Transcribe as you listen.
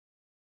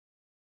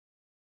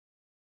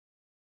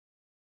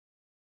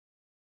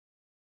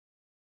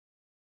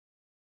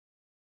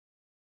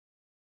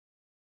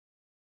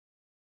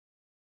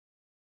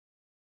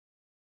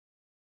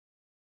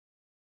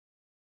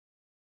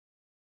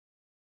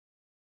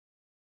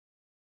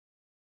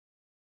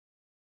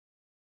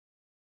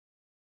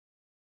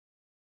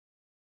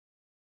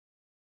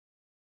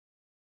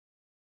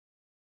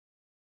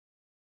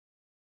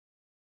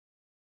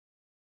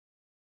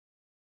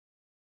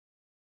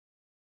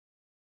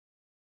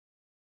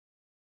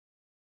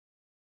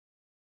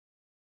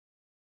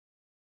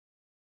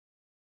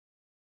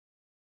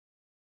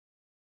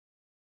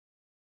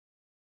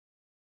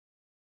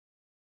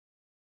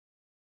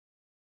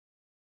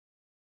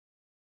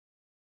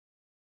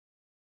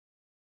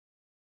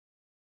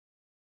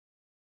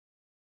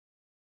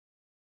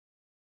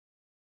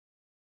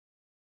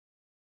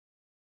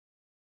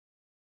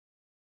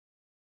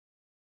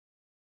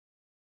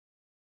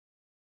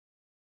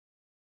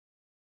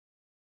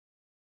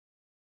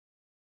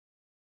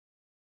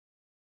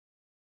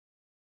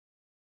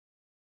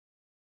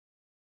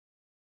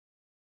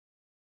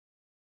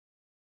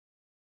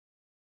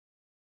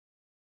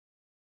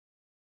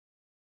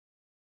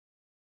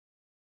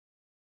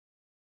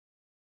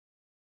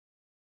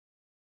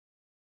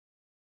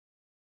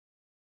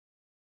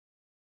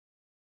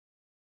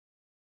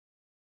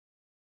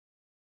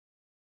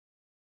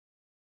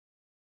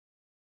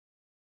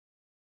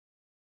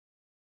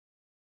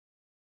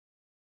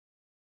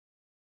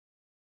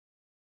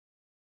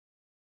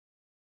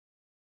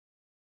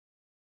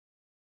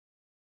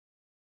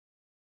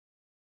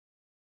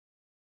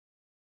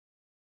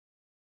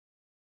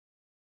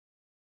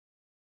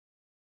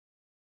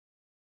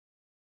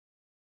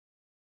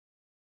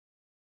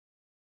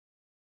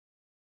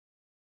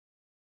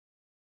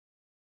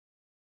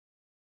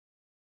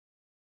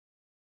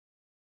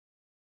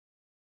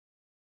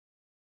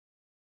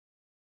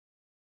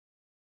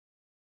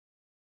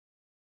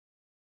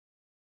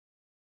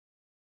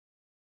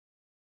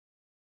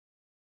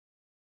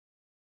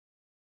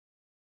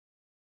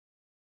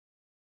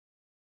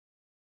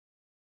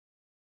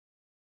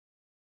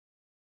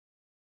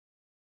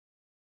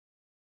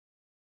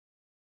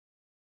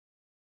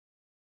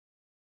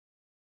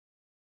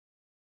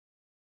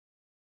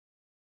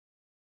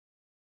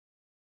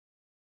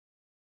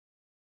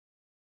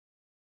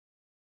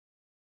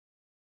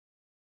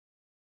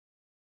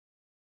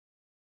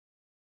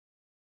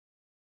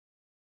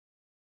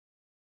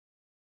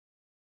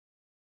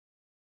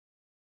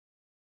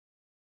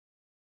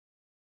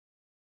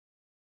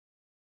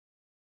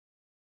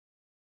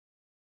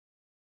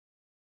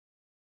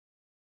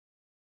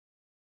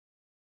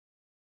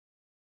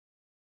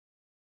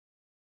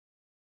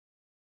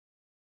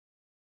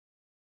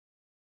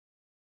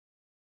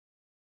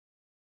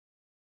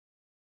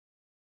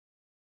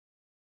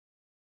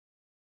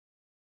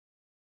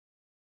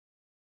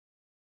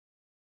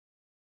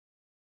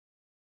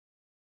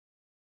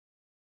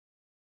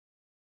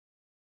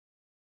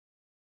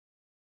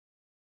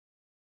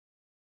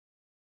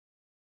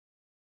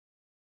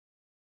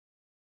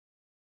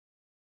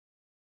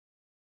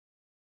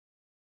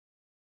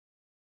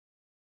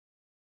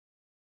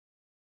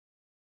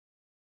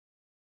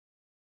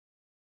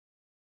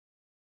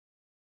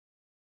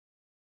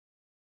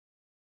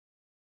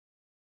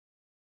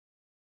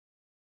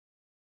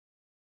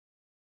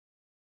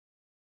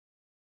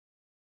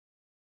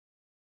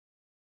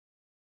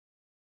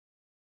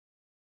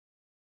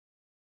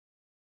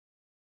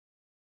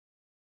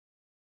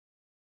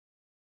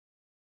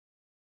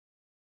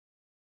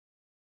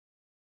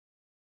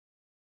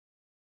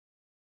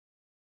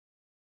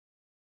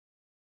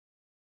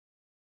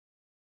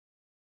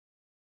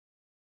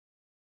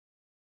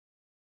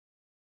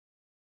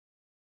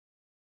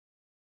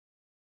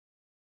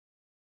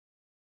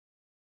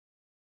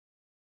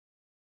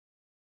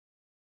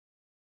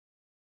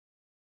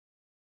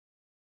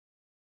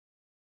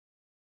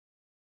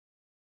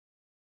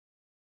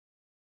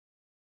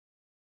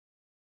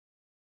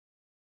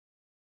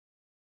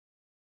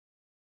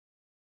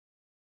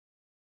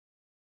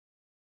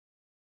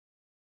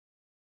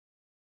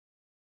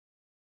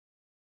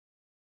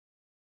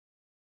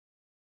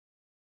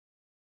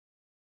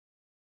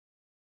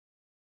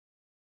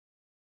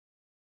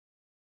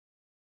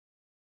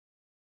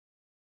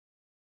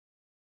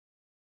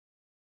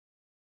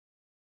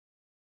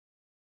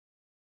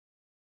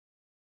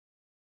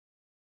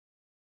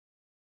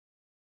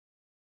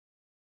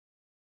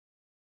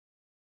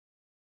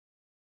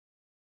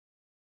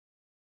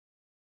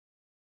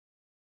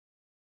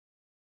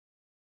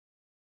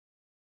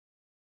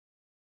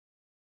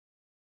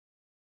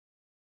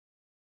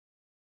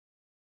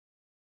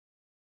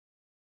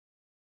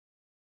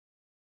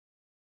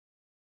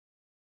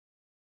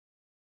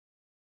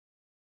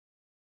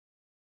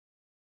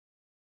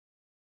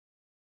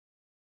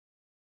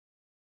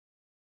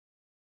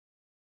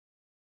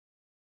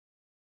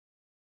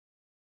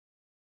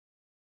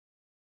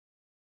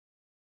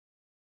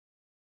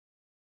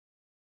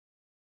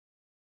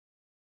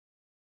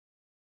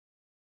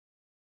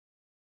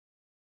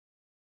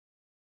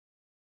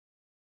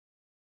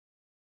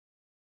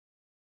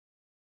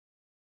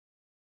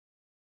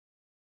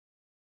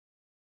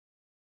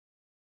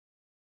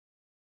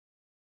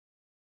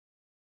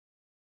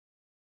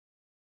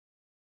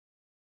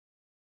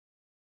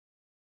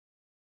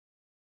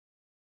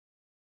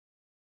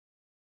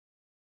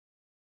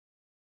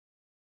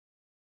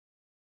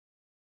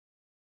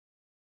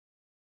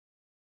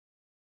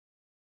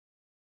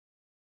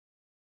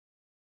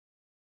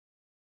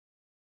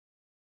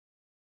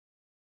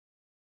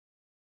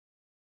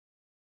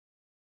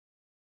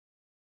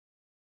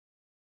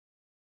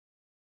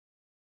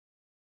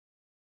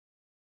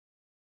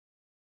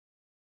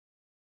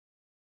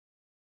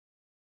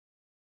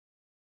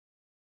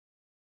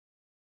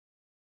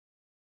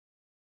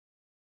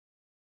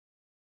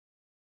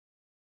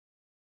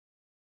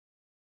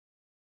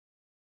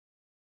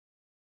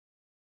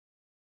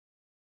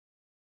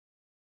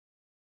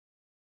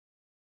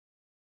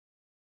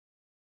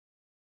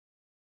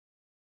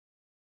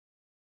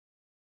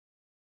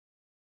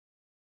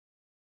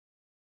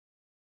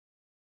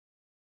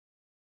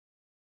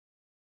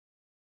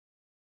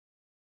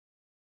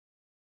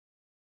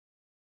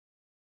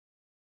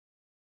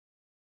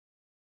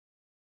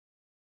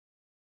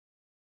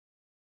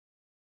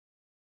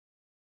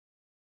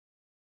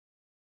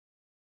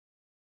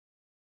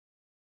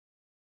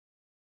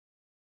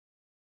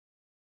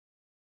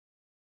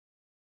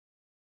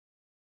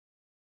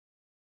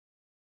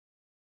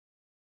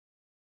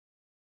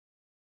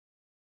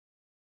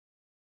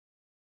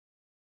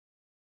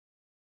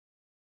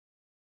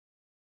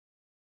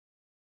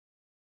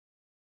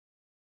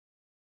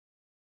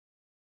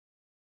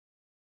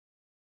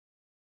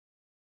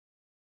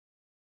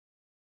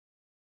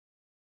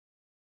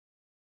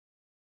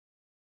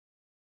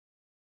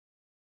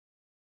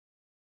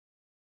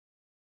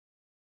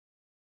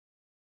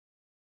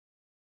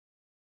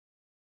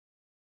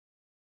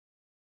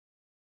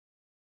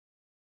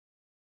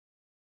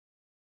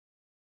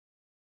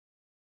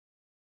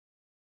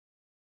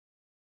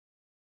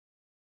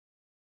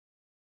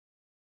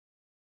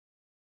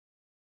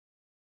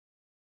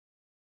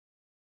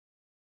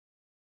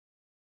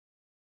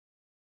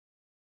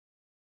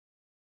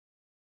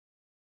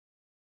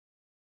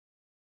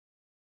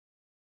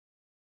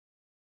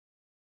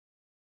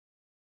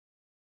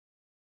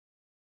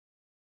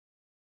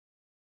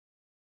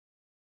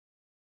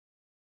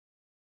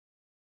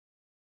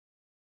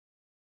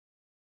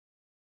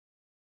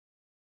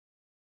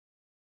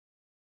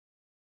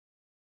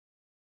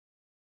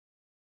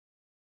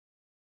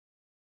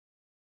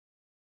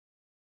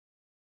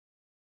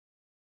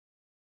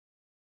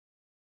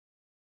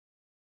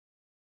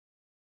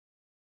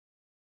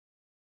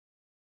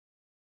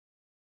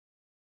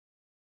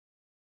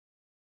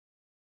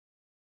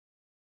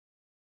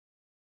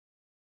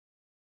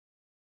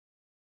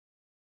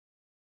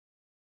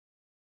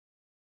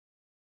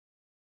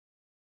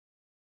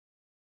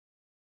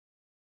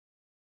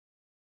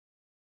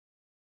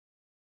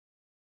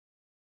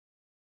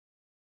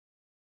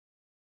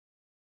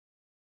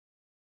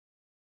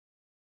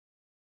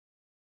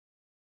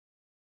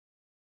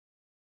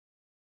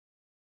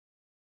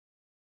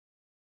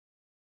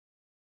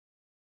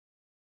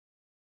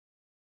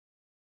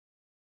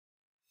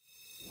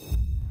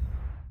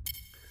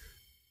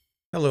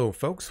Hello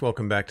folks,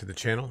 welcome back to the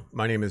channel.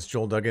 My name is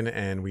Joel Duggan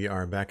and we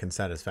are back in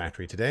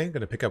Satisfactory today. I'm going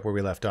to pick up where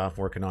we left off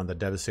working on the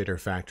Devastator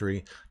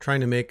factory,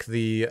 trying to make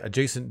the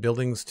adjacent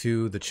buildings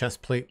to the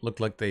chest plate look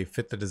like they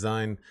fit the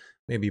design,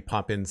 maybe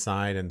pop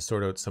inside and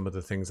sort out some of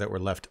the things that were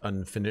left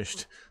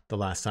unfinished the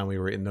last time we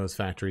were in those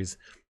factories.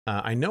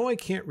 I know I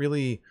can't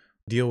really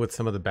deal with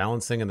some of the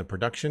balancing and the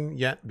production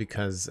yet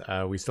because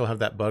we still have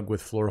that bug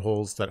with floor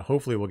holes that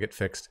hopefully will get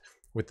fixed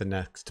with the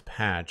next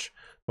patch,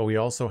 but we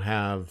also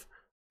have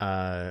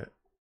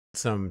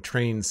some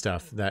train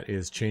stuff that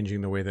is changing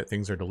the way that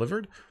things are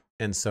delivered,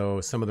 and so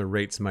some of the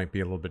rates might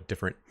be a little bit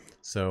different.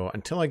 So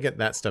until I get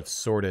that stuff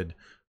sorted,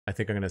 I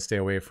think I'm going to stay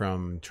away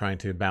from trying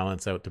to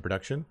balance out the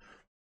production.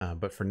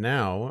 But for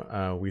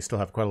now, we still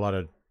have quite a lot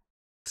of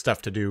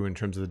stuff to do in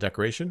terms of the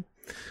decoration.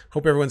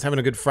 Hope everyone's having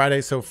a good Friday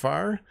so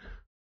far.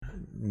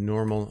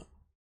 Normal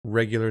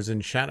regulars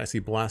in chat. I see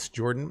Blast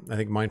Jordan. I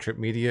think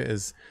MindTripMedia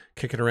is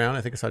kicking around.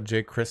 I think I saw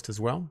Jay Christ as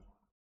well.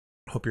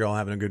 Hope you're all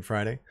having a good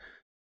Friday.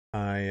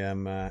 I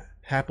am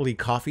happily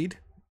coffeed.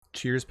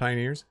 Cheers,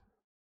 pioneers.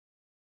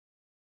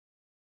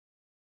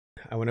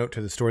 I went out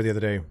to the store the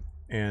other day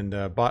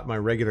and bought my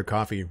regular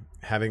coffee,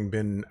 having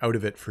been out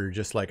of it for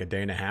just like a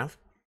day and a half.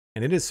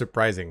 And it is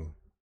surprising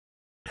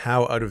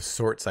how out of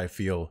sorts I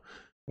feel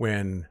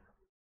when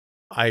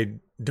I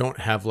don't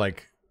have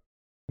like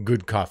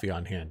good coffee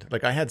on hand.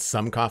 Like I had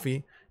some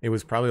coffee. It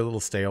was probably a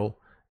little stale,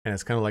 and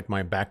it's kind of like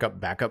my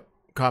backup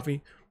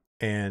coffee.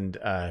 And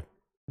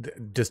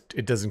just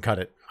it doesn't cut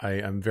it.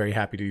 I'm very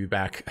happy to be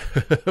back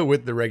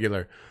with the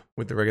regular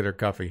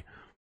coffee.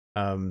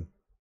 We're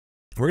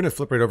gonna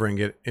flip right over and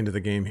get into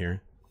the game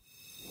here.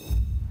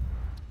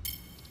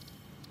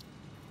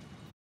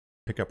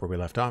 Pick up where we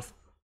left off.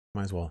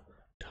 Might as well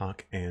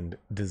talk and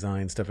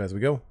design stuff as we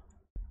go.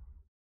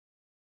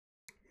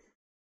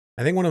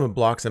 I think one of the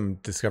blocks I'm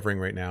discovering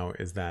right now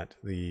is that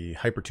the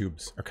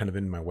hypertubes are kind of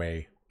in my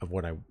way of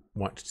what I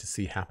want to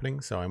see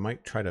happening. So I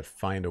might try to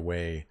find a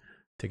way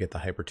to get the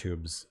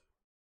hypertubes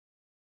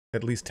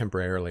at least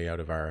temporarily out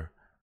of our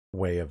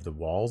way of the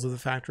walls of the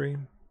factory.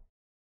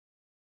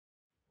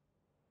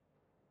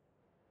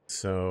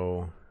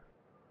 So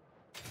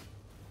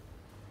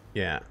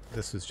yeah,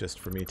 this was just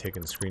for me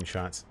taking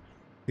screenshots.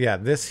 Yeah,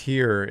 this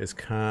here is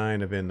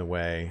kind of in the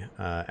way,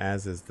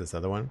 as is this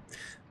other one.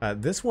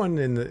 This one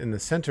in the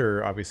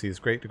center obviously is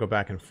great to go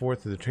back and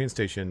forth to the train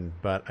station,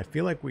 but I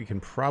feel like we can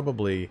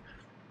probably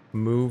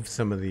move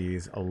some of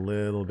these a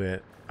little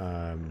bit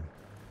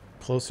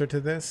closer to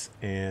this,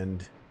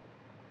 and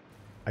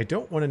I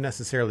don't want to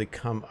necessarily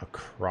come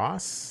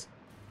across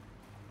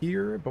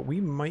here, but we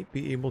might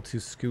be able to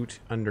scoot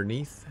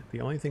underneath.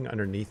 The only thing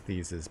underneath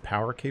these is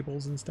power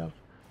cables and stuff,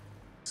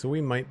 so we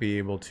might be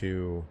able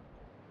to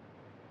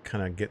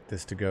kind of get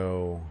this to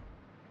go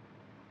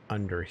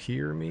under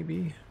here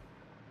maybe.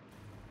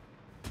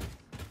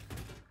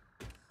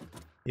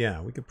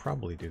 Yeah, we could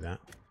probably do that.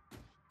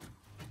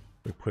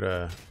 We put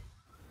a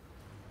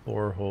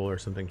floor hole or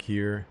something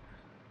here.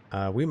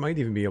 We might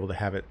even be able to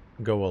have it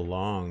go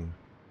along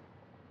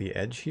the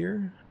edge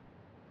here.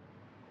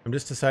 I'm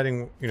just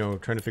deciding, you know,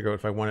 trying to figure out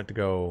if I want it to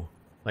go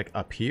like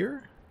up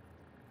here,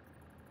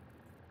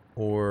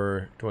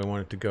 or do I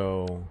want it to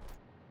go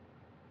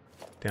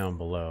down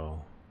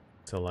below?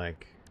 So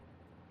like,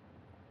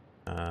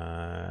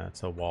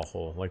 it's a wall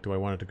hole. Like, do I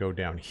want it to go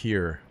down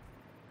here,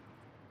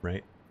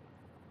 right?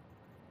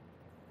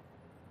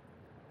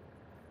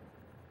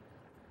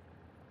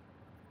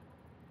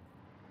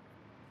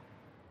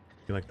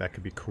 I feel like that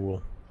could be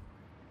cool,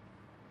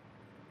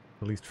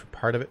 at least for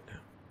part of it.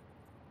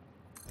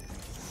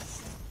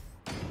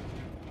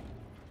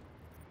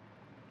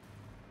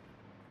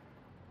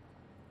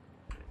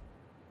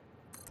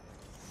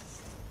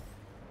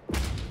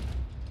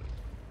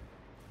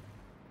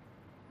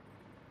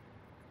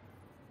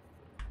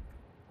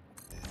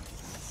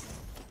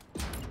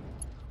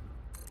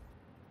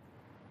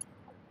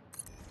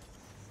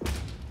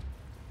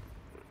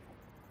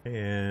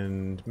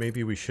 And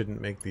maybe we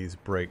shouldn't make these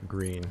bright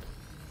green.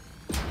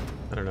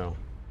 I don't know.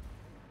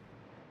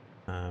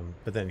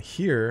 But then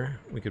here,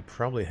 we could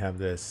probably have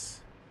this...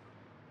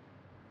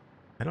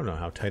 I don't know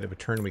how tight of a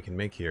turn we can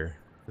make here.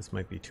 This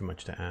might be too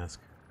much to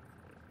ask.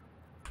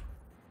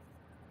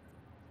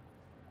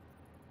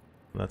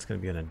 Well, that's going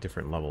to be on a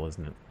different level,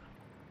 isn't it?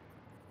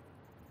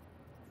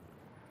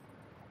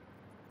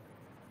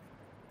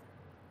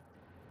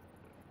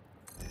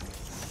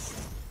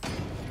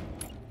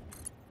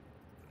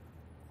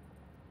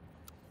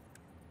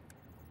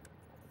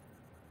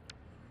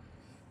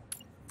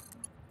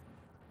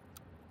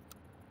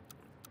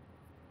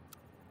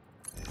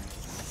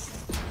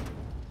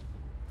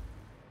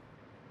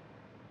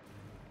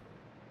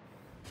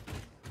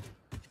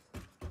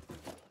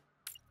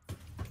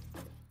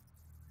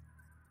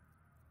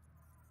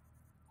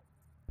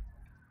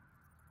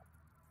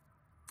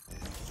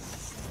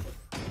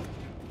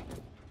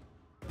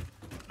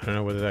 I don't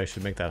know whether I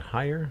should make that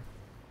higher.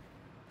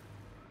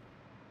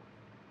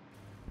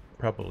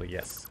 Probably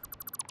yes.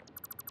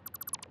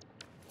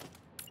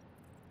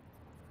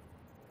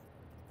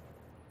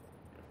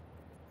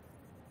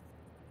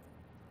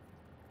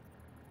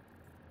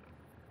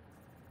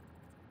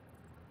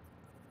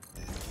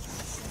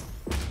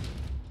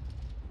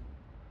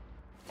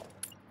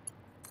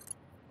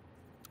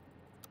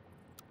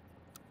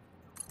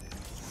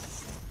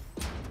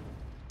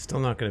 Still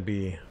not going to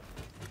be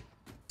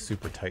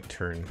super tight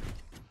turn.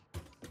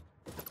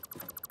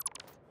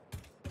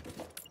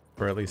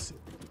 Or at least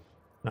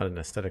not an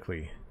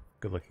aesthetically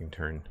good looking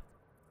turn.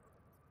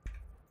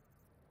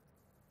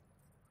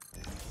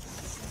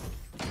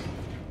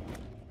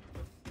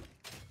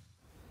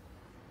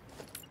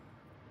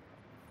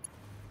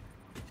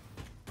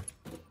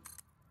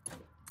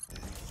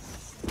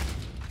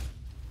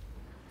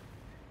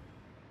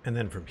 And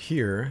then from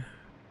here,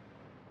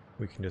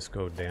 we can just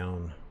go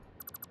down.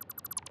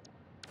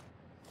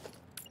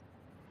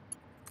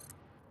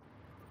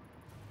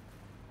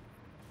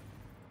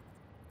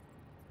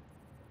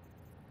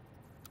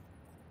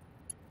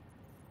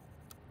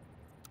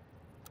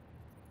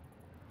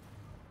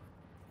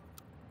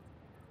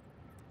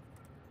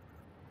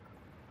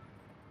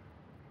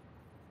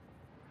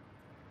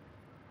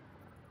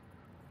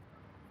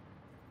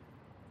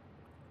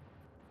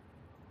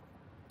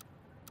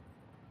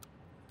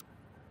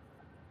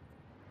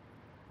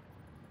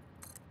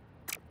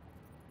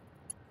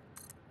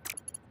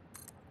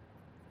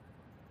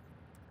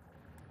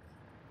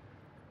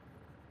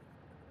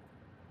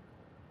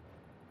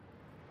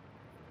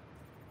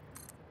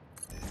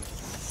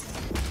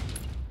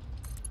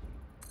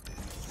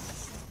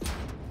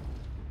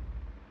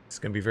 It's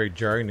going to be very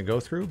jarring to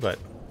go through, but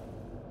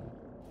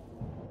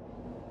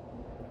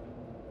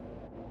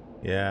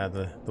yeah,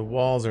 the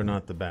walls are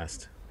not the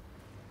best.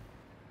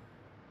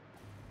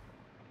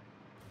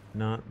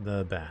 Not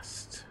the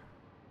best.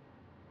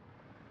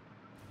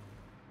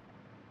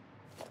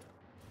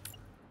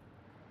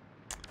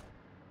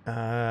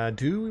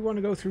 Do we want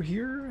to go through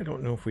here? I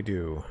don't know if we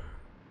do.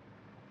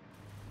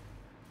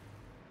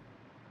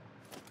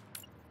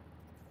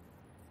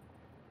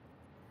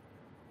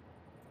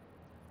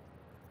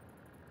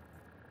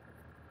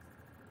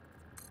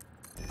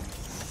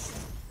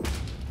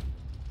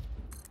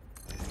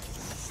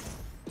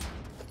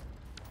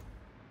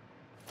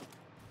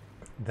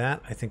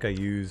 That, I think I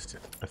used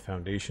a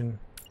foundation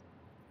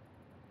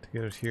to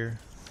get it here.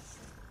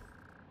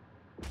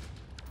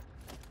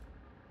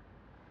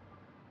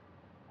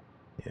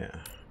 Yeah.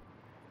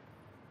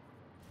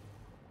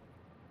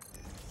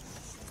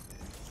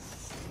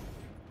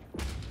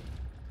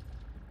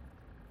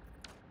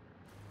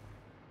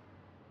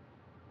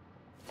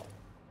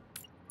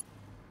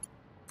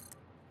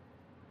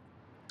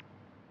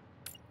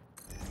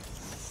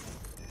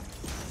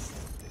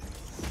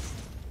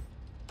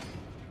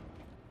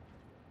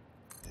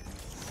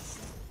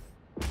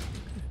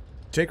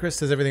 JPrice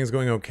says everything's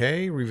going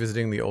okay.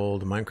 Revisiting the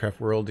old Minecraft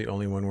world, the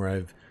only one where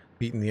I've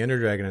beaten the Ender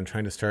Dragon and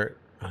trying to start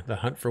the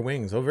hunt for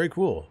wings. Oh, very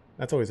cool.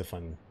 That's always a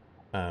fun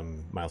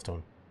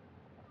milestone.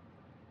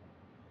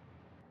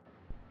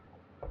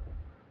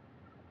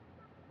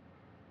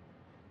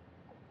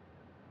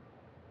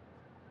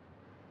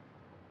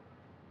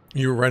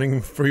 You were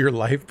running for your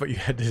life, but you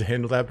had to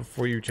handle that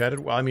before you chatted?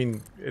 Well, I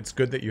mean, it's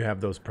good that you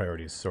have those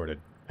priorities sorted,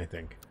 I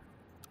think.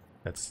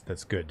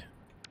 That's good.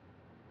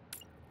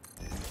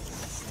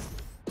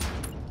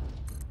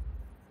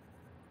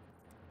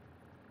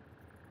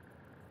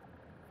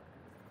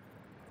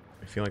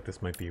 I feel like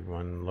this might be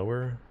one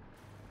lower.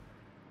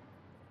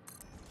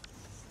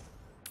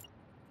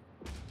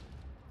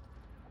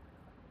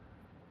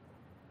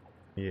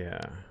 Yeah.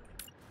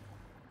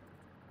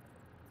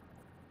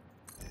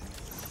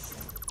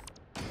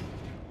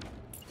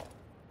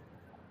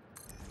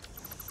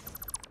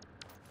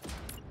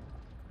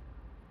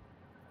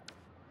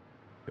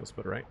 Feels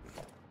about right.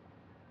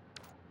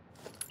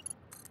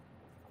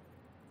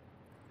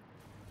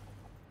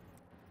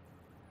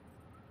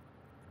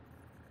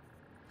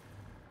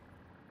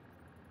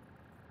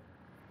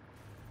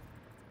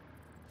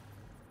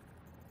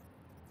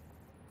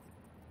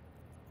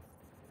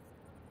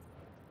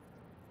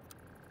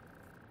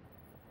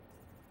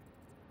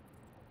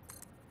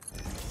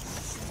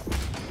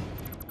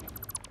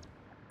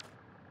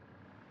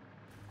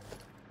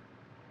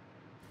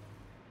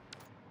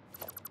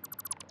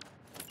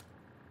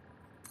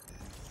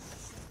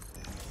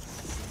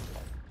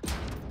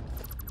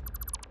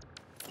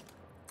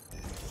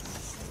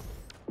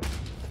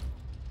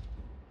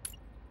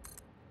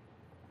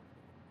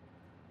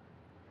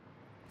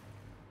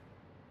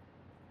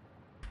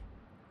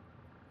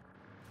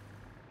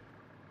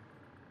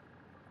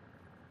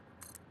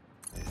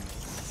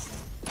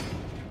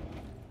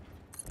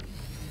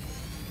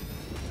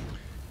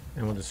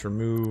 And we'll just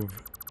remove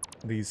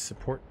these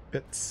support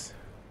bits.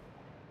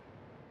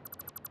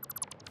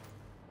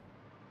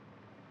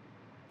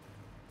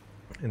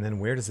 And then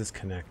where does this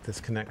connect?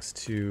 This connects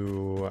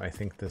to, I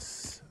think,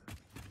 this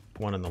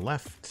one on the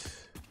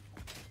left.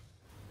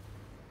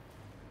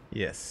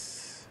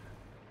 Yes.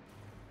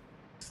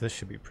 So this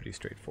should be pretty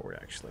straightforward,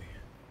 actually.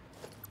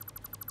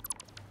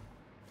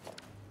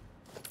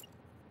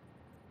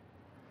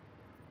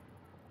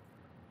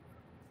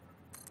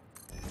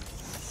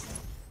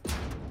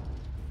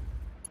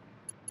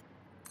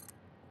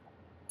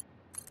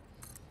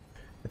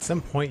 At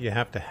some point you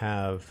have to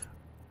have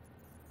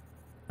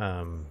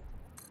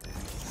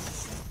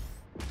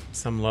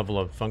some level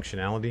of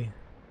functionality,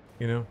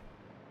 you know?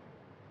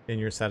 in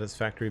your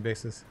Satisfactory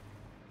bases?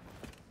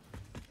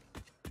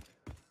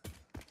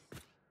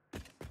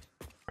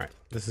 Alright,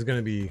 this is going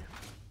to be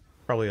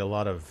probably a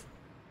lot of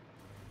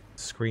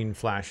screen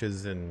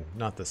flashes and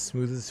not the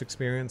smoothest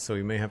experience, so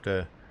we may have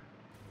to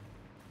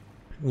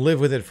live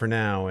with it for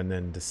now and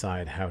then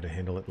decide how to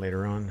handle it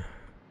later on.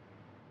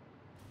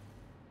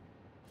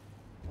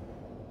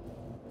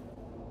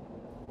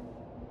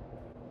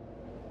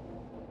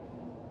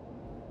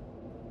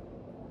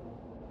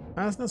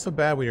 It's not so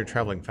bad when you're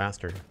traveling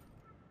faster.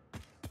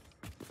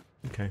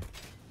 Okay.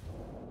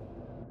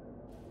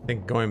 I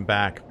think going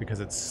back, because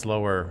it's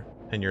slower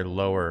and you're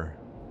lower,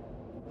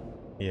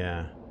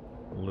 yeah,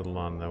 a little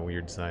on the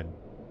weird side.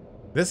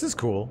 This is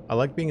cool. I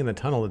like being in the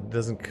tunnel. It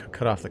doesn't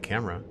cut off the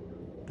camera.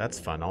 That's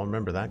fun. I'll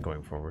remember that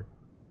going forward.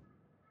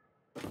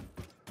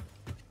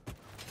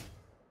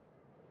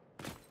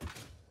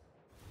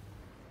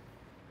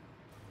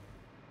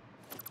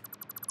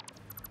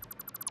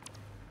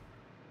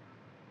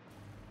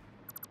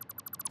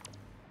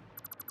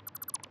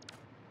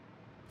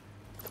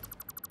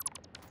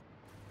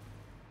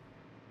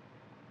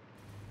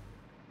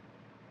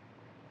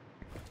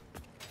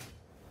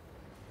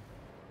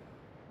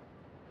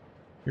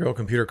 Your old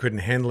computer couldn't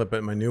handle it,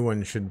 but my new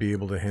one should be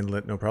able to handle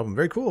it no problem.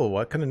 Very cool.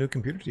 What kind of new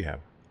computer do you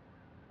have?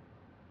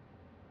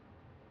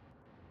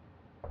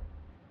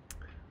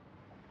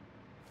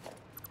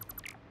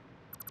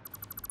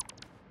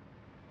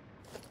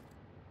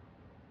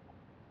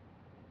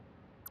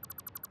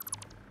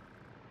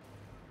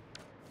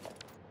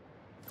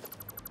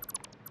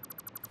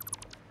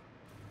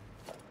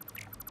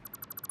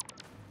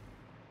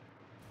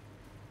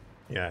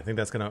 Yeah, I think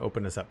that's going to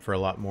open us up for a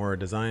lot more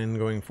design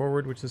going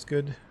forward, which is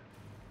good.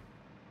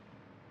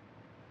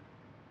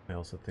 I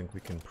also think we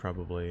can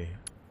probably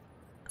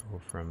go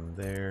from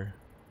there.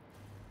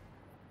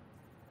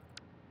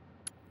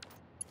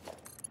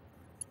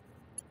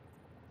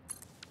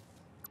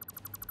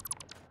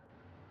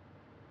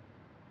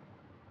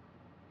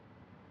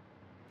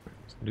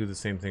 Let's do the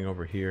same thing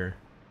over here.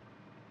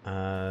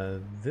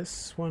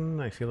 This one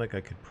I feel like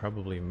I could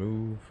probably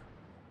move,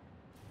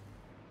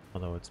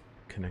 although it's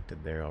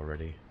connected there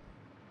already.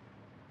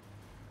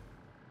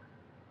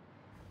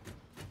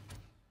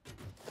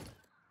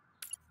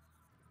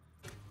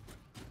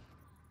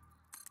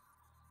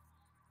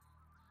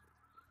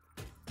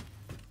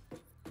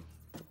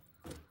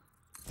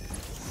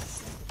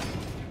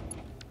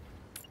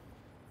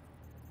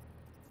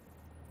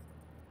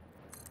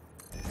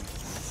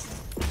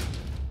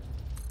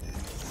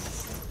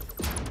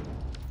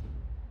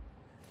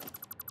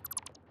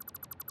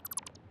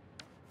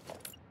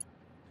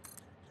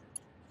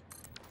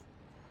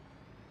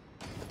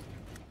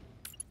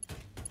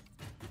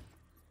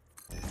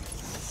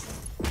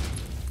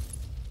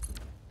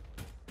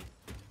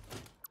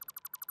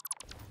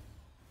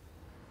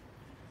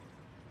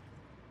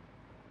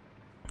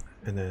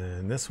 And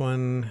then this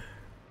one,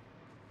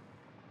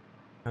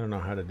 I don't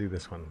know how to do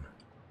this one.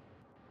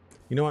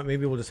 You know what,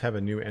 maybe we'll just have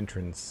a new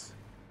entrance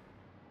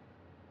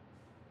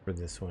for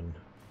this one.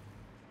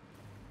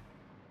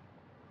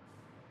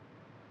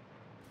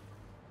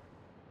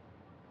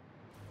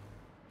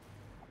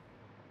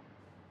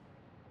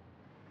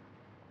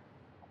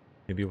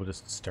 Maybe we'll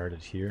just start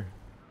it here.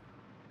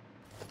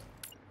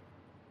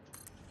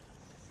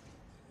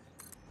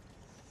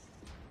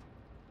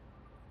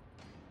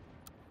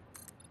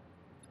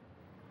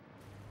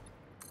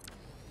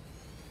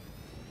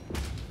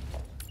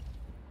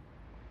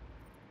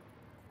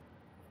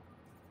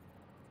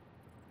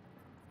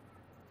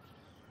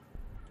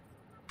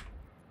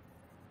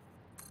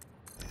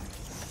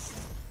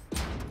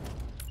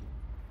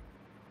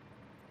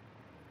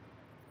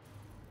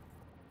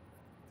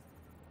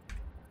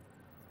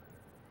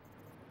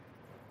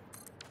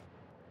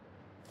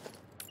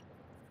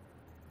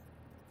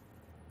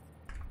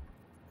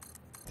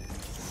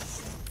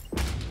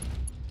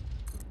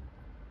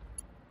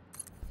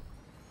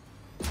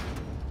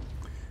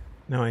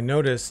 Now I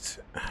noticed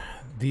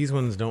these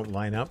ones don't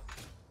line up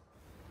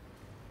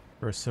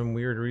for some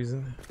weird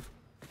reason.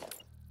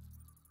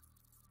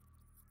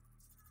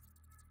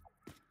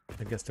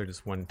 I guess they're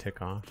just one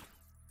tick off.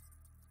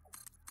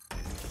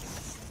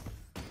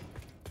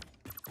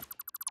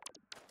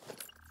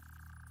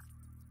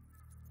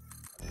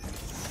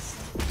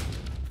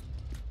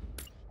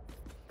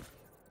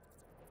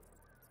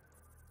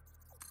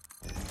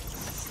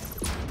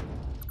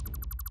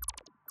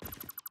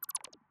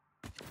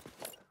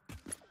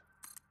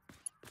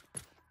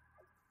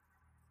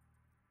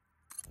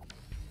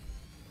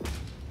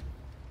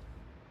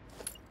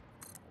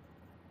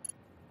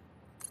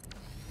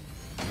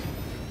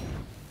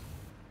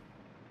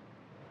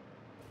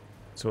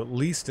 So at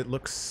least it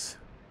looks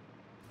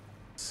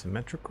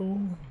symmetrical,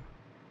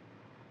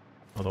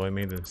 although I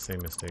made the same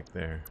mistake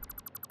there.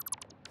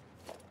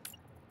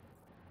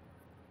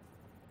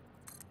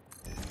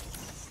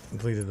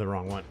 Deleted the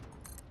wrong one.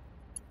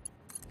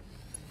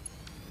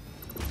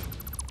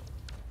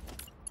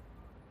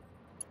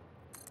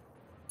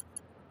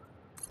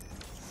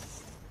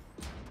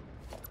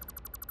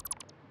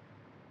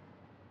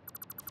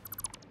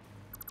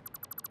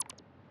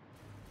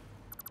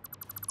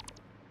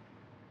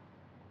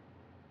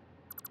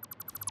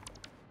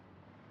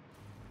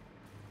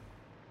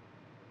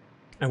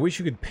 I wish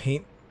you could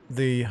paint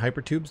the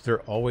hypertubes.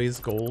 They're always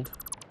gold.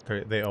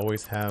 They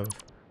always have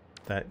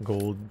that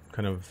gold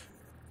kind of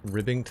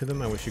ribbing to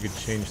them. I wish you could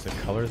change the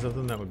colors of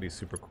them. That would be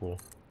super cool.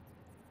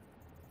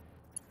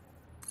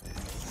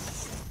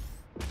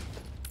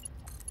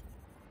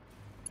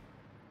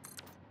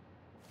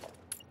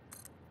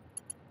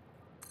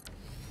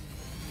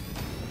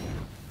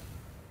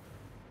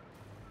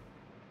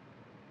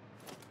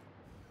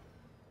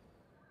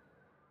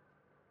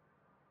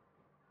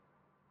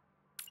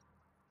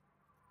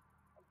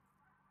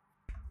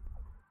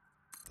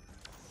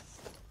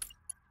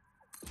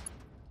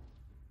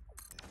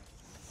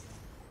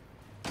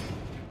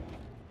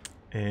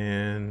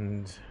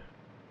 And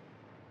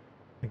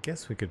I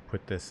guess we could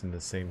put this in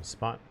the same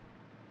spot.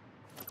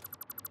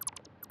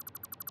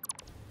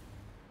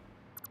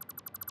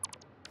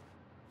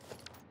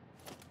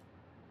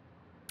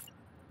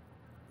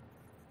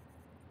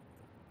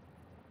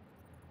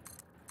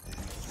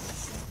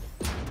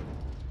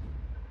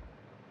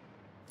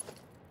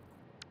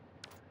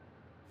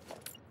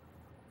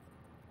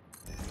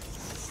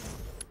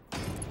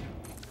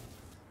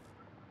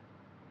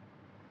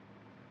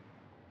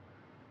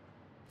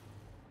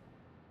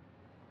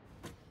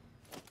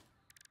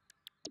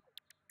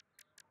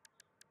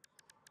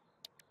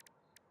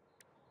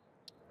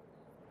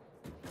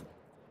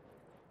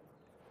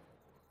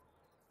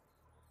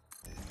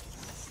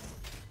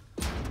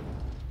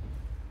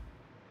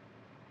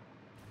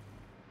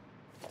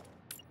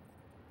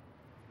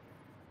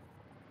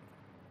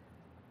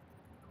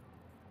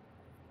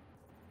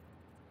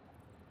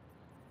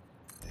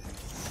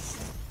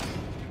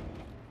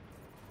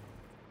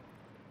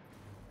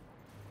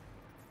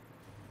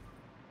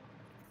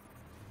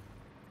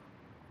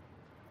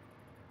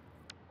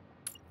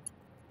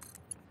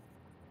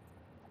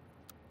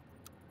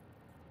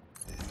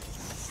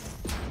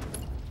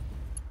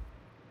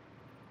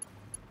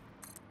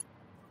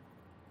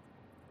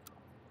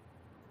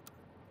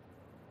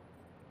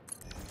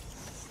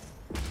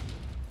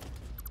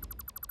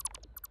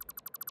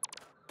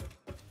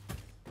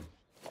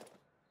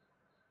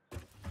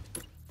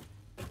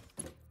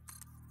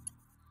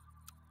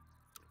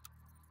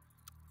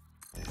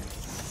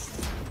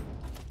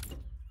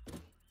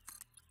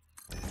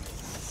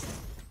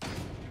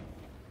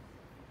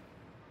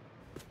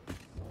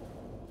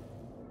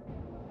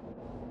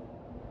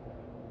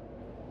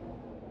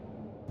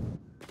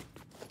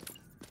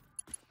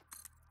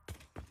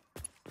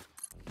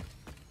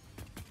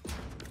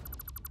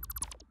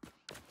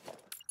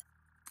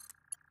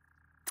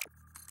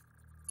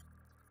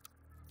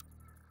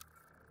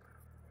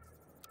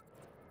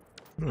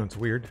 Oh, that's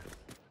weird.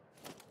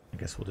 I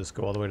guess we'll just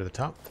go all the way to the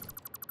top.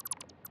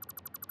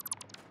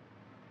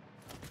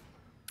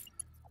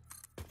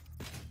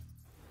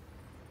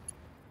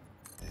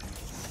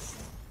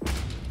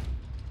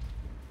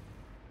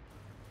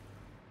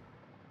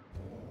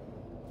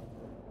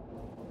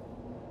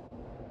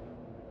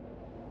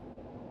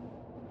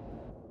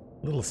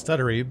 A little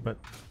stuttery, but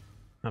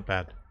not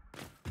bad.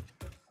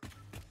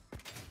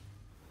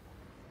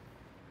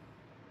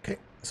 Okay,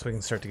 so we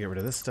can start to get rid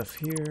of this stuff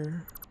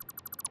here.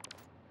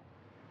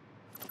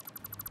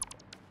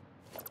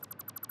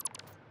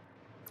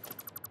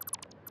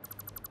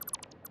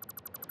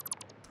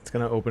 It's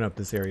going to open up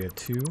this area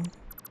too.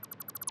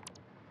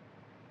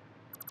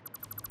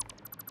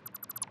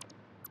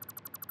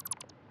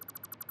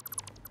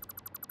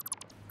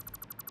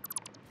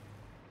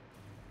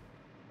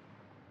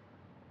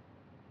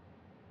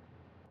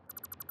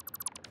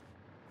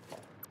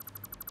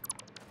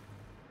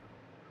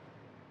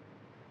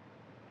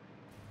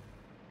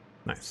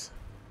 Nice.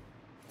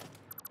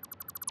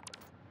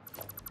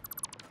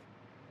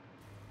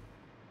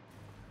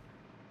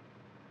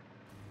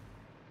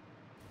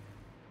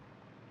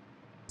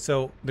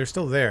 So they're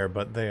still there,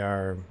 but they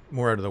are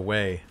more out of the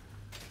way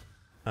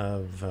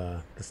of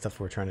the stuff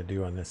we're trying to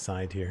do on this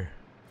side here.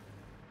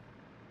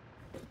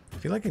 I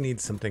feel like I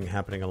need something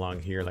happening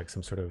along here, like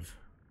some sort of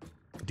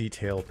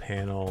detail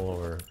panel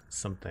or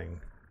something.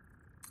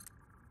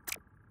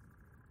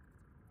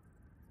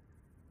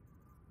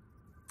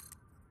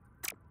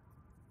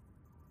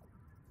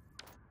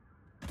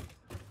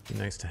 Be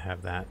nice to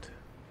have that.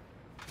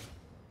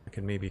 I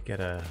could maybe get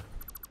a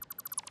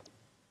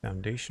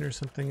foundation or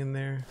something in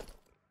there.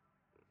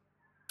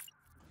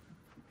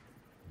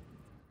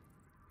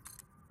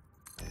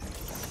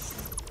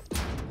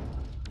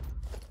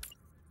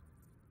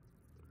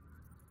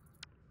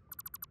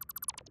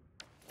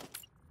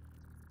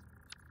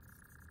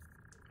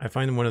 I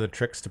find one of the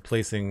tricks to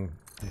placing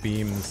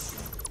beams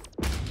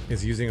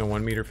is using a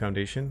 1 meter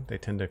foundation. They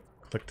tend to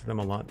click to them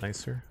a lot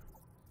nicer.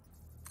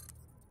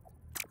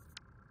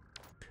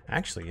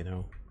 Actually, you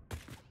know,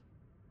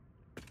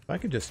 if I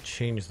could just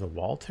change the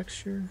wall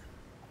texture.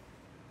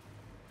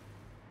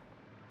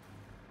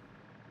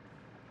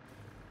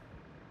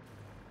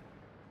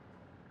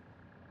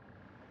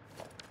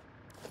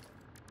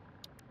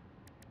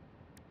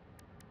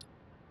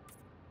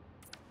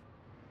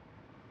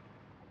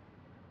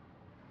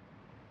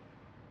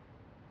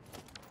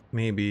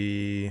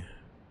 Maybe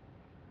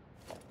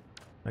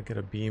I get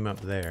a beam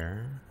up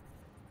there.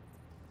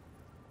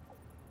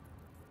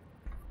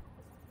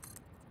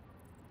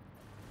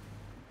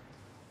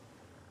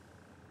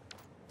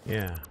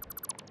 Yeah.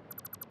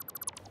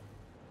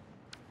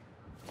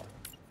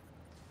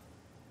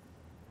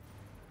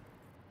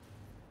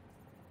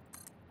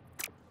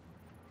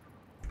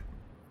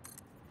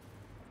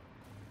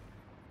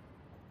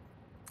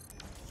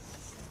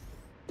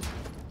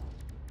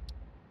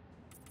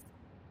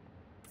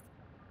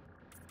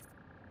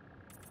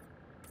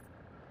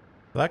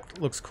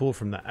 That looks cool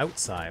from the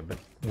outside, but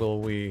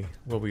will we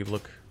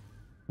look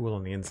cool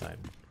on the inside?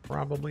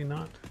 Probably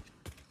not.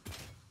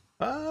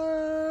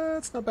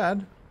 It's not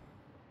bad.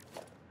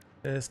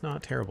 It's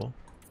not terrible.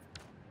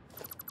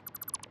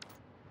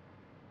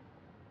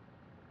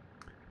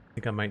 I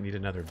think I might need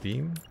another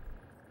beam.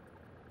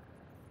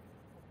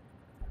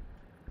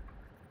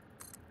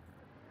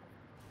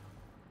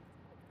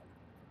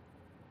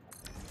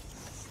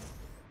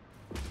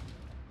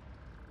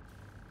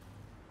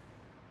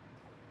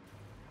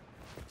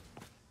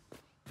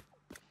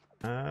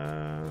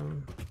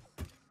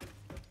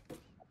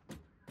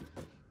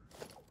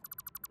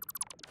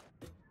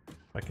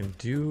 If I can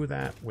do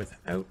that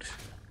without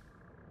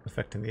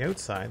affecting the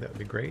outside, that would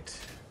be great.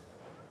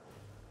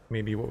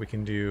 Maybe what we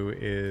can do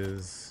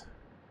is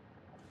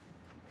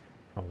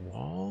a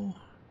wall.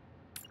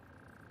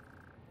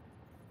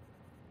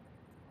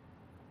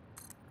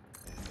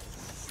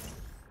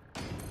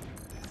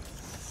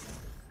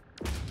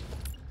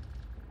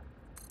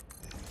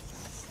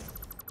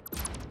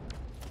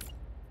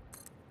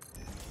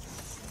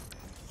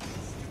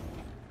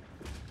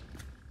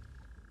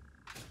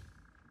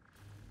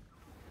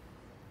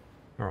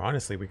 Or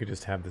honestly, we could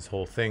just have this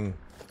whole thing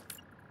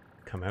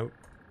come out.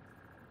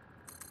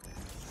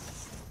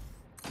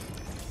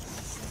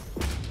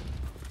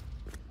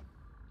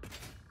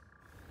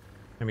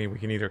 I mean, we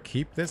can either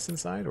keep this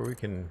inside or we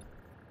can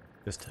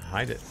just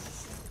hide it.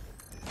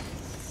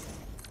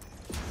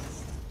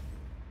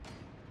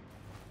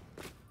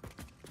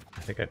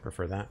 I think I'd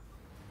prefer that.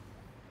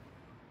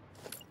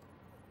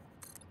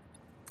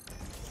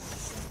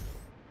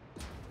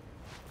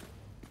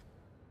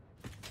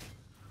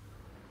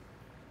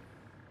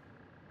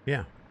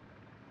 Yeah.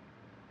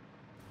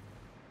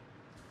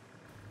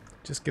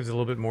 Just gives a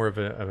little bit more of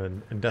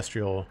an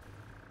industrial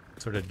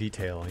sort of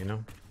detail, you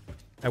know?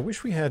 I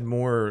wish we had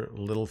more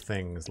little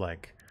things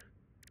like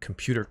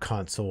computer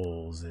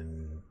consoles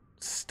and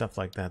stuff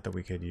like that that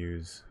we could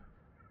use.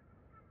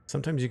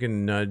 Sometimes you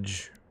can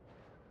nudge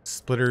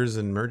splitters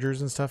and mergers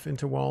and stuff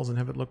into walls and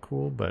have it look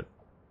cool, but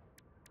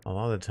a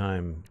lot of the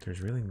time there's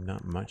really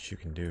not much you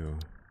can do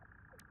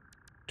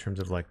in terms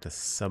of like the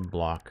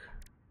sub-block.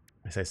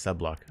 I say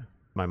sub-block,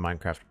 my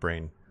Minecraft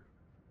brain.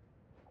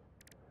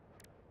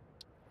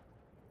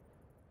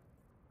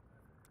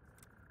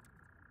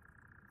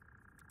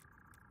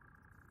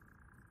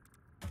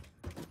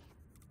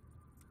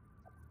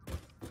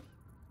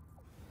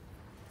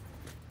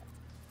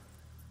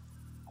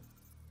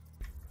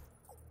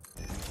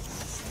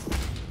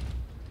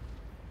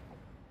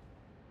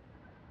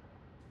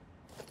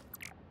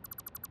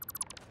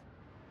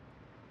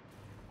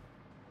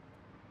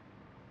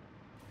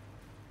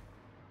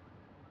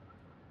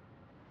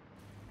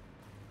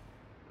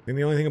 And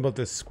the only thing about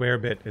this square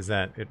bit is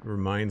that it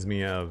reminds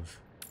me of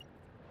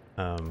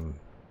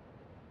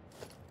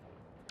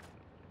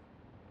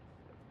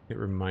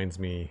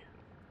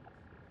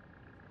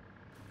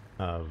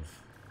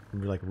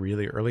like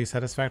really early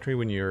Satisfactory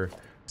when you're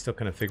still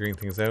kind of figuring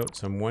things out.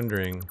 So I'm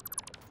wondering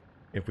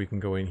if we can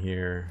go in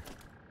here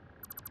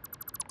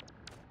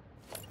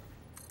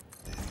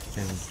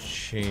and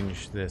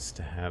change this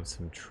to have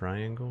some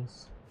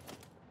triangles.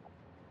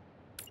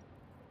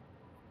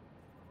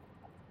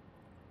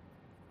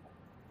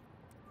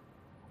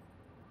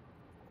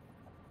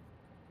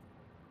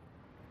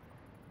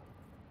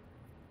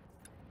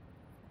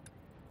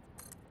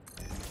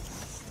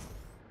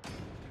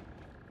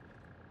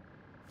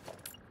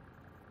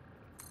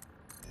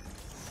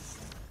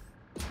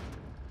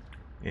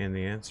 And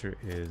the answer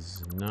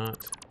is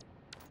not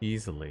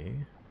easily,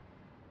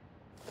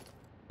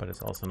 but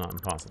it's also not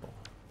impossible.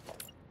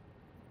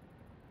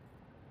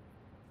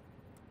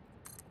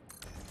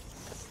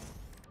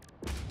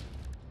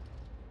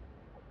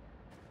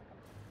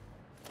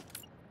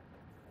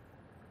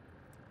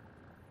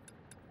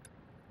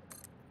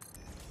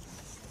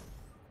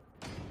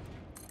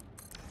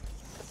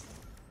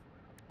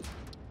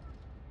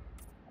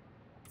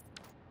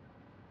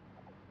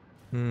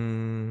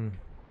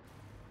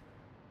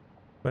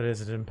 But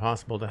is it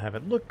impossible to have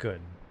it look good?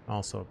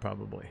 Also,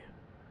 probably.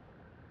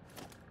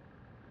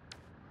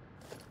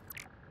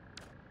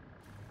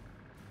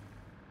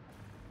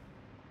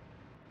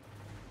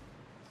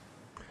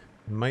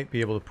 Might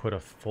be able to put a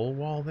full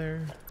wall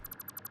there.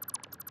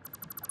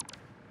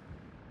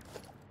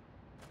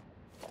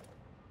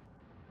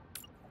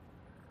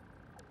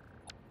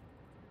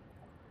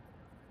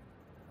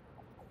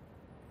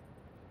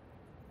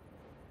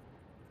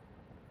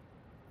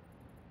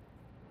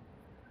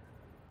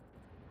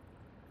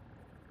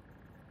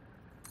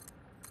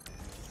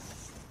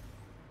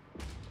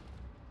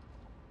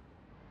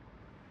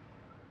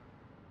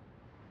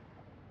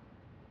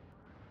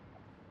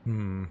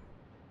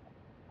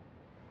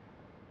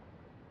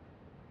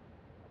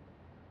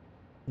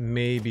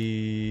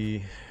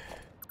 Maybe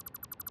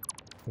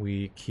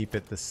we keep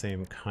it the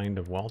same kind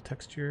of wall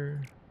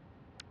texture,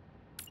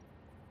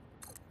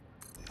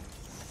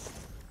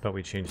 but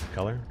we change the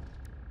color.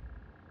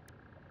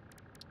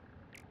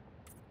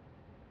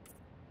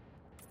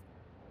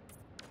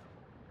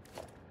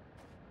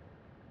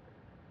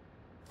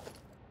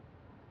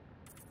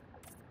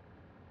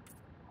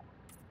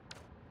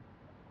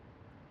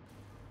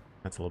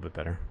 That's a little bit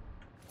better.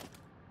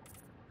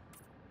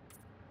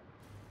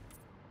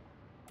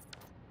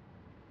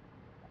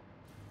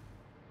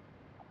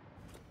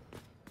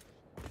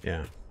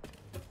 Yeah.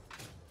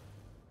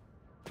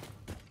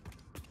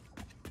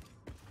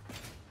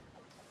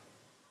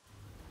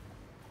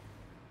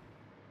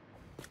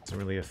 Doesn't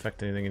really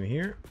affect anything in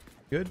here.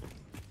 Good.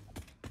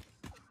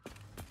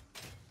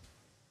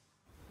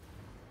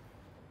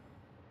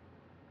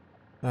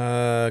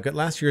 Got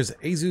last year's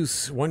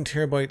Asus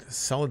 1TB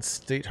solid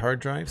state hard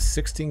drive,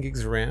 16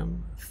 gigs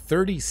RAM,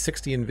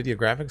 3060 NVIDIA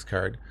graphics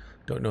card.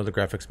 Don't know the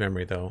graphics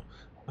memory though,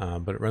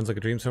 but it runs like a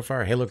dream so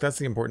far. Hey, look, that's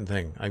the important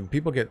thing.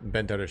 People get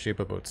bent out of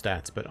shape about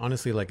stats, but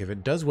honestly, like if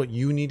it does what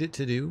you need it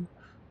to do,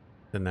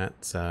 then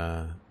that's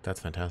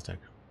fantastic.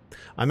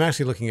 I'm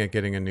actually looking at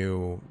getting a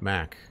new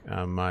Mac.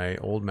 My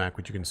old Mac,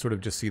 which you can sort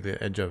of just see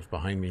the edge of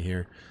behind me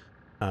here,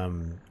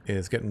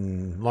 is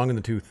getting long in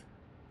the tooth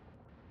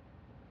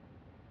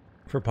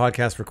for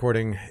podcast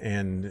recording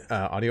and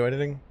audio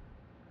editing.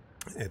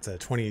 It's a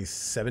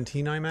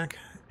 2017 iMac,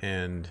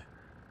 and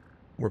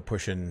we're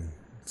pushing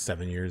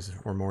 7 years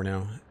or more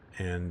now.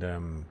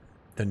 And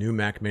the new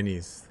Mac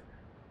Minis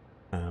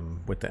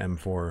with the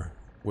M4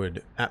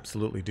 would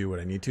absolutely do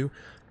what I need to.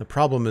 The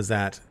problem is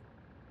that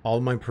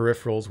all my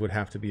peripherals would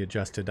have to be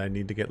adjusted. I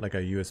need to get like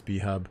a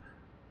USB hub,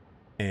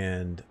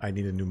 and I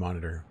need a new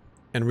monitor.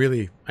 And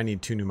really, I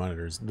need 2 new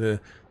monitors.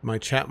 My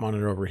chat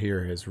monitor over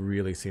here has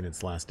really seen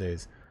its last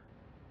days.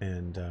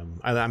 And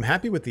I'm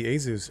happy with the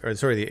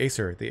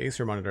the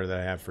Acer monitor that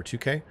I have for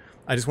 2K.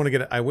 I just want to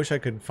get I wish I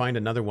could find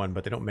another one,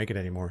 but they don't make it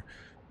anymore.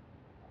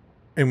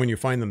 And when you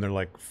find them, they're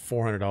like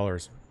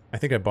 $400. I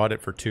think I bought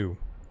it for $2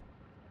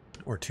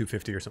 or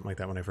 $250 or something like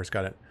that when I first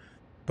got it.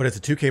 But it's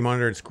a 2K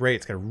monitor. It's great.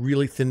 It's got a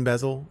really thin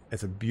bezel.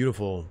 It's a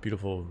beautiful,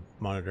 beautiful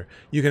monitor.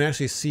 You can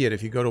actually see it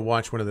if you go to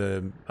watch one of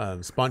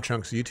the Spawn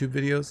Chunks YouTube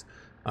videos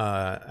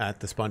at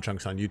the Spawn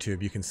Chunks on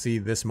YouTube. You can see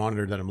this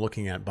monitor that I'm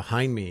looking at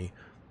behind me,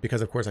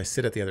 because of course I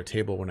sit at the other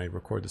table when I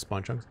record the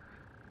Spawn Chunks,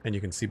 and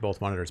you can see both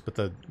monitors. But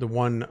the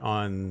one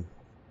on,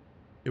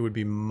 it would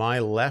be my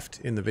left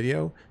in the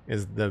video,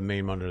 is the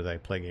main monitor that I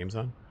play games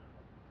on.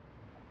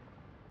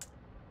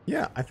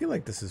 Yeah, I feel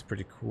like this is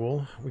pretty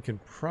cool. We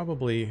could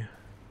probably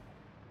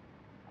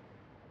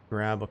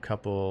grab a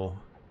couple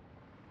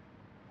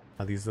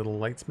of these little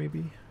lights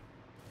maybe.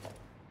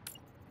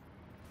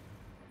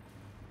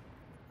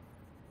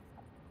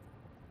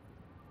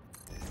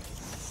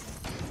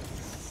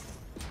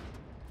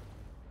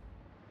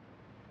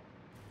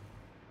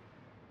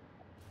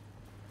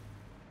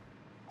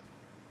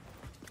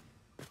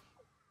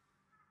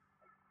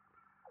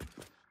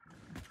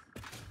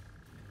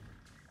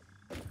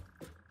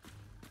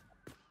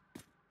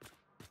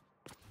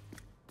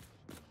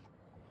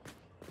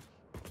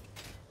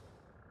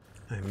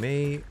 I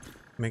may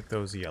make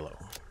those yellow.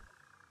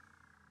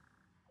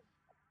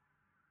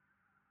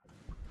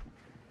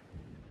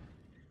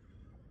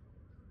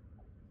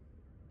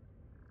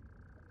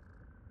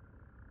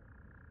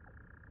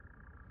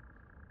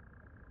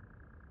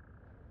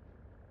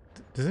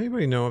 Does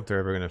anybody know if they're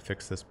ever going to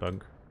fix this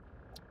bug?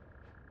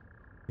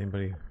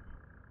 Anybody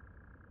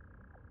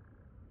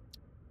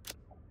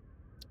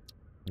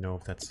know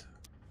if that's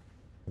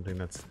something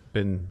that's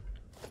been,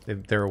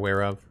 they're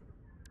aware of?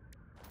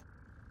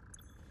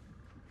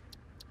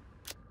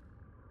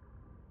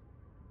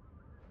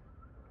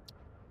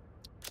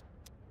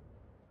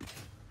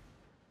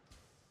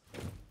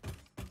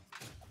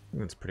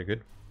 That's pretty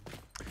good.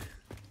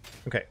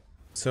 Okay,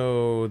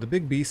 so the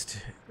big beast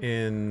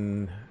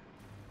in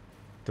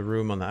the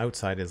room on the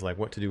outside is like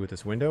what to do with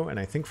this window, and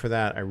I think for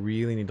that I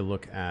really need to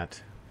look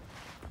at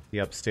the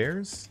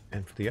upstairs.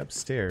 And for the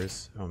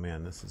upstairs, oh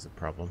man, this is a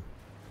problem.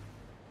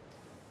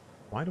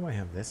 Why do I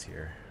have this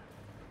here?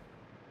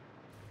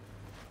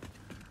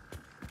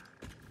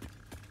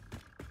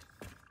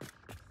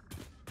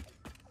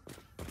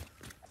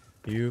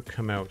 You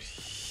come out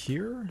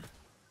here?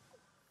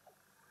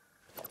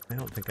 I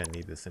don't think I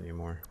need this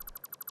anymore.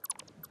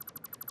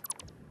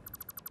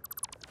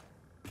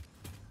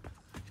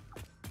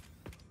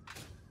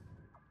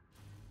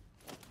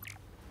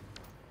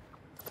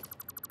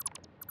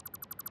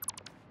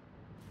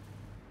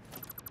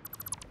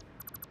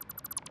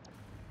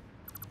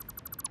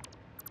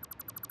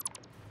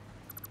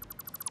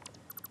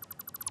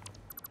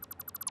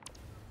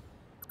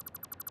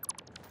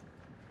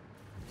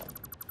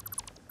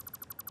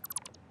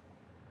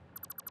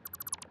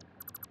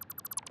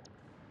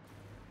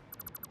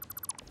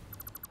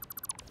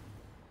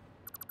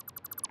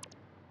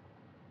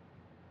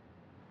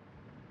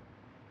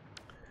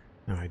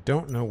 Now I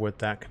don't know what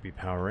that could be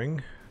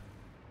powering.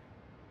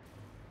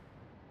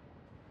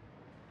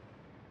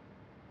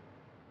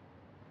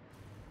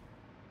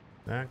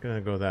 Not gonna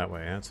go that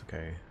way, that's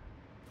okay.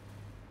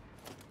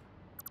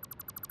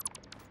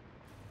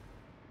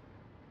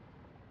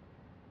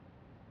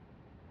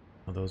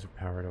 Oh, those are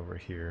powered over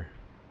here.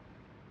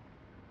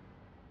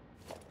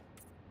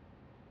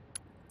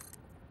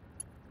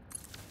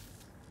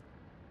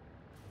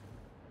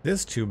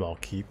 This tube I'll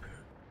keep.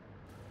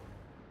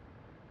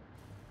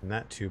 And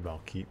that tube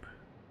I'll keep.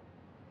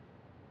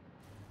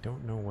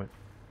 Don't know what...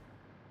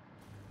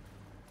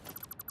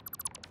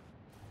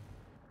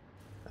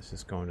 Let's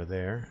just go into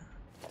there.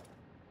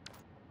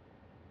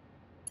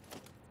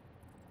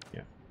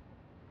 Yeah.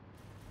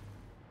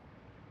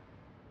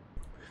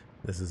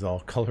 This is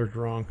all colored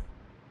wrong.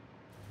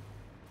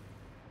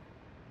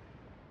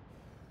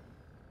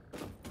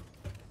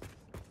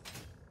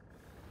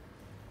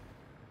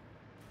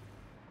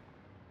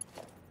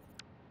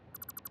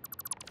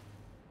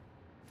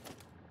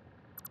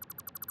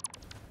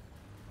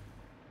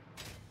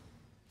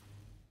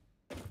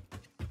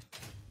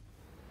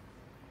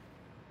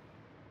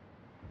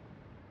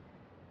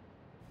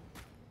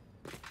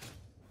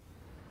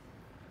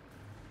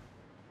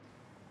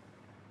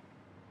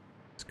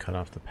 Cut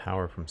off the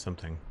power from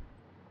something.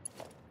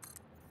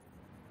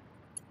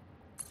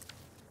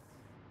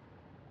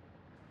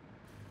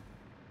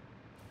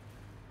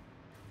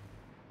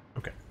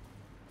 Okay.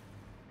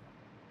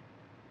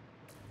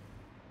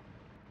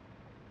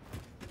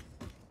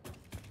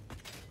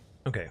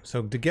 Okay,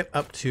 so to get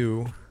up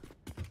to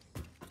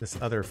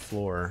this other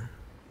floor,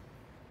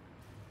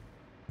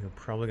 you're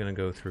probably going to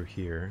go through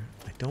here.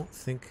 I don't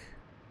think...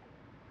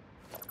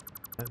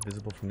 Is that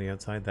visible from the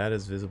outside? That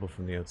is visible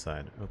from the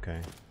outside.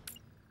 Okay.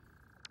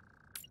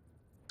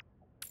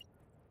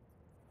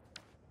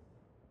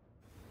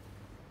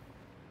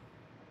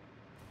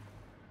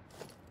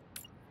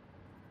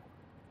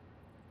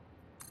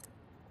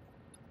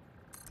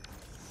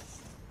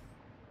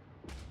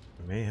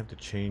 May have to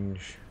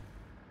change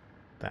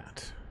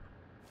that.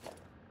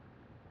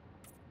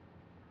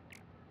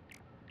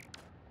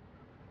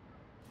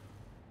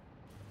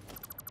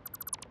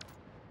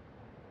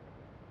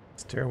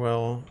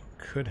 Stairwell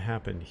could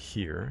happen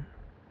here.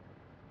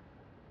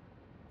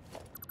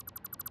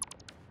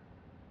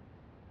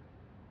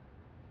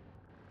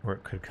 Or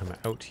it could come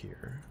out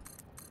here.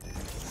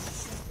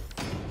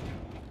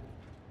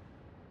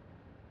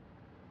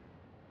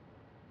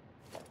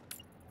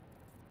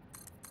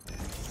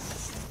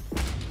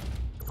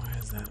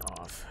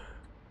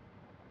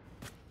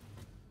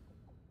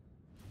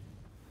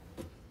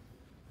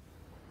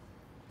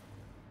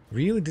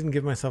 Really didn't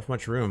give myself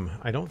much room.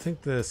 I don't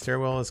think the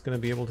stairwell is going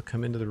to be able to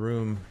come into the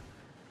room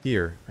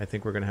here. I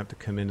think we're going to have to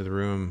come into the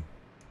room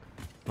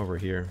over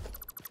here.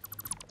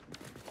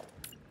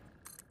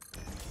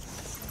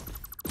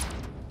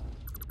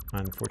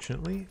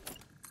 Unfortunately.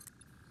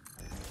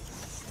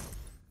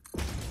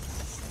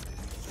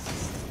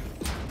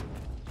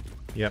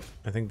 Yep,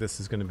 I think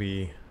this is going to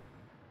be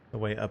the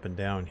way up and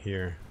down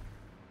here.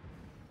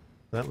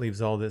 That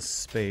leaves all this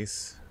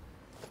space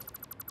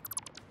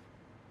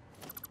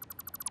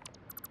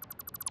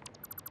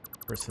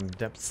for some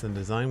depths in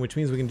design, which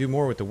means we can do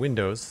more with the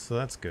windows, so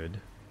that's good.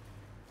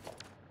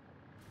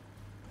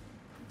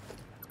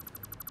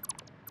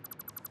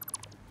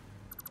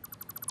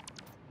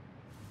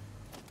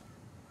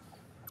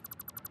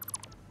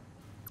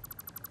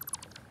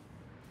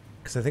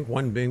 Because I think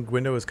one big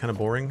window is kind of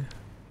boring.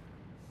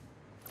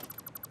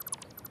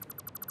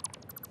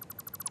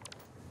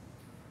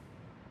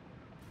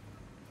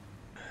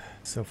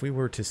 So if we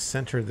were to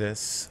center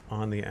this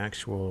on the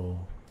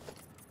actual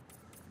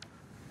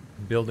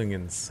building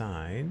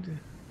inside,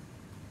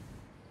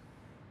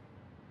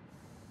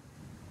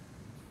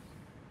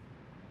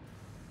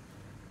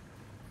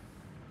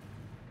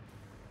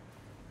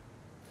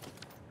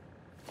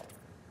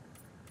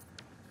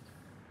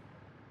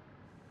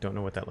 don't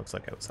know what that looks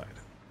like outside.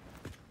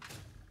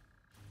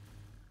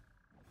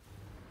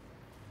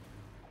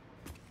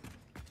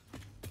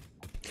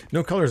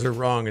 No colors are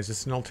wrong, it's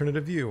just an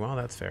alternative view. Well,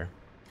 that's fair.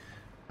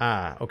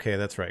 Ah, okay,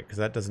 that's right, because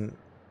that doesn't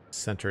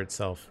center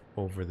itself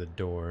over the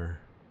door.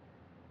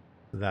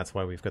 That's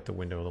why we've got the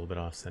window a little bit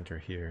off center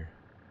here.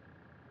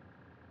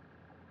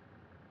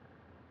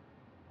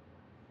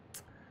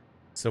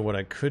 So what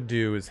I could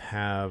do is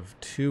have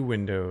two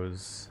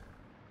windows,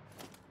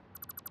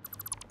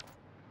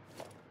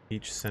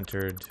 each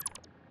centered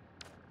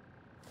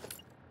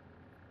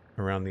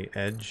around the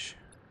edge.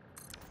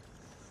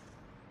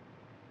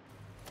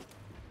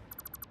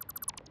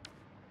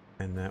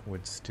 And that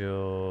would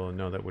still...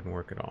 no, that wouldn't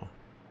work at all.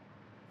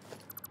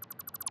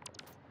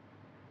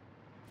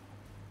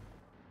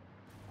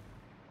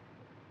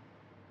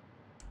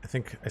 I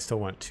think I still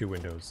want two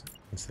windows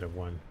instead of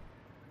one.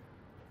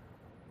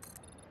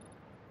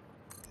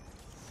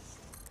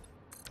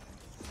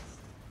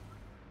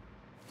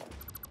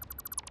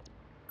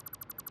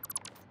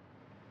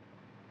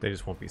 They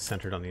just won't be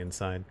centered on the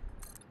inside.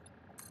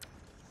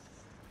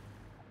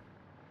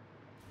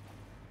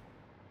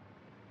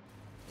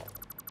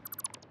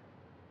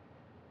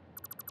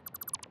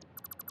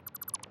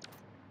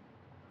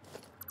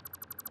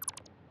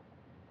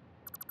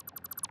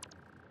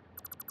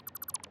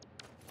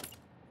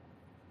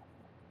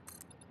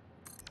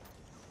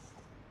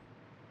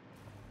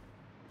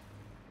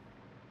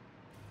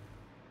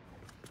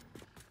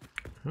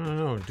 I don't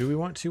know. Do we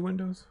want 2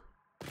 windows?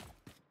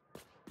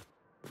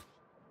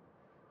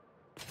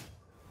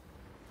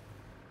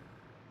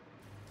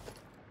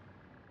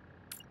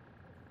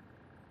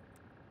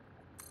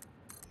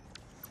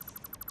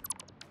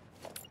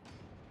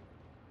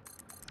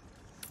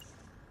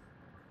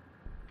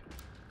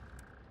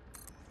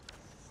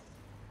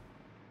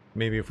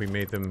 Maybe if we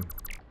made them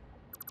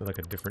like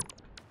a different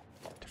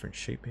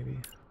shape, maybe.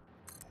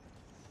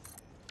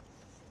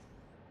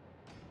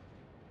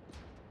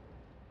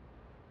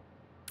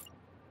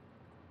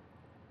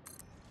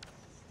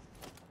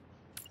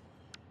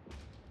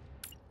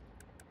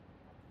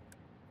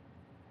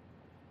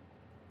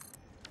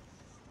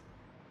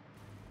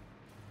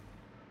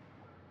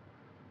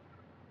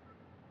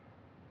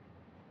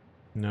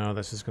 No,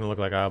 that's just gonna look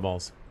like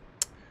eyeballs.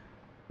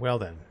 Well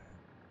then.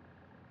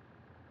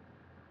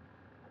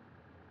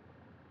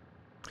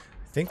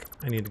 I think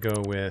I need to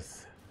go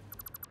with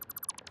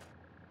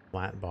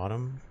flat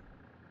bottom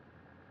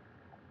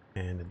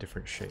and a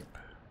different shape.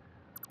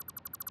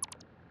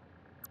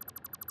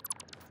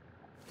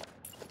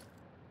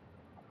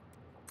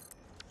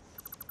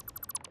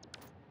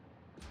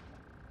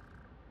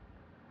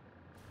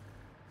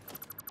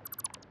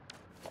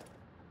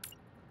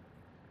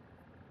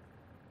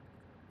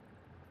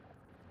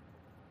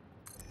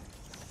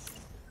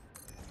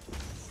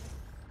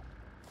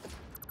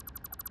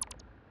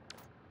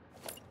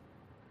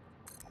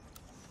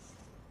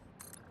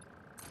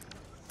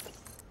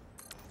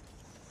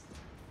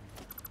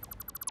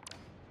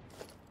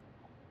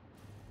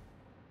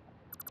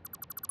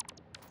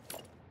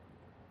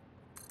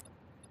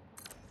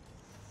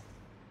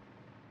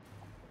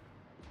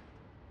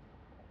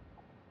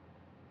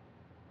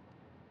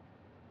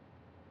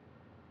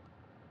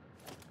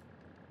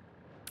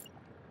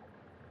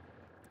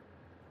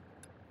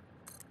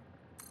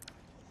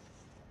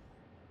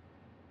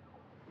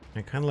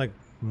 I kind of like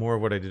more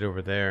of what I did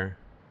over there.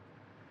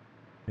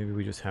 Maybe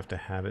we just have to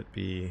have it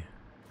be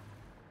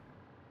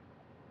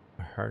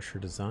a harsher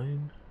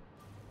design.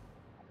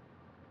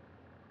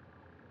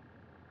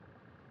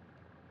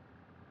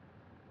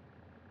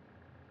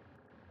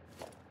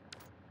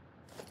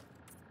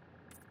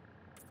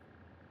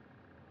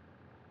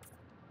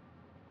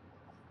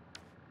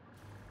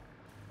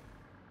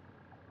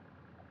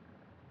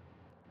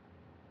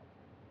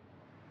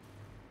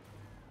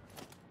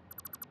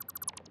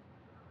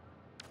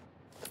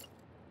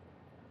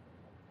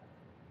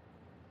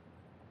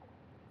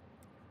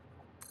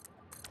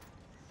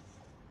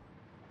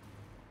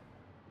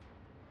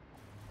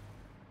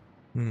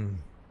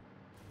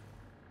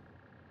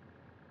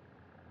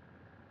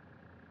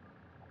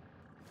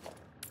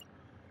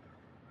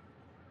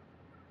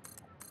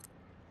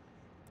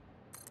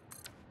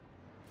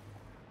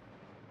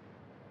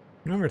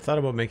 I never thought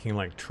about making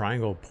like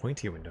triangle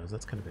pointy windows.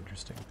 That's kind of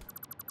interesting.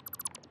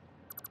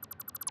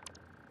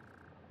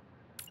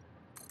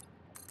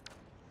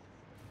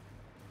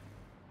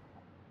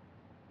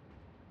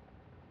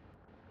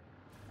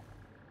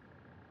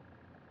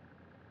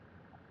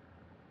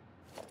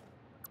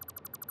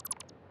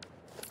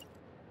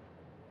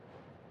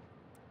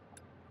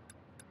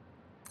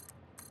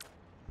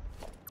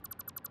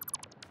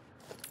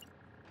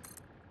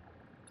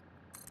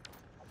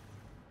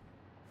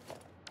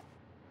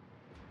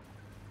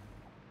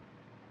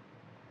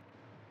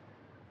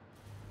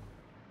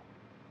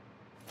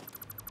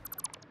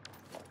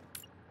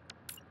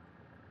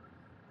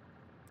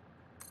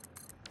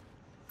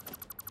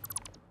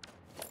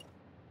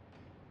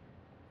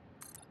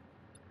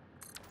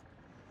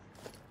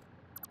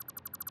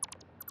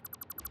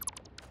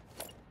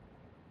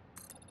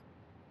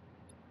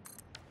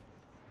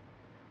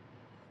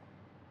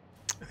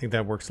 I think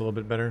that works a little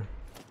bit better.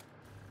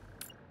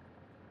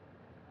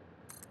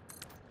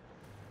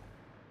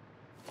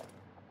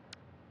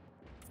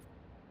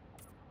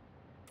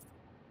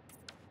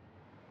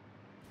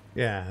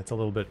 Yeah, it's a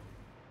little bit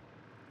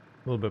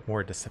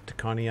more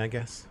Decepticon-y, I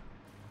guess.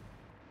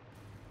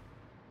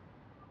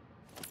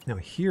 Now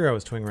here I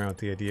was toying around with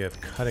the idea of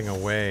cutting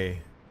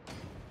away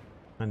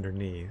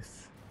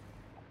underneath.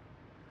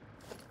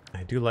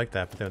 I do like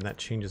that, but then that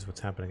changes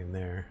what's happening in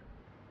there.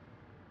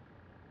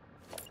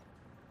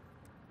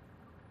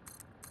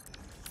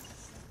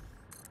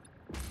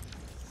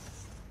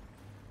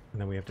 And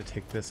then we have to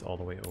take this all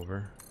the way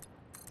over.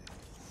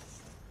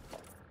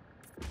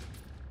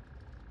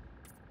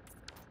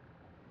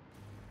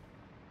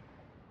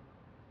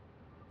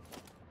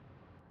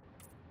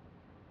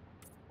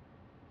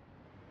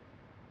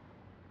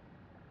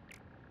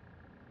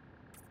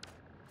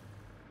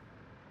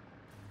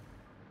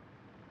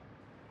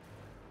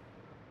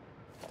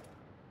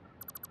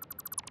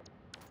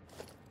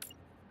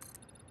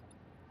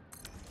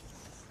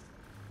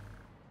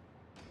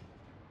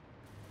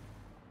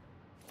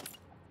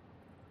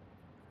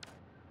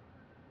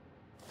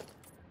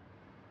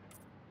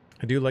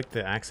 I do like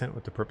the accent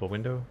with the purple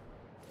window.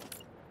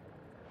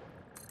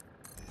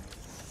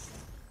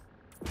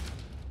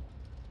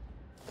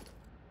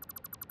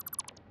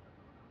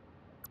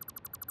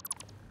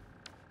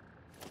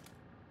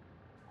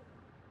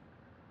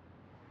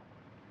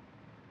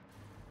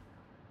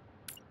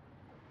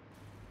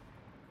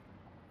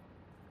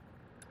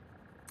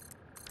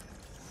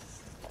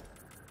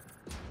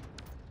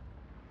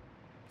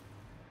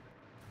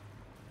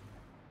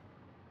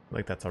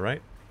 Like that's all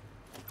right.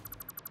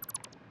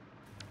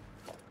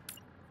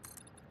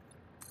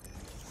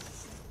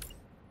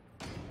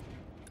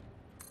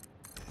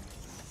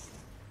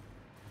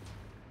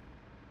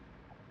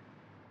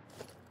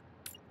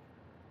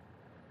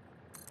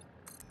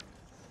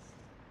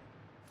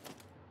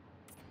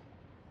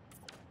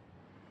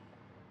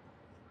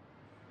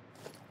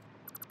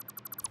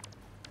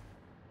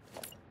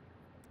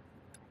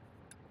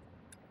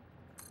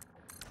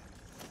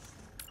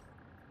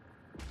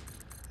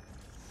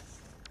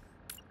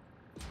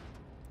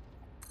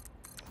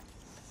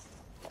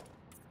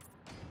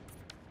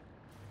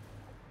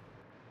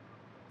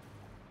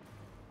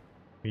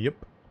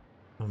 Yep,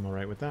 I'm all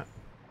right with that.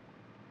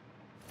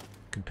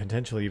 Could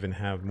potentially even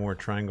have more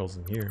triangles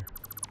in here.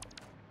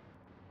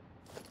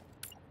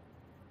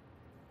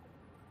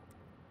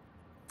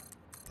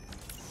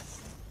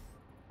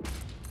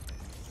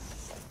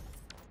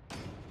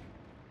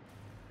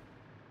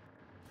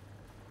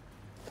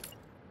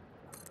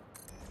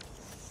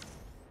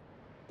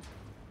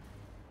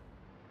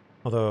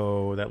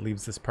 Although that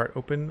leaves this part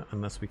open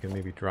unless we can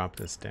maybe drop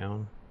this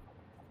down.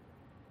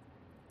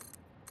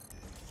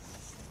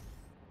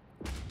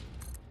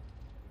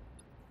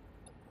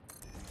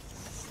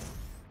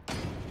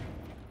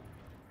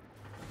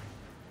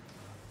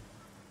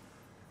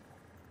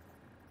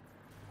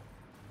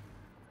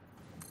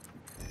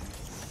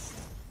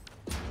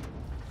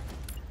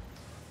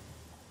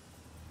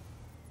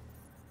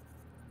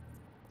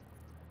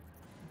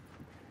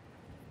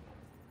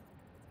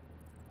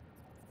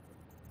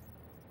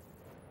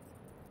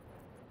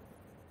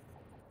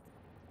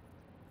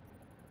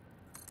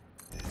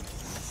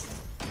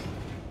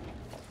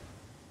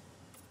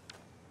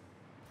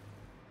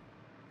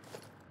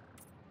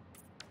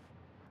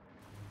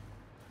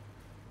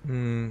 I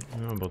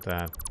don't know about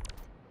that.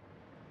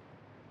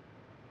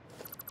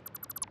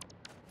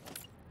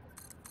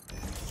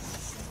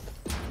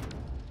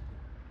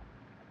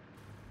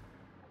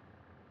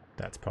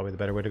 That's probably the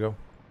better way to go.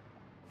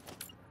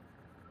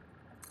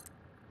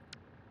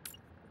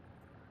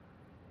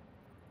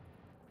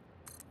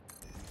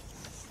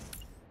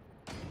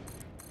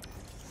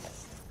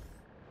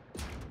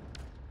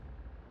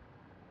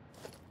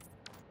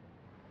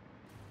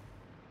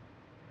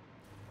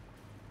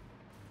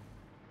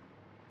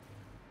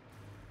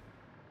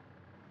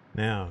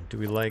 Now, do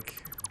we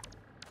like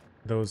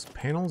those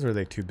panels or are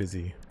they too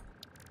busy?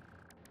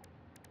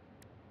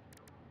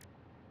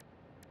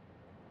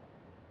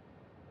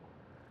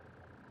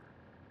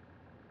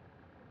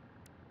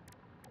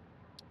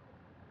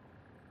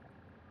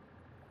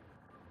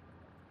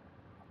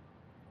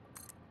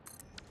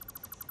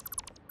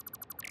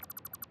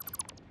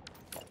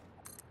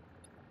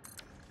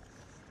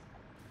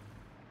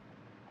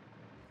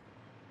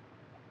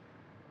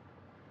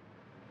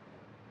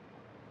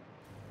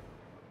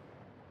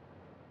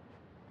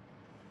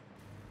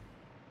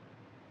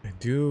 I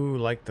do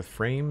like the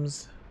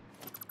frames.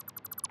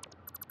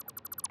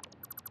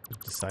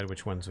 Decide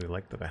which ones we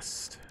like the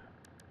best.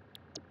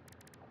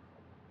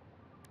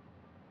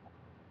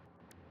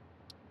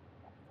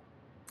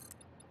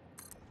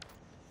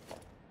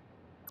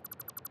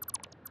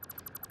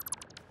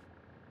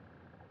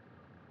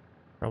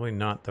 Probably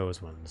not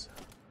those ones.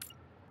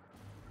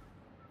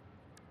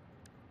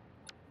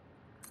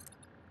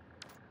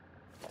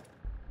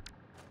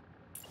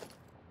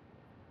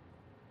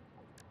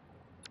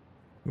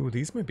 Ooh,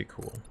 these might be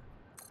cool.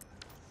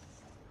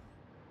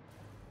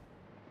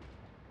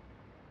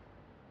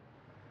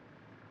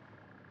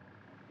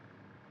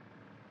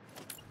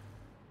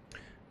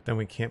 Then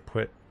we can't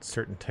put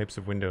certain types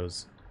of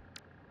windows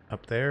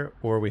up there,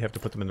 or we have to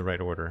put them in the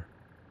right order.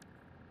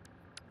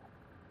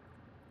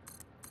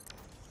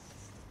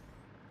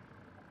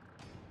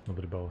 A little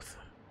bit of both.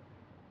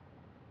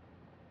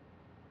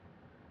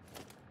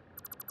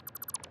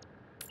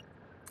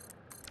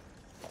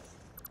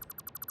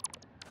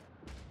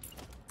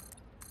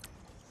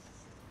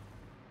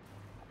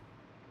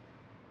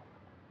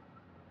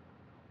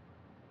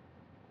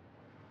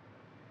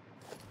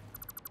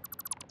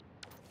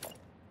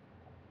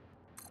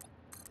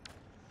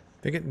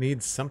 I think it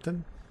needs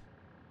something.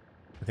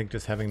 I think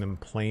just having them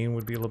plain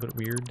would be a little bit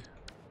weird.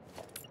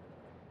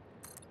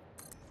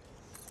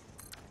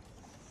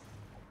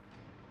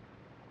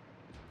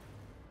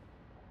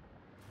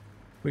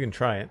 We can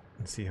try it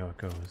and see how it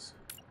goes.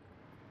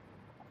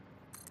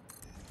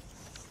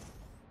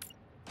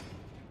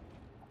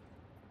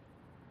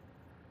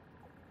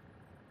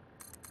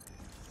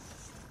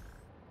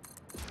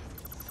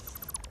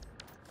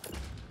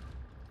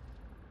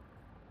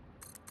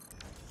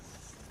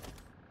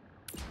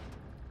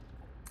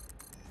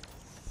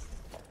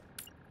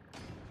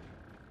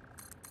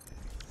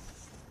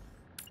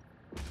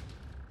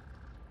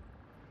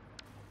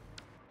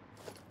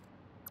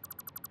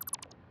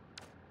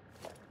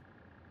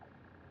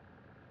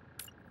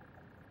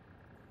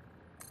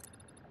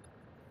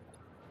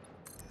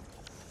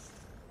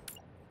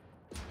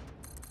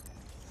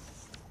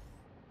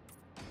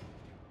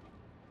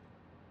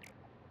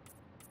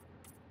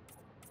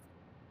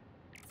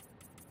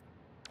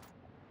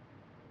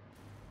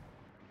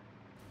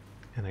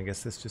 And I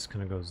guess this just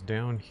kind of goes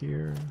down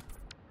here.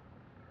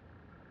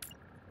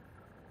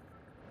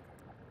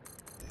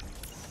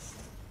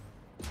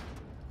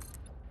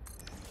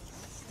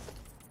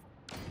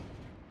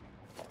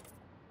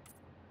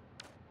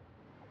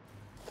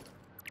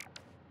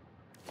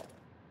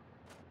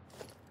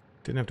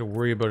 Didn't have to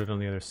worry about it on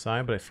the other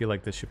side, but I feel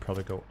like this should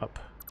probably go up.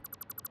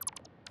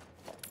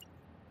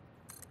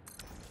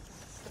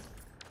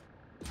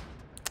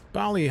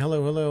 Bali,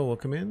 hello, hello,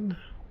 welcome in.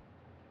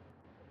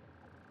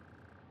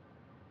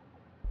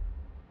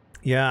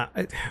 Yeah,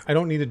 I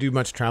don't need to do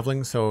much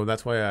traveling, so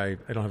that's why I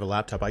don't have a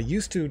laptop. I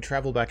used to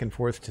travel back and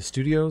forth to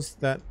studios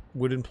that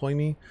would employ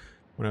me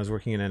when I was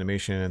working in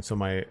animation, and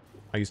so I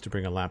used to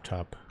bring a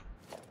laptop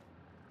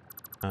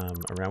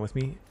around with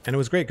me, and it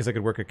was great because I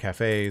could work at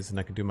cafes and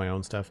I could do my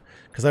own stuff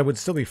because I would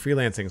still be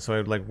freelancing, so I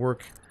would like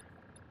work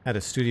at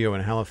a studio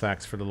in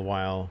Halifax for a little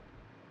while,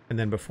 and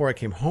then before I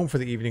came home for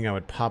the evening I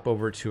would pop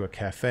over to a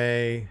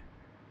cafe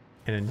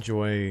and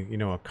enjoy, you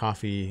know, a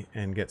coffee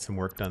and get some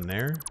work done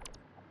there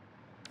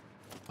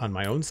on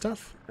my own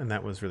stuff, and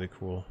that was really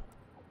cool.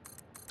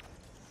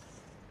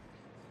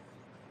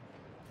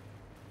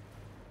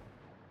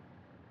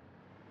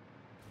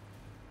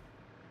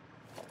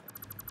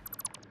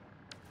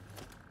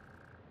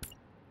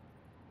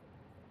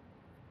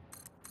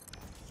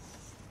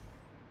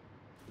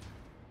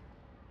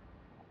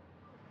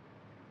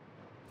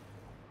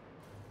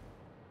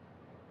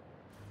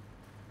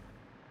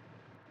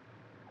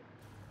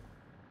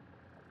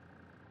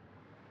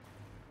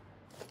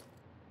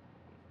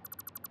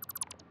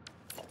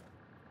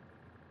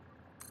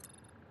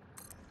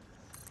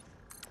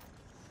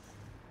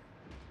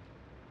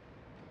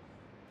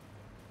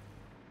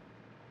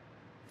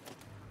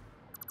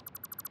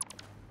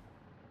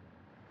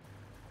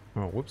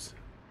 Oh, whoops.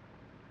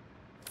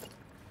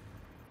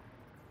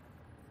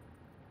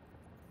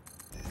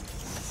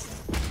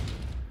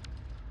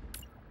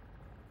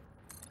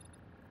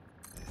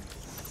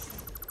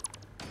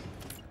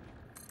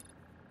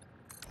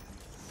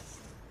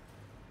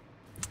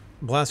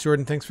 Blast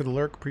Jordan, thanks for the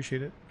lurk.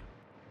 Appreciate it.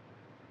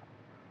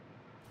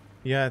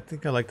 Yeah, I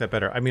think I like that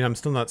better. I mean, I'm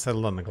still not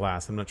settled on the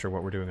glass. I'm not sure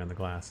what we're doing on the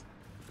glass.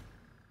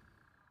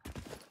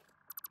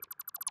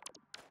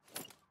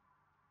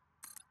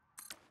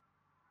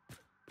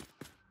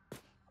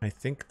 I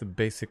think the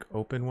basic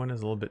open one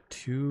is a little bit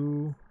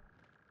too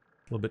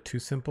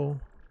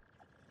simple.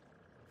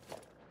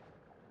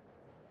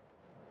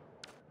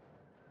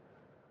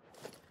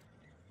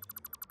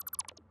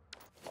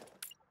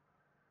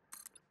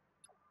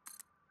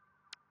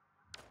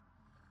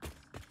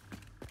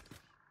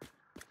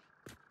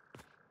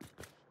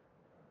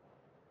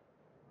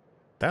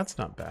 That's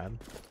not bad.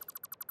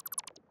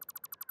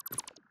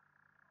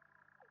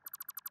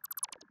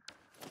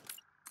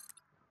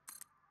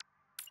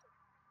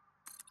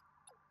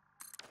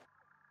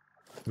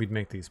 We'd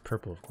make these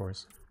purple, of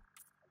course.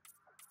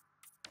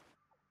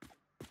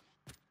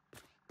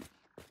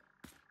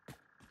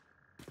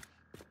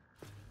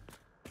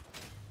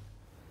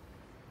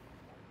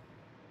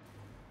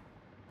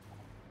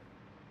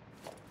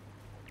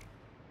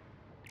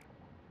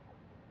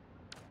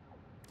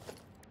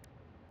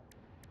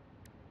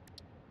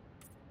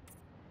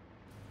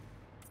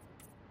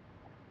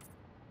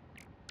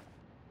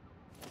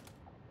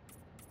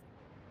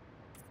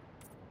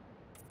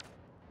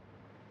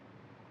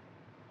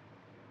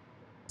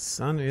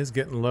 Sun is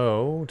getting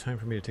low. Time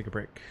for me to take a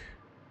break.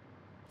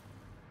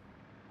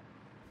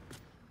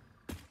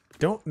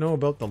 Don't know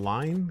about the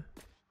line.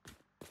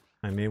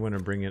 I may want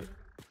to bring it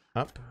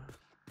up.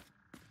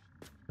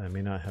 I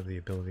may not have the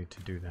ability to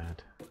do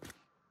that.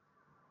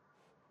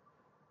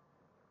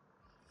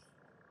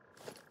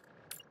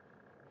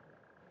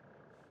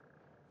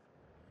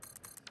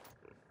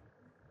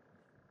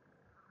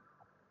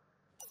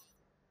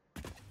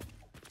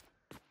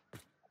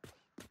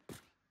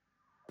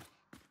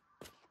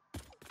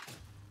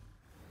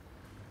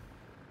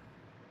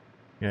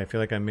 Yeah, I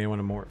feel like I may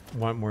want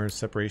more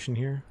separation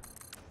here.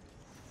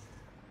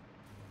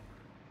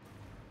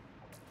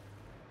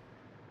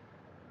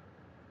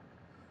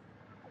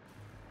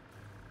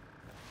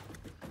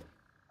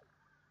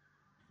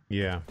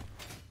 Yeah,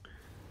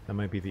 that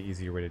might be the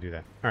easier way to do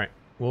that. All right,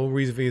 we'll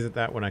revisit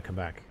that when I come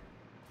back.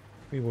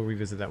 We will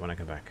revisit that when I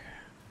come back.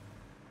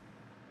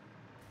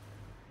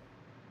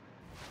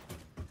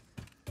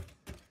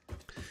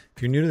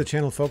 If you're new to the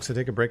channel, folks, I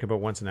take a break about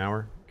once an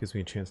hour. Gives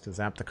me a chance to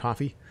zap the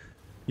coffee.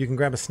 You can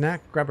grab a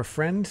snack, grab a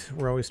friend.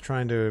 We're always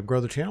trying to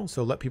grow the channel,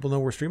 so let people know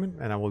we're streaming,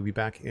 and I will be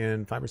back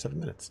in 5 or 7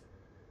 minutes.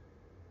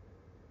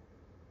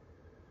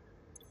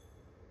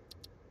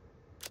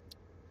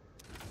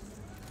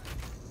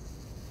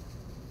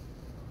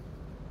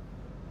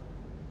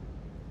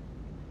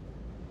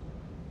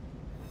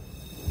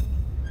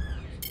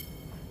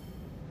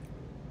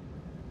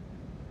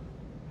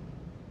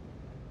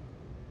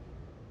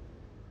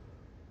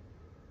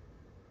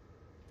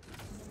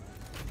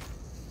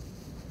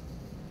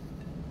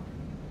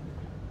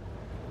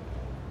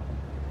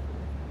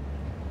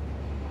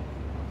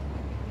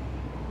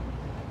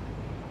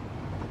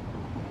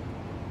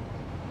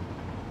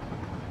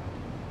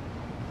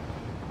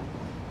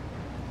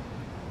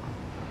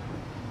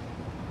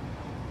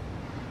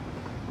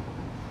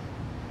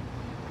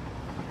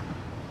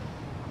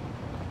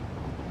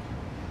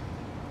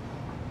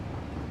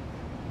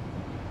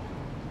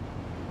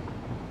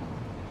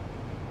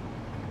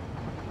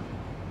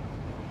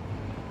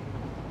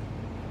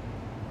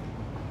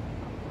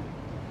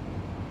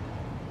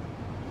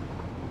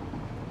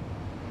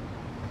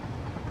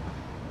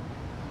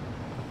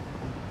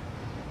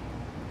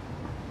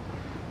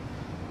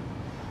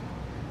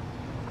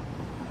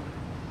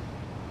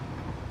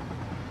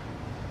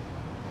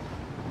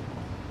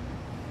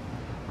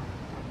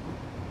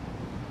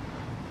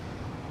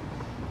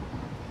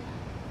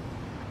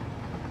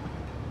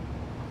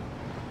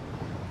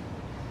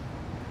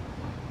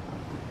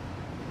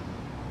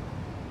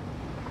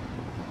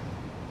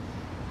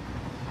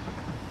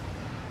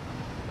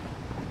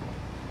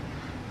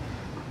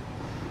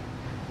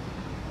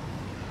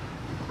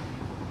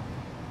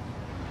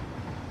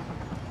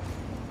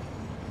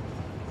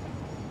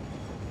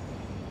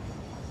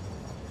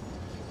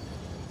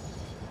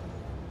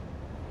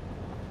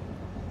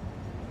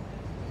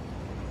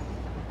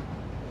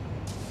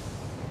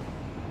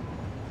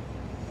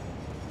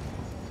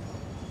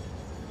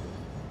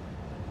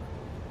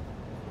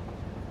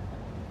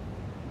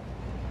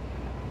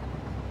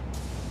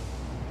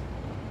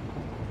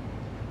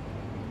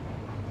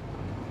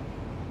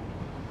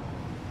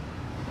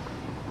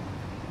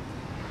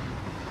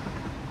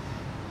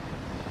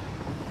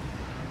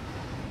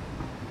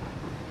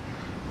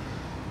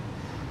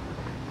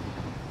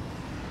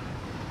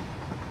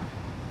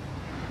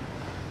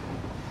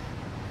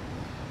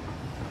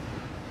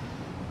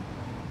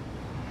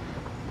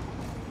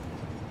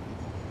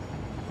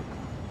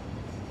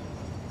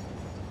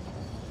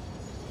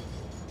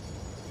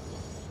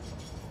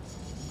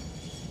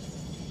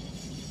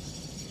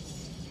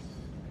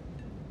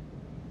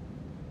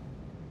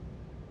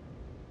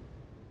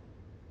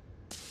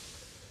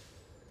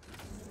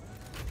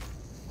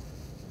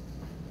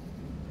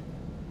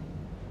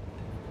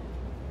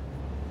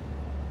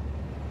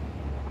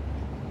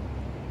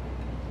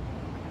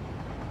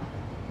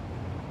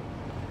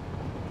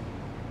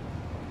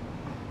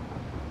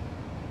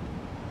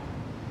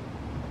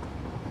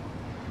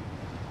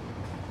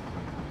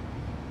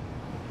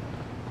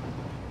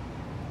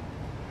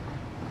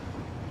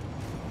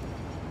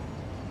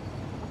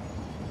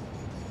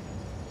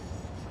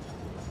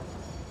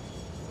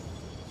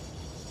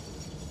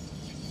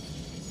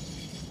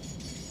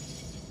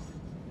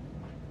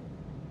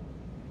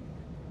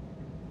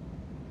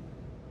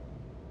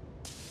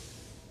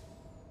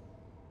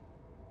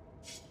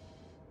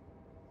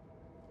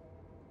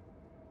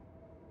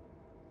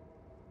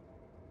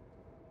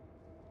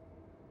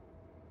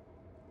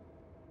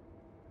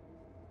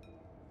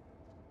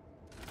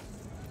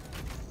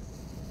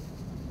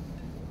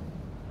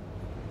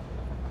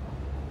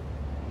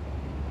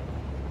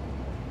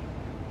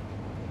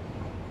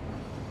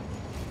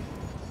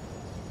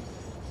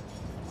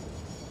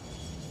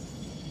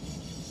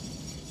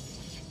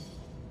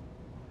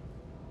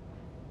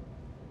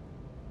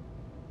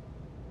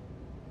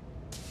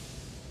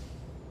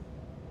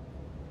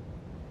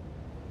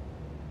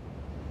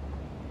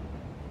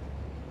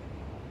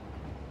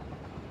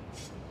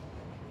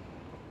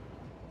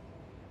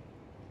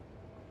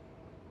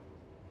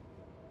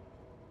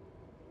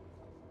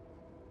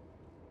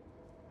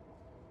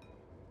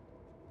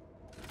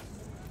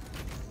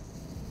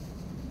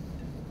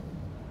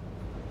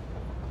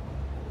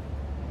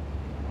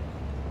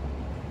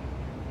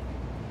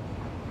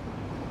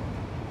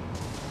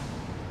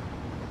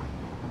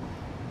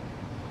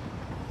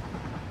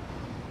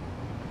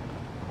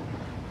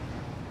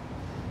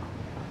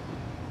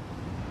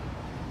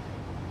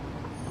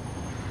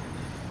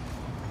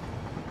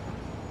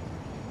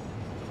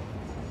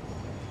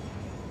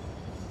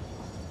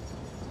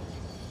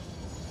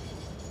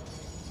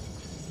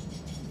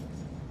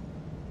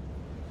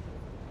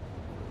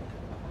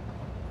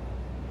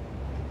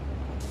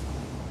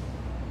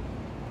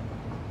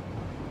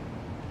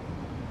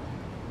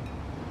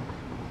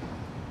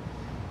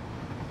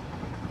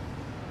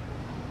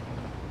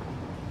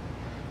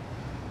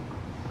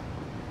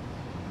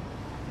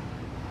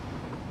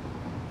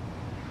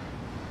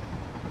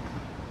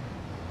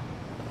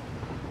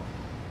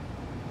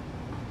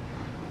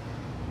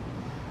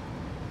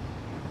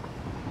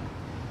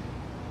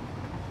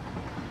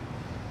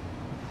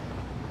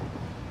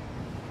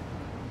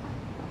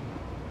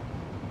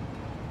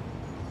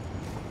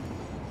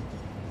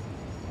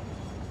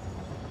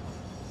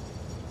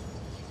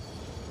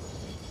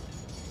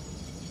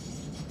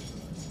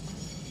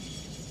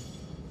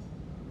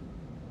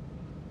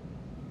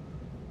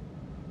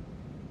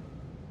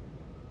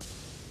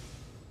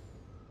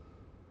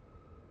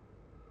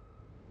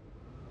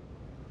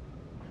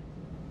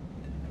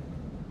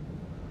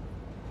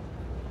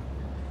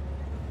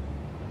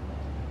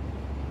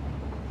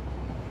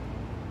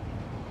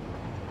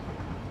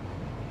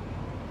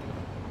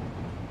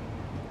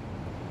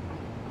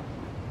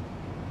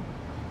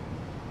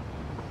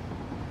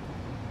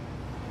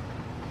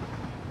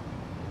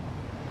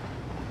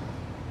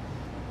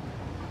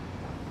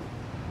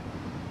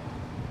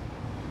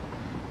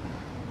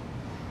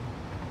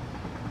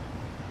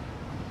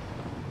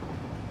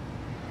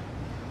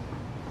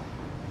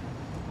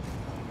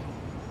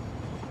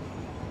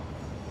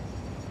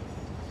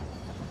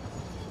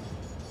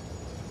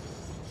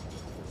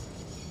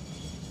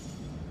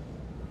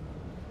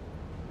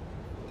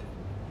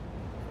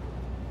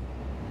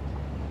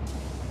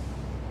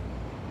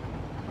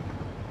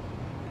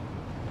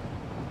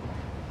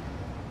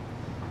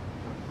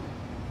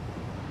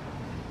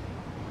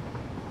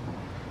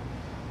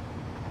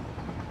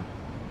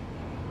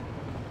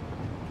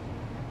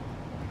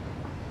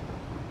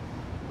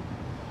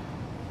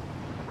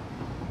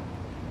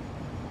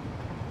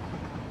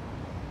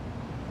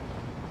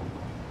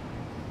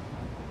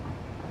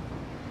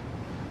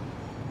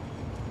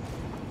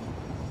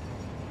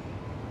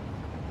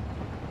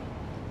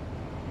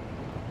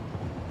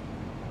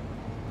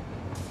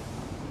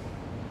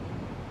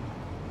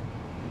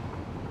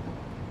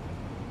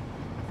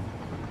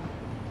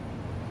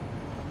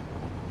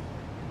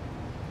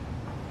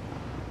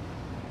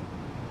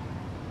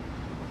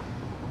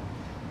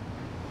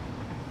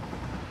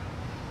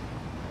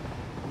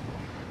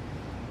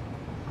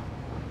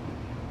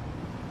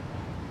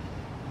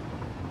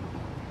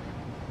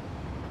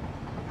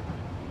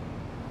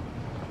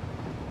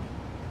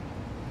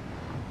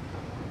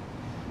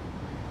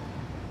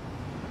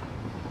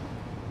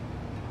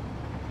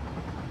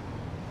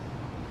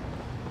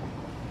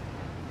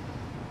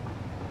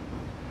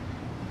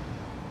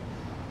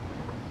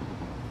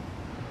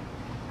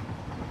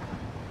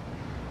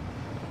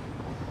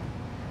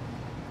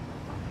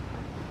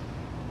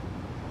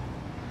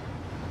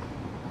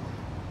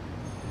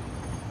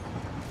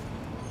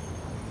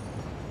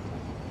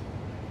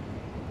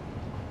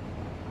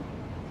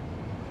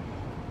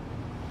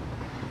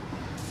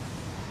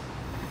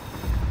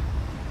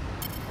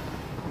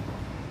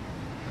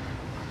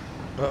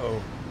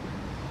 Uh-oh.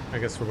 I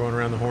guess we're going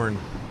around the horn.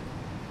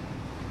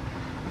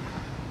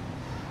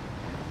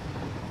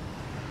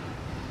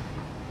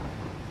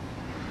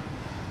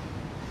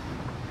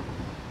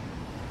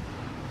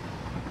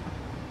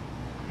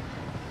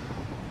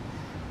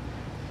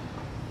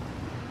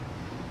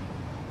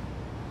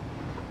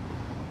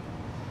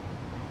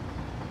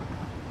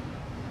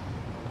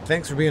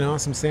 Thanks for being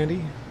awesome,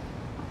 Sandy.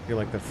 I feel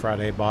like the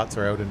Friday bots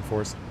are out in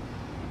force.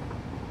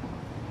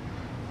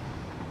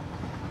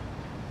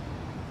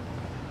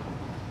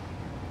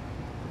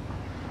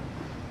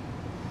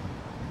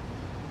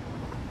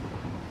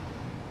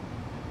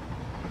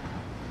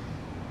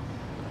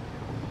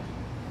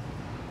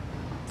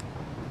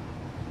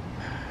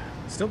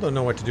 Still don't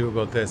know what to do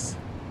about this.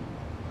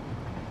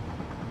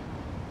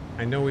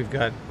 I know we've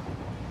got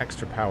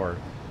extra power,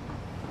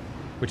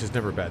 which is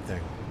never a bad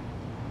thing.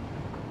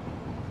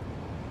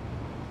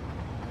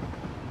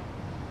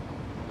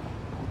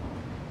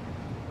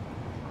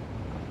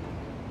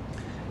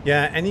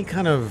 Yeah, any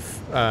kind of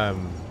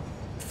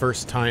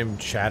first-time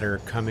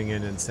chatter coming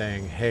in and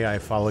saying, "Hey, I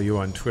follow you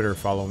on Twitter,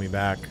 follow me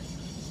back,"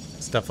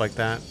 stuff like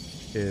that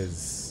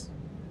is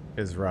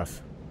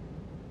rough.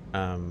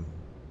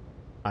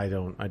 I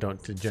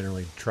don't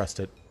generally trust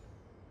it.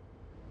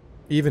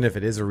 Even if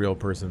it is a real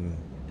person,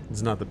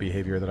 it's not the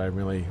behavior that I'm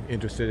really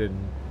interested in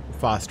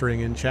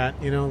fostering in chat.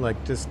 You know,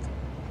 like just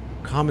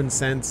common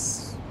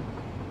sense.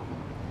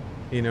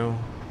 You know,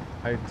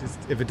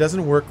 if it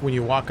doesn't work when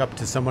you walk up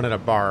to someone at a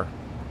bar,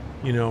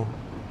 you know,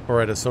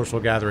 or at a social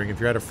gathering, if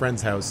you're at a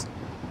friend's house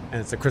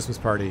and it's a Christmas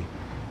party,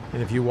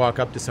 and if you walk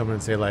up to someone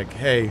and say like,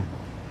 "Hey,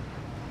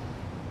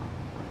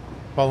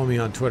 follow me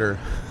on Twitter,"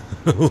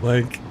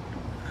 like,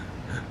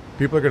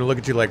 people are going to look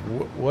at you like,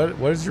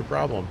 what is your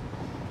problem?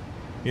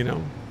 You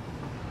know?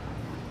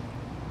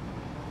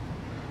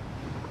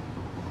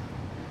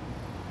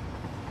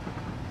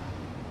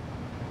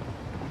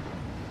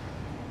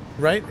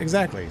 Right?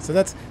 Exactly. So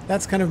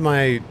that's kind of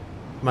my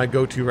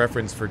go-to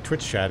reference for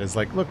Twitch chat is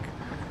like, look,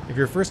 if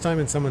you're first time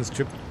in someone's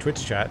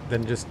Twitch chat,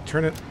 then just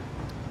turn it,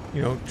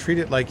 you know, treat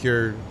it like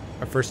you're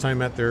a first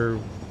time at their,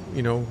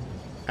 you know,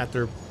 at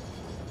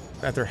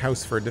their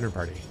house for a dinner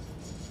party.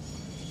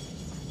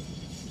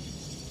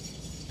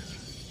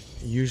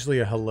 Usually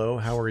a hello,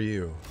 how are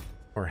you?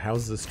 Or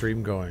how's the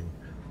stream going?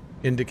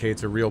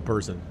 Indicates a real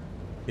person,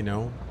 you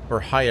know? Or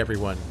hi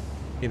everyone,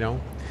 you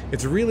know?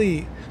 It's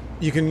really,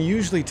 you can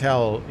usually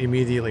tell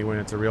immediately when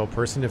it's a real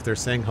person if they're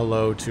saying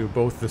hello to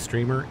both the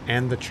streamer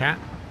and the chat.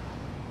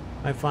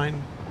 I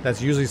find that's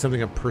usually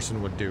something a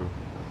person would do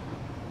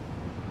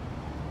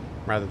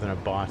rather than a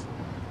bot.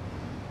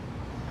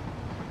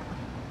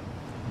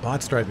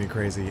 Bots drive me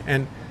crazy.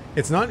 And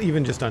it's not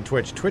even just on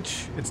Twitch.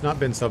 Twitch, it's not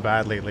been so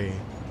bad lately.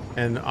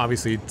 And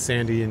obviously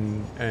Sandy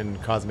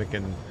and Cosmic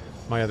and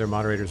my other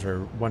moderators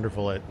are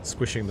wonderful at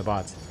squishing the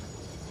bots.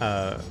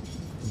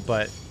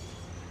 But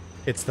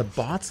it's the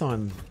bots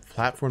on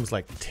platforms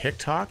like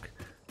TikTok,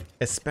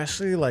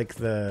 especially like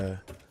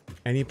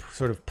any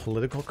sort of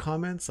political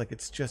comments. Like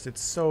it's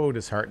so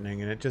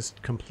disheartening, and it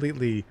just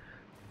completely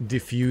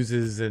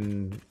diffuses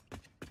and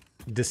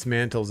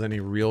dismantles any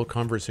real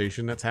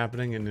conversation that's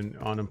happening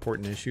on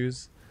important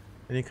issues.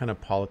 Any kind of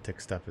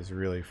politics stuff is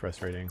really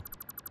frustrating.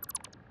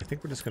 I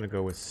think we're just going to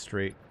go with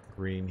straight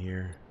green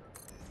here.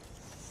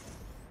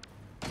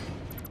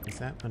 Is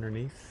that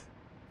underneath?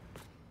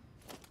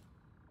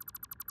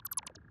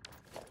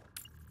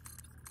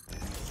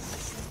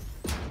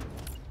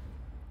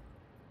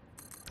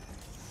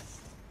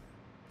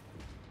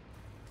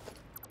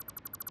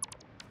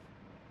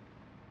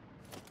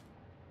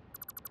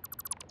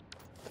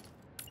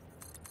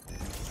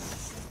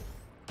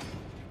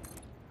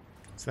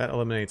 So that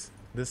eliminates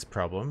this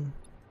problem.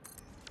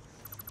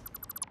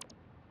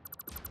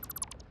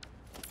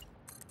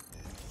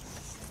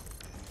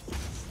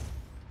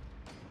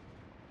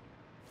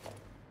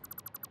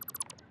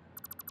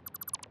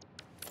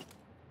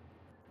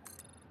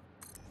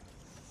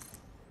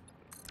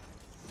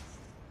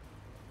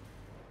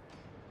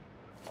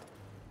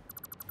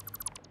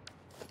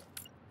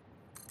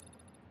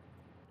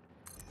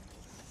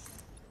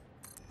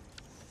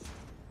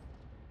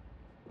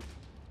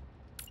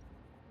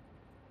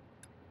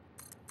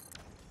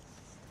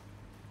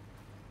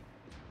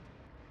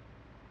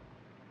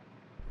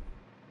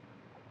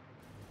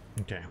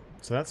 Okay,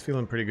 so that's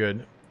feeling pretty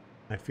good.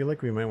 I feel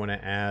like we might want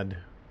to add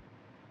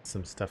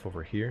some stuff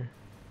over here.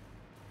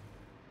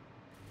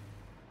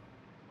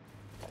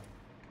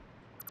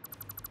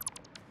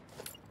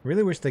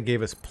 Really wish they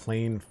gave us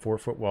plain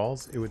 4-foot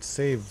walls. It would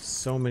save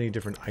so many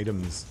different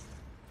items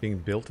being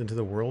built into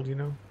the world, you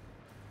know?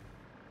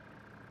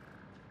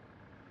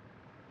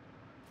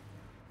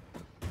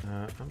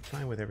 I'm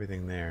fine with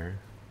everything there.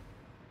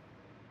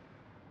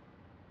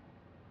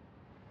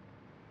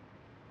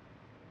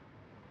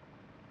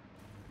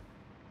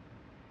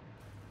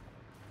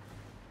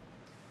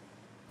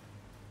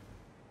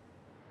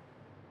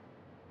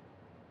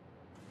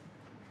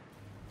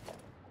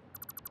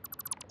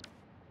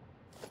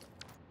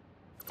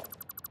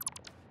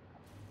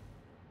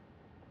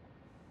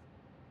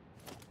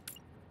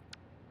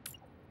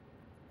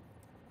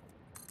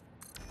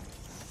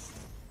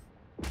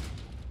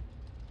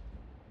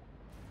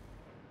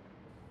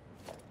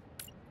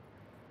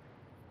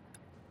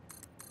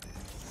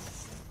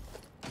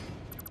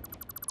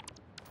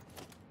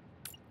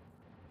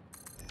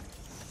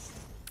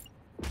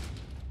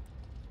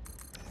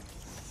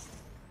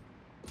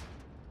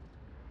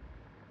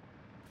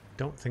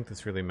 don't think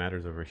this really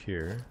matters over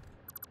here.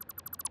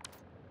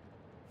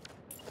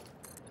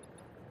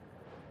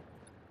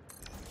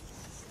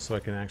 So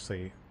I can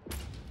actually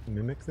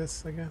mimic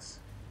this, I guess.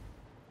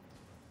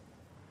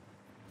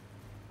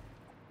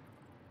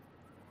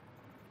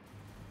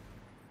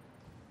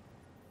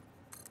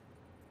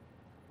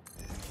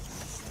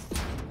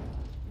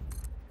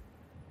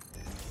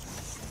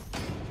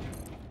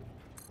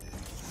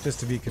 Just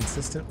to be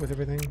consistent with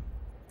everything.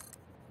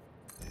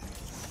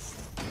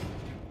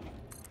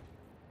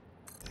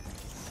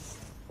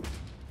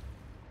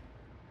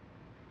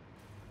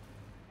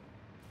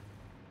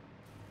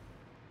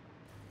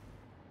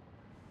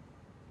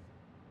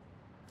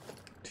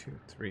 Two,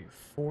 three,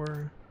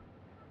 four.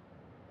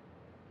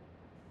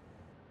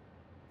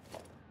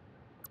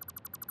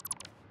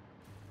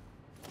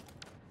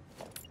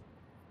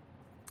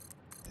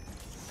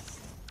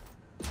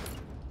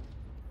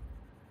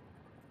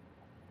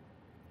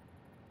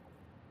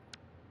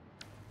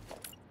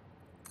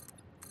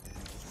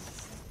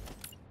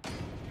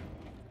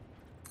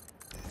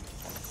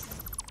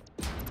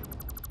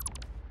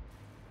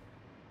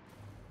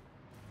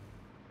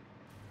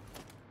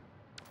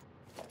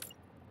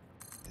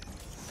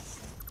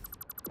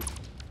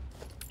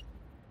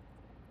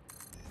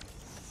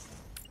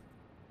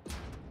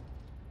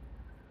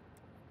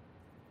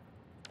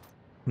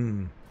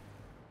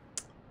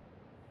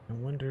 I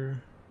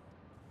wonder.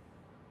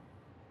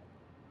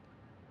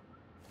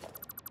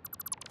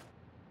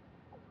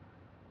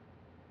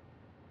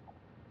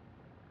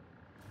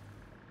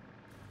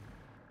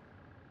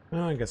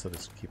 Oh, I guess I'll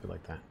just keep it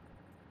like that.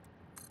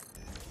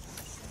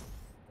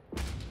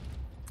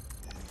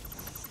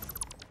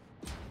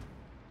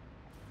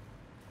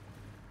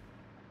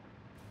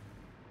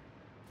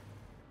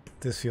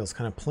 This feels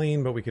kind of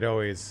plain, but we could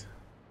always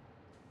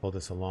pull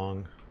this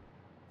along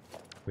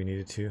if we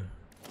needed to.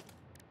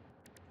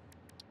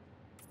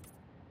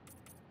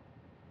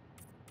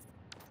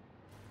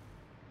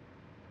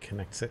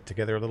 Connects it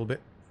together a little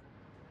bit.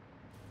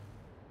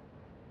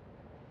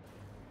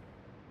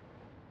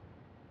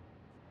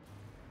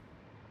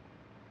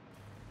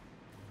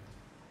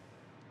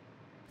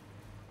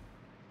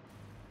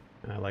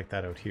 I like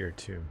that out here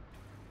too.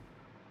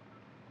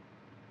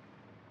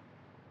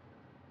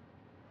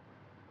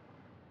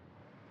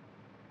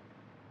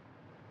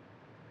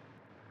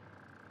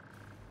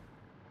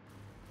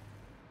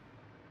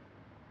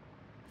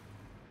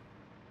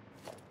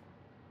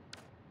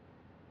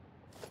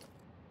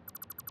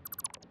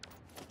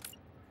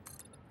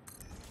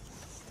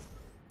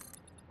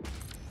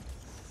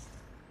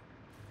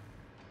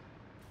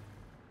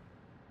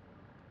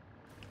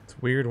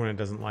 It's weird when it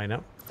doesn't line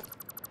up.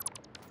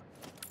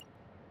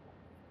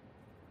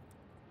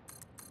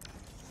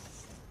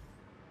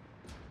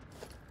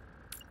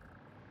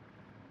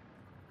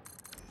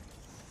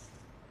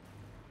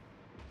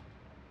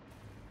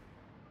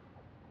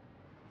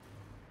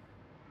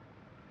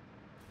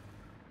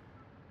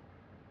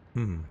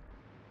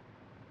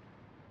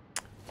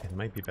 It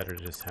might be better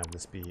to just have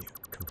this be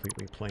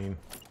completely plain.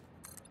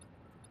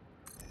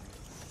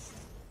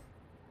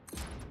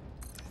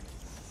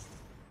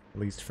 At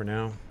least for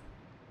now.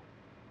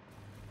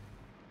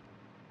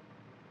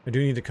 I do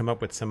need to come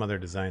up with some other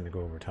design to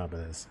go over top of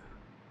this.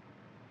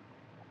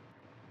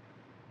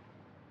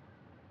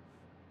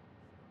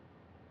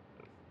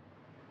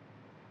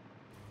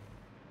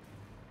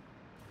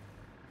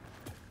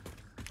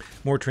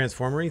 More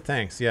transformery?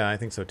 Thanks. Yeah, I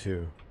think so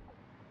too.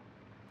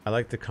 I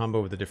like the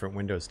combo with the different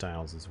window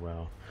styles as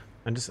well.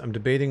 I'm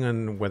debating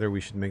on whether we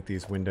should make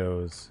these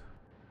windows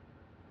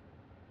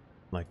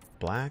like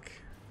black.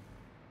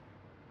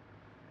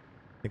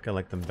 I think I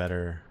like them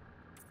better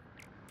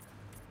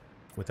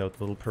without the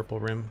little purple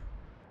rim.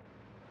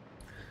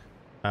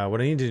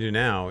 What I need to do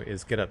now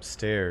is get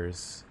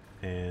upstairs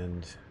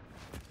and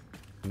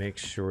make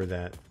sure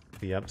that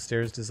the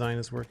upstairs design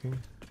is working.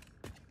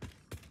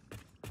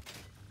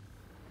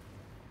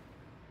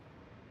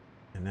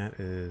 And that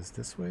is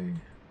this way.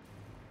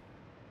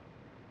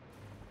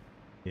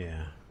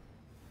 Yeah.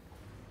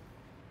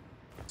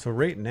 So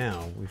right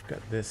now we've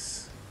got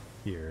this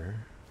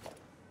here.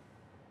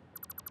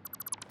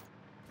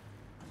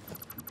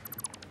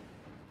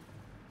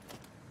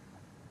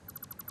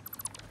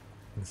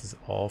 This is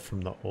all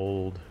from the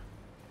old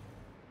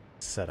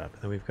setup.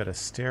 And then we've got a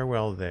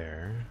stairwell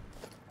there.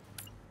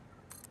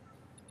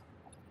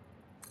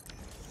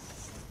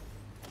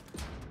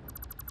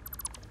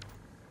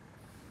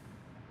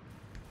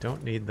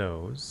 Don't need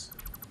those.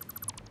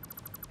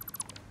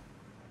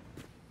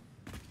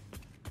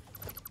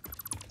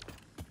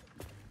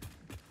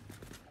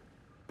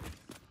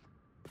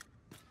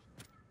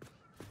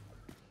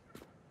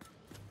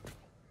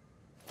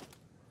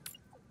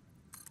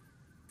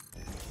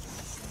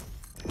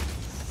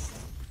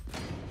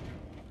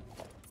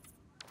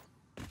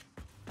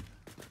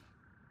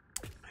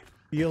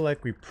 I feel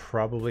like we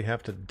probably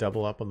have to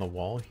double up on the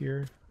wall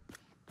here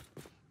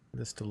for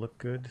this to look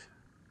good.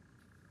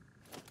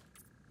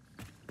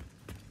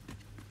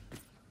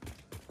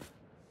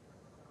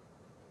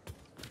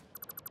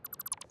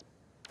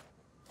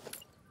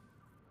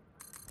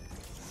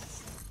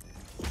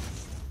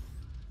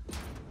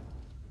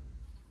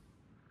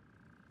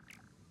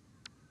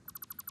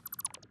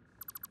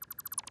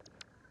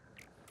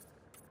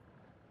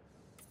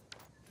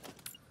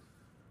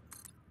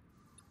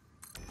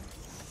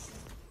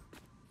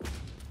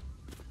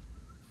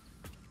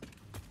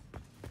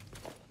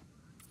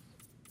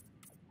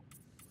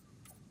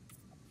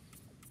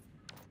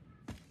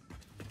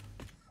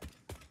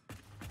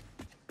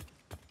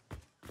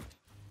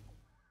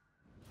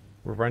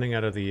 we're running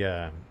out of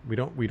the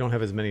we don't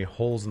have as many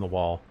holes in the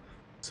wall,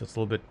 so it's a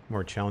little bit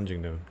more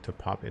challenging to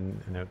pop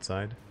in and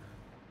outside.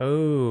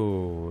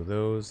 Oh,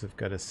 those have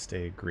got to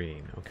stay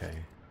green. Okay.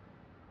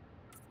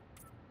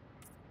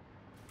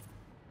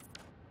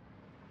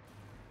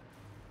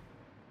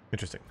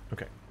 Interesting.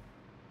 Okay.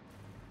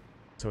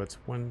 So it's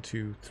 1,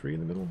 2, 3 in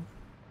the middle.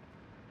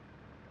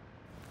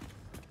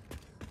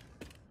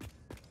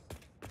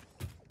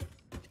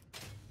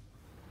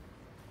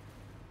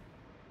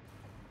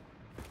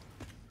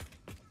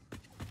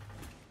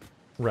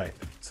 Right.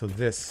 So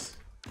this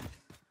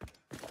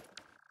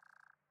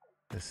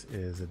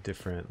is a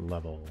different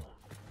level.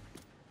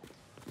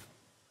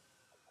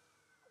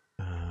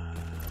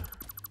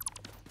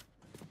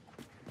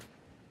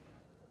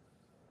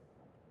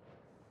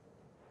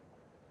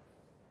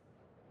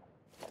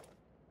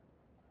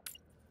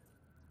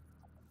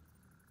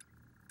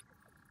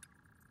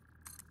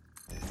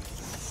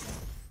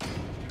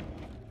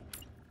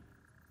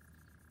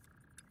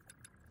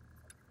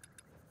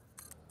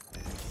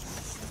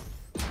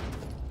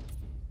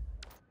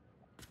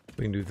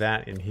 We can do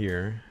that in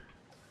here.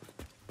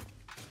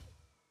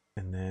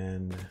 And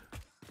then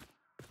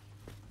I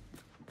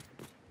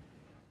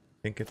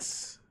think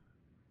it's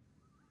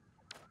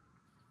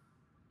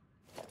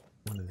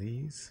one of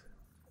these.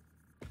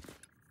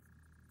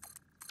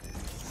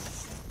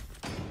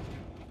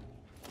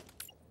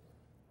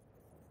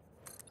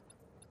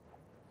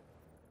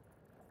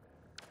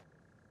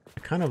 I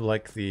kind of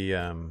like the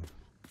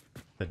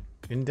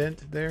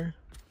indent there.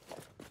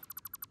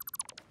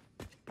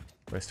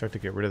 If I start to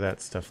get rid of that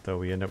stuff though,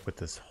 we end up with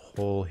this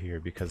hole here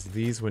because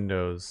these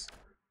windows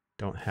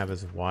don't have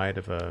as wide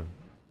of a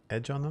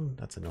edge on them.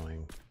 That's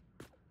annoying.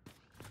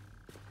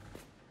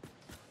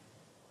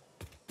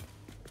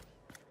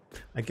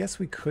 I guess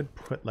we could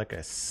put like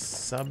a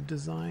sub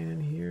design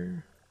in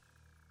here.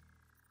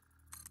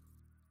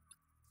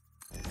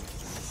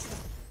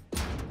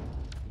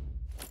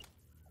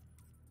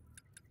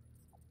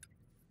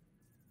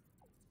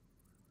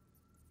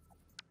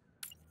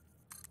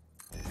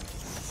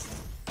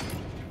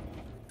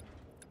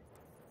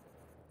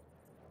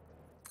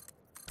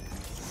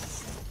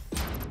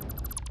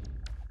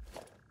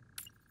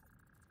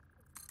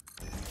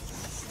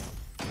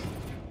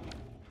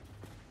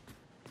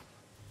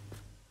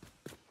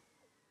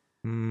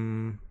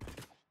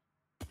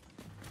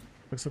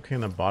 Looks okay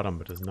on the bottom,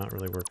 but does not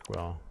really work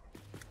well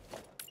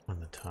on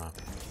the top.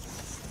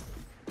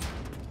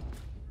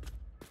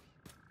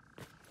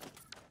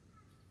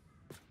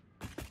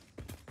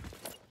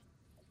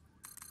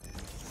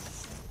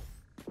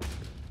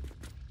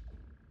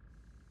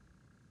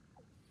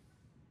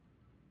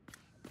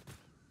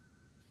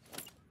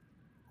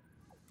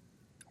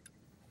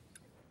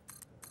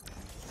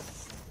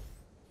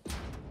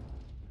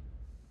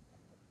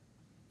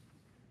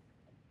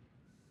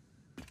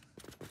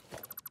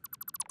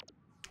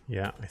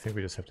 Yeah, I think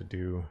we just have to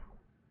do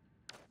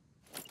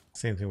the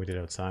same thing we did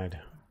outside.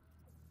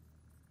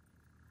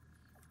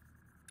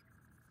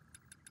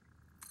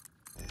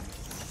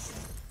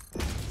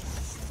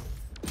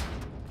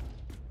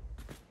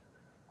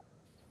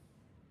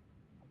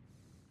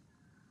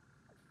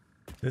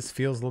 This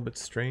feels a little bit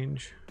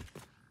strange.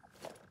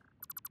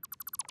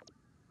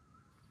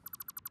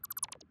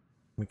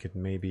 We could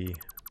maybe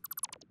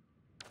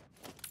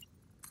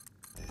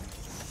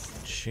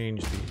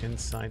change the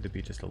inside to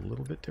be just a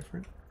little bit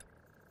different.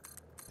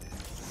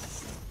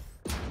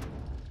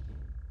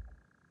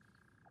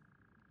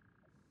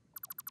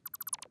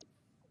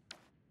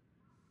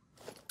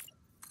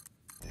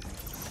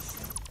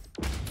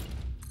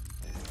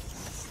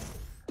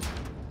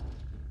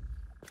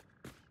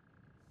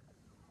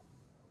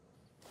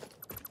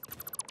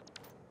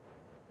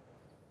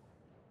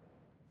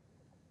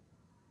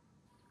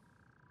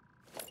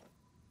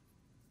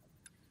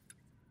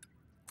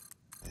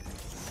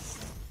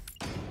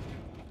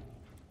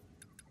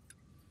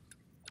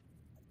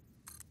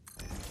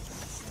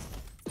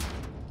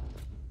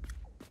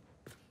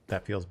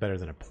 That feels better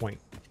than a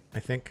point, I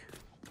think.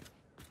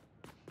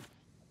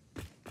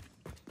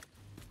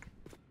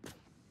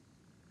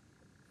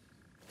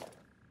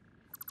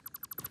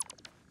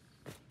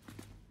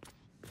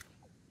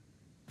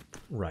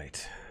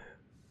 Right.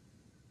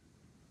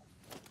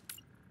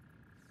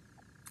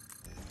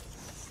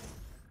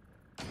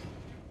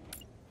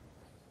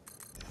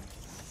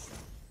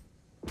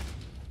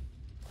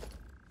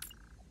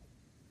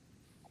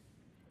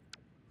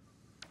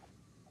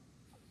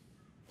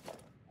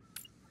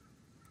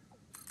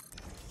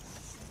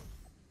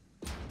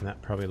 And that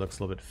probably looks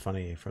a little bit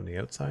funny from the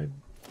outside.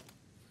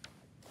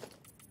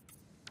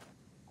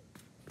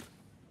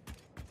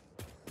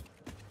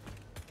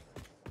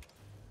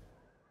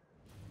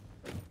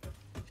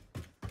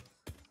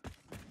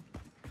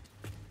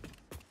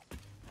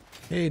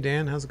 Hey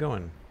Dan, how's it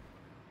going?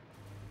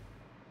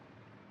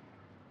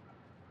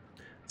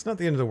 It's not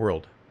the end of the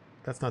world.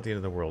 That's not the end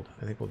of the world.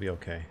 I think we'll be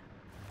okay.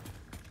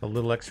 A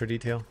little extra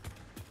detail,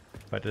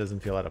 but it doesn't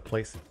feel out of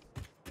place.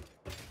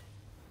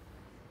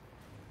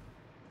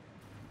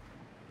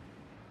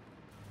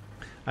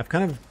 I've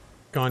kind of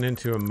gone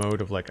into a mode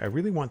of like, I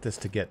really want this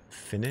to get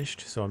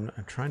finished, so I'm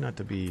trying not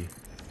to be, you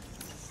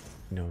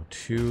know,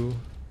 too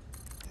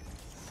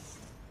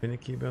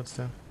finicky about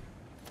stuff.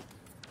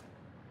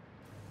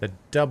 The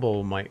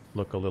double might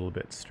look a little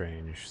bit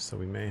strange, so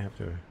we may have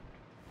to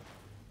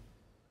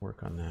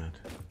work on that.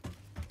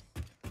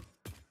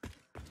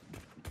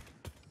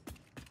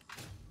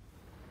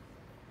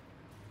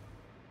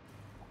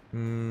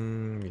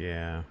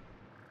 Yeah.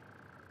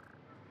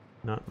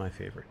 Not my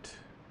favorite.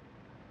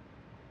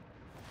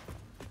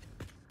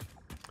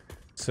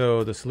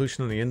 So the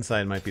solution on the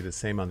inside might be the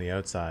same on the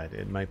outside.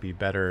 It might be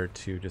better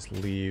to just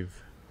leave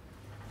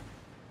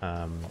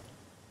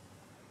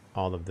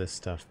all of this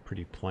stuff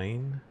pretty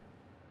plain.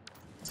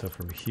 So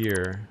from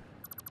here,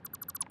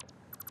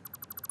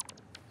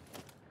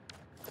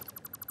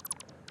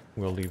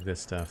 we'll leave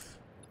this stuff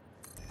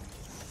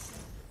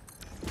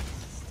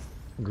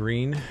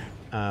green,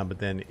 but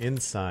then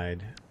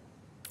inside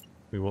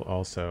we will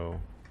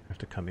also have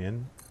to come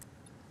in.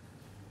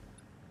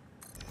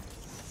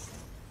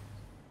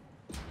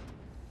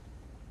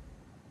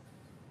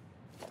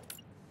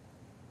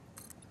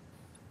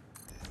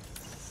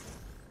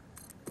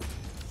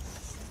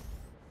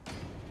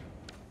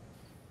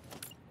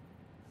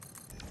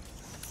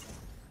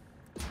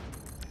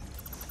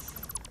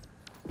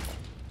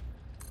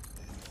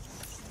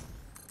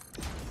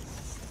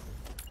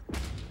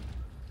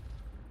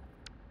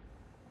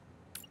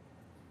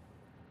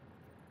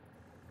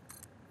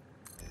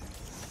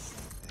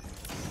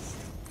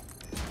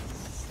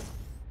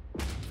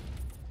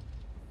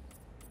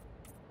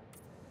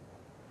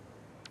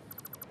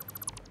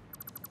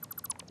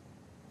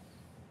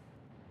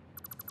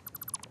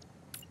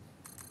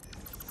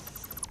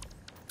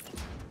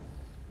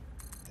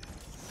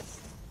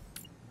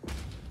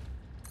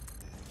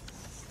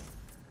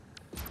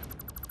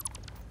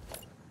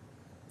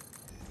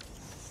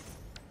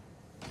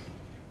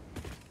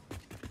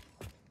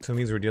 So it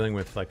means we're dealing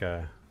with like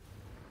a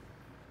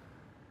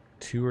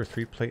 2 or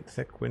 3 plate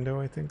thick window,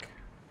 I think.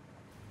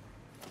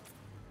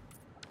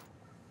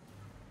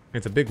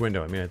 It's a big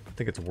window. I mean, I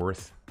think it's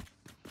worth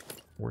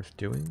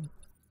doing.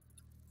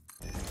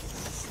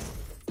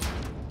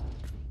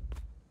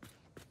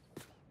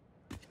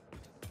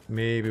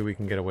 Maybe we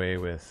can get away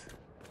with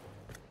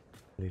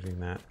leaving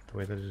that the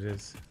way that it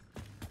is.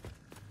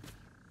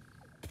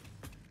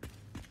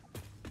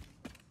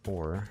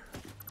 Or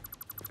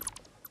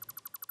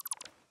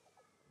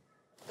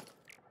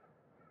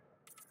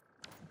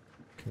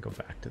can go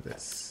back to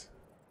this.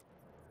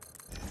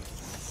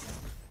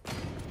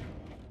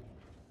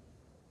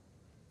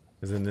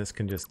 Because then this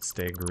can just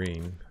stay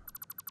green.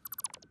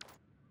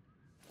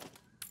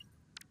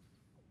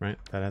 Right?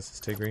 That has to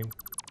stay green?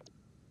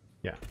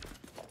 Yeah.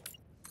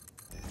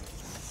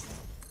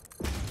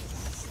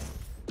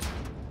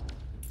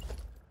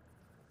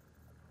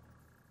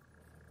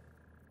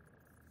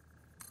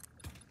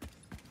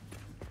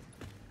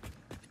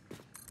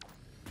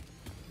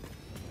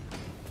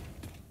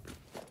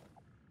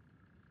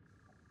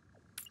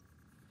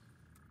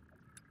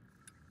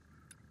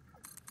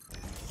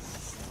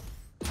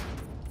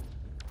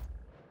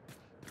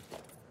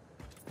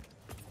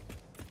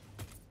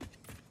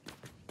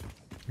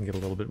 And get a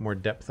little bit more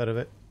depth out of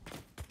it.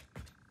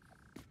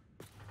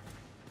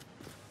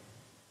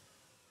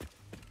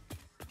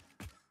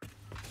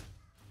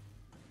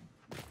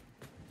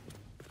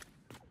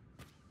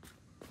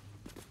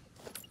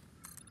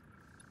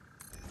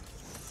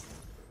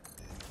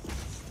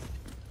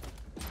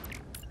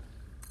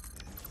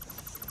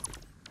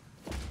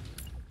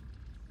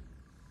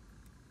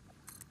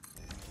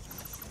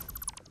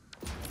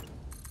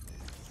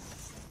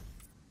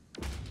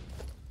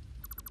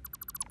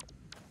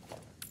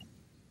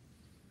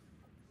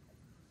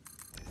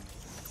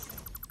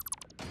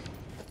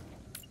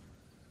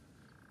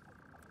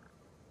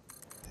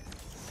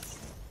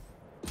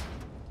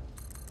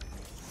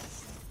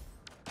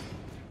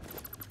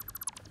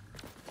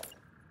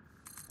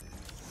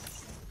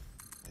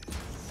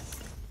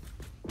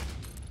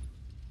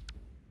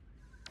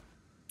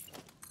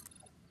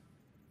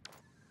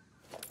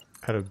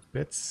 Out of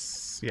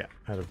bits? Yeah,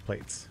 out of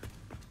plates.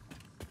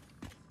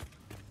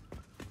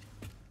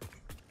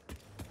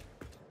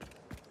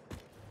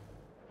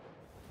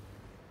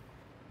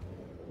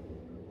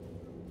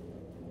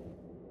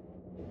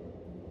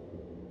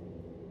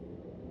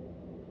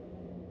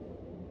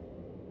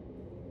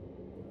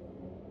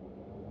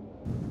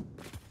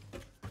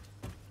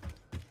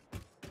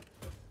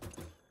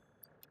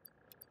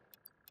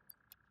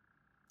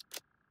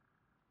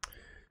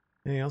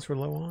 Anything else we're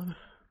low on?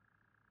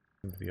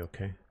 Seems to be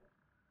okay.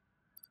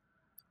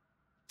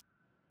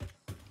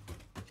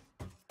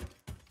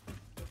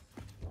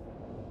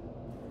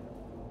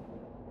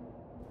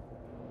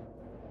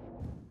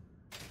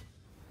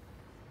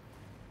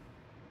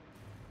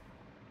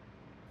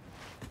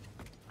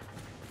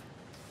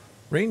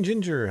 Rain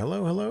Ginger,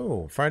 hello,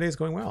 hello. Friday's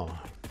going well.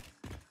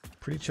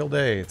 Pretty chill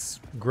day. It's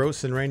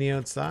gross and rainy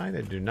outside.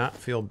 I do not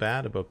feel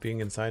bad about being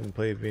inside and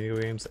play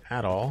video games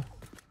at all.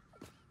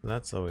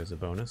 That's always a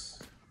bonus.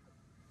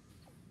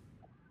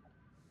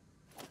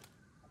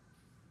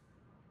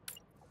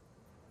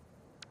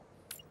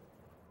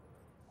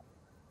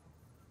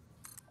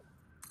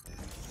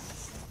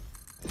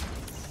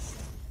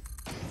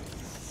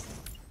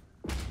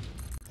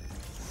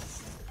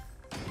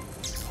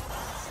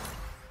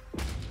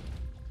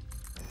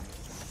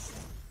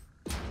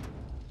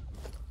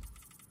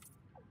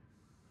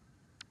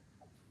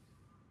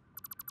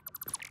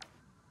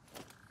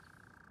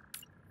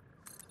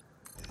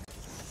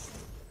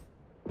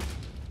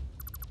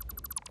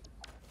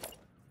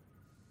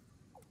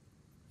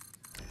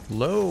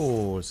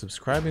 Low,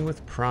 subscribing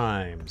with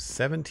Prime.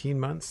 17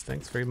 months.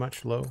 Thanks very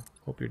much, Low.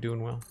 Hope you're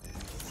doing well.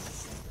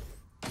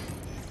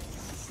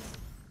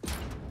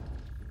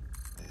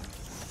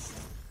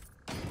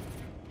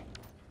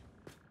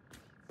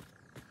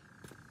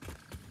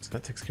 So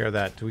that takes care of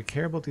that. Do we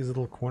care about these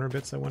little corner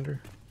bits, I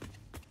wonder?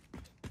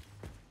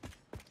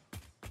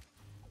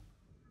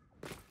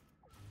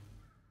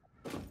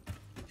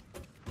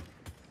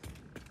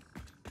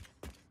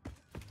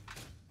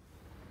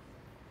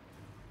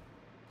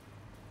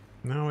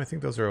 No, I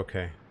think those are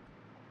okay.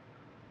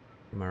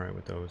 I'm alright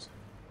with those.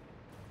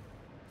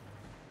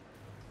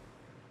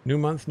 New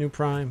month, new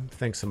Prime.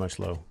 Thanks so much,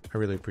 Lo. I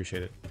really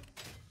appreciate it.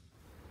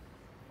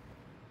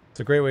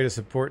 It's a great way to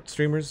support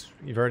streamers.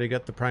 You've already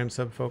got the Prime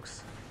sub,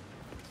 folks.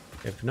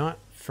 If not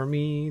for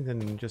me,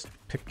 then just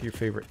pick your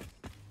favorite.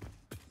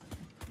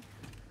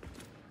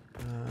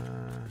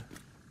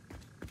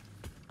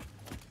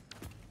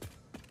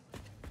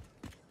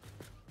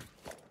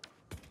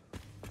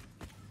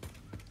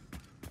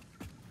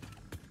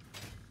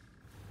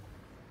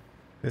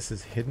 This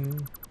is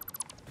hidden,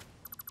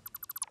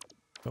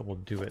 but we'll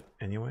do it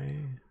anyway.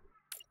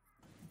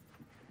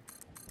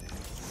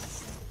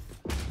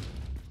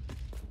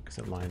 Because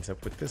it lines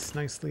up with this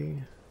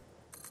nicely.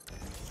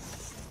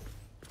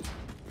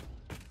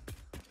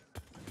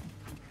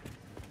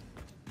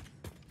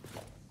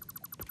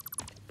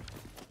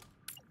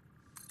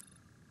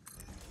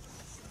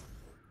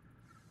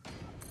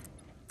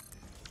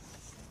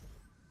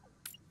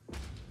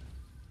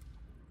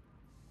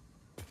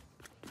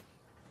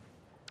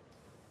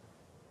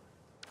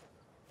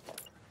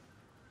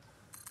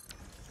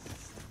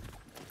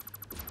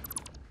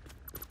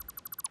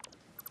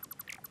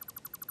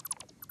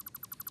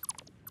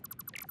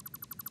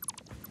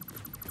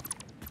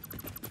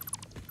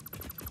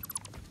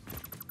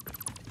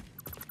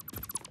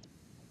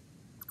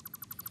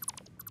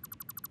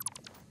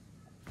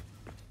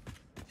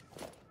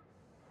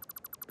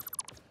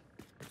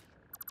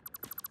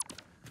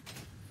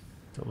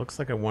 So it looks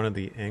like I wanted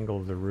the angle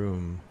of the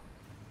room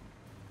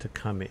to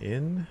come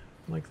in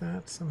like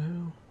that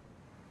somehow.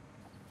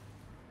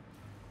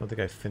 I don't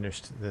think I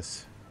finished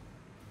this.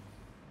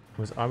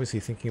 I was obviously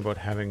thinking about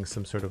having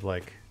some sort of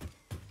like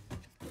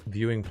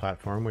viewing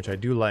platform, which I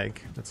do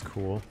like. That's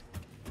cool.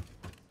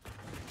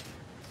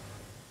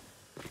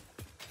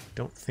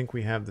 Don't think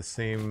we have the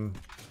same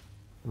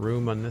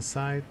room on this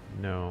side.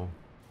 No.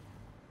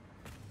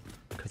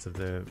 Because of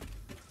the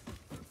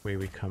way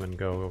we come and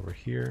go over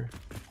here.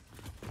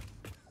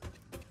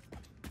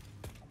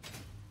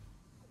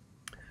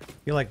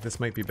 I feel like this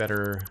might be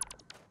better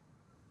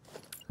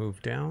move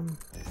down.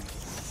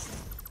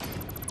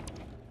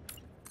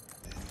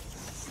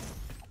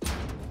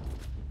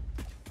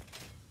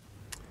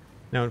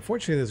 Now,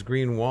 unfortunately, this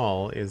green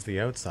wall is the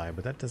outside,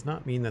 but that does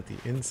not mean that the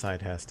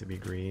inside has to be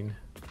green.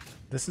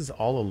 This is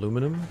all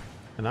aluminum,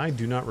 and I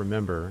do not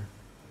remember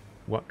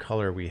what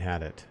color we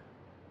had it.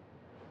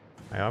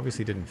 I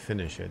obviously didn't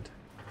finish it.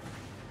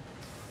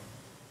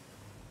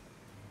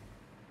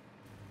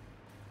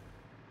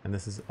 And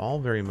this is all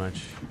very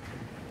much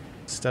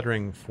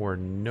stuttering for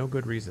no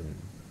good reason.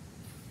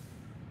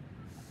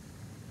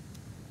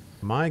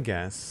 My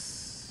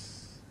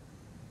guess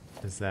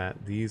is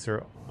that these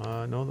are...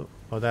 no,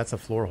 oh, that's a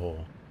floor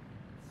hole.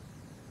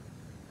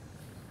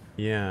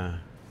 Yeah.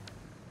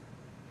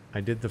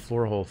 I did the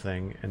floor hole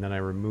thing, and then I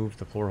removed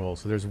the floor hole.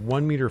 So there's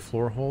 1 meter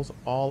floor holes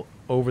all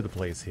over the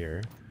place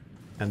here.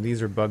 And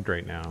these are bugged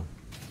right now.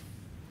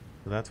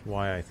 So that's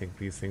why I think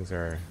these things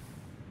are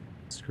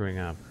screwing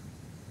up.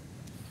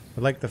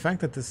 But like the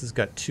fact that this has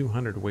got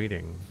 200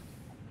 weighting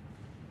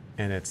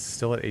and it's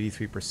still at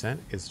 83%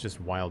 is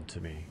just wild to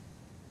me.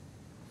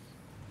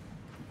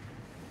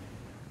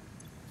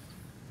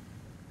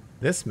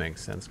 This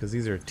makes sense because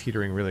these are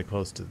teetering really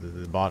close to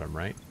the bottom,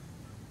 right?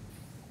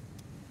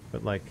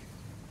 But like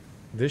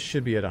this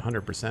should be at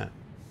 100%,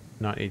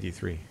 not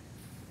 83.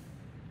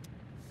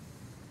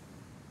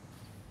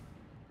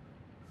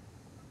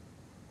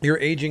 You're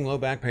aging, low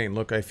back pain.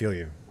 Look, I feel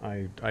you.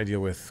 I deal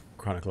with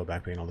chronic low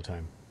back pain all the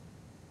time.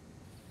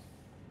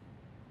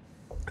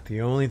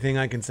 The only thing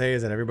I can say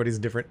is that everybody's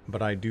different,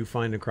 but I do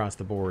find across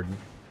the board,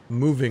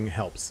 moving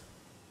helps.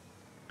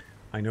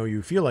 I know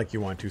you feel like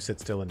you want to sit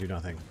still and do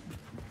nothing,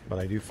 but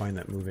I do find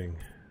that moving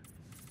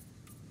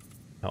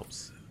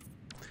helps.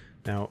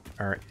 Now,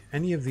 are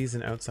any of these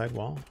an outside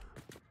wall?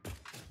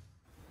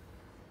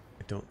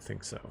 I don't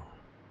think so.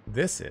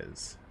 This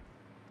is,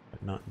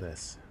 but not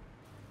this.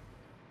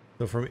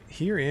 So from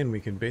here in, we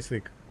can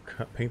basically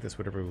paint this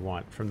whatever we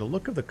want. From the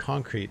look of the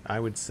concrete, I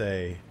would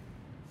say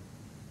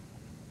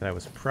that I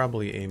was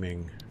probably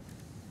aiming...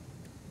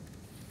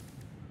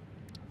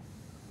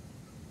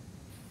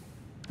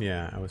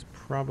 Yeah, I was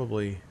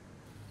probably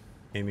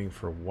aiming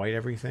for white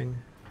everything.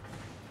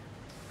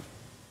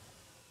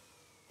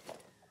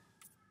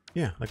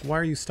 Yeah, like why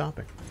are you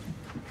stopping?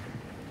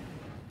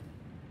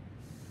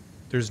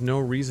 There's no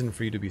reason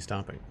for you to be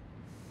stopping.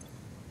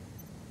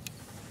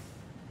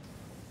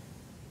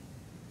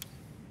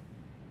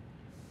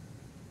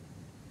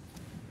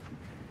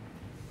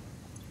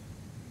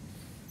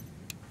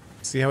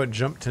 See how it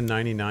jumped to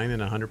 99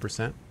 and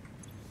 100%?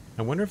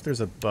 I wonder if there's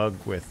a bug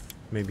with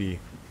maybe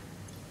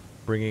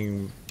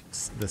bringing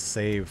the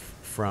save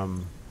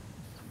from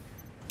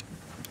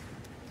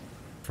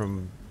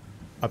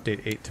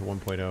update 8 to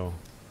 1.0.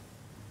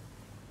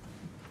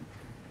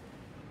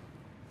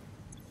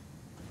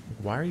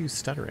 Why are you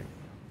stuttering?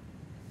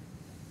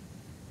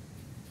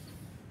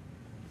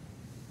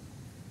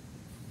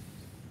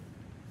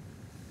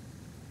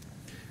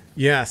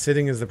 Yeah,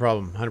 sitting is the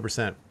problem,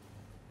 100%.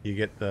 You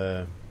get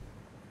the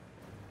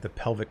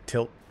pelvic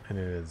tilt, and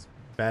it is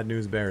bad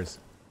news bears.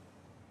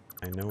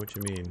 I know what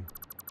you mean.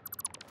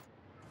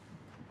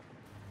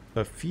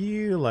 I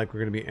feel like we're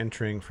going to be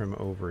entering from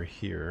over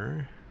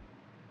here.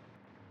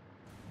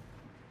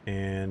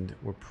 And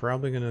we're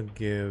probably going to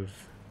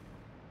give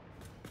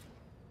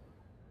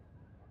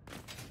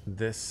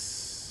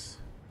this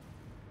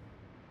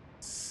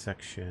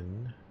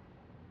section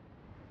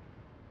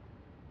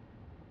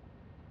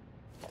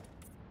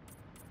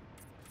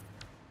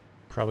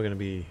probably going to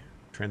be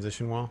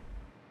transition wall,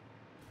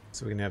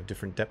 so we can have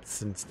different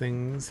depths and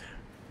things.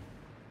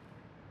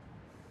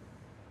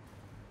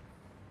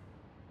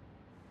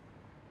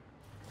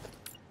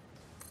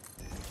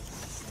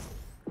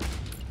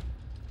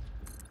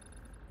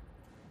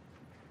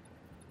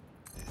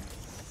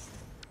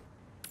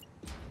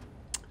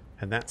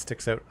 And that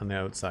sticks out on the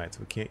outside, so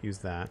we can't use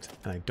that.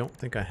 And I don't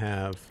think I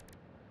have...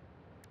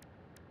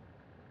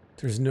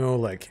 There's no,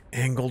 like,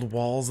 angled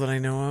walls that I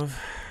know of.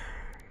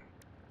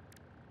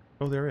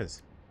 Oh, there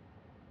is.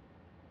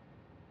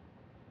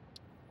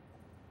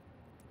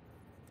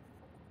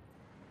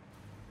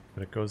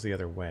 But it goes the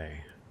other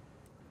way.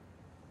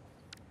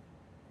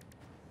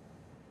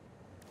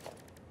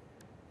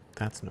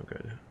 That's no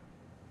good.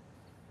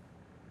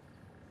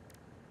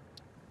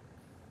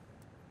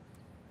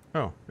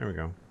 Oh, there we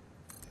go.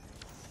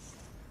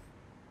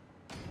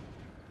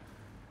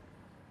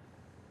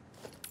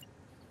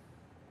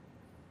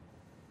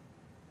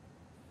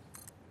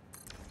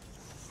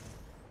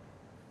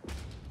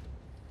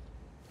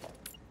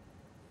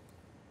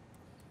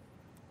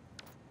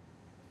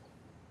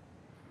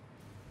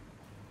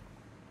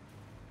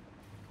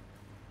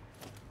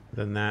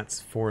 Then that's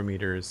 4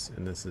 meters,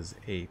 and this is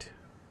 8.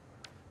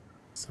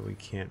 So we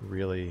can't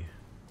really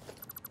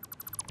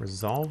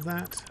resolve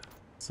that.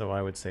 So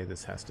I would say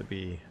this has to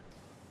be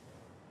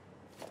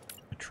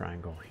a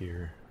triangle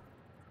here.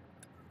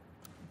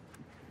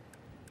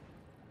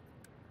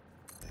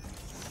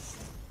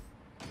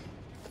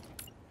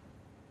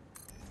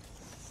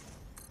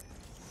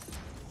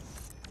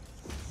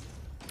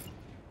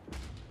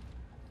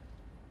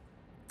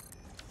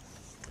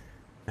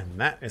 And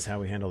that is how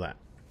we handle that.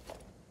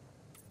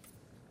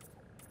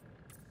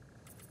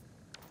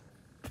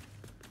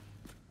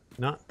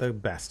 Not the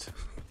best.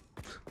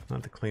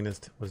 Not the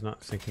cleanest. Was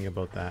not thinking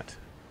about that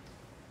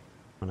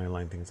when I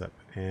line things up.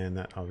 And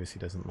that obviously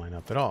doesn't line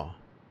up at all.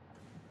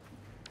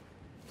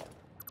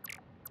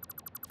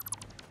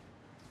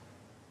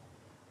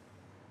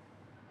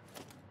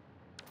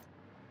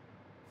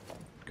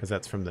 Because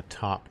that's from the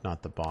top,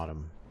 not the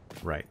bottom.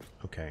 Right.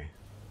 Okay.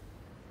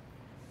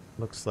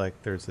 Looks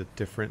like there's a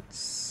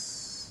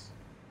difference.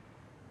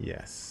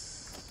 Yes.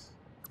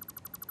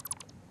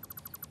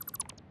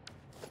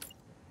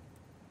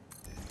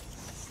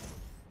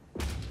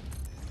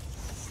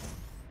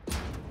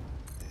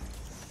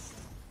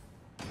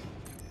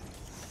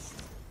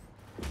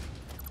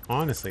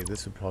 Honestly,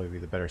 this would probably be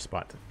the better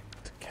spot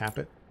to cap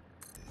it.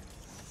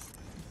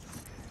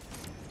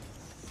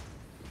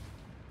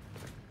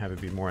 Have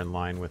it be more in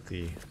line with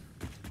the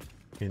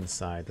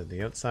inside than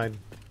the outside.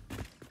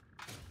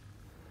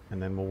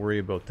 And then we'll worry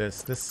about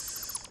this.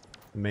 This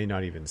may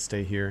not even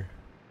stay here.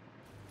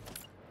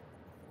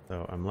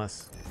 So I'm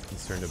less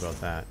concerned about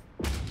that.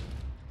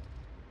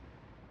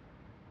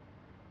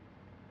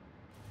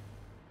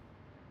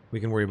 We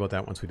can worry about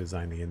that once we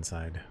design the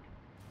inside.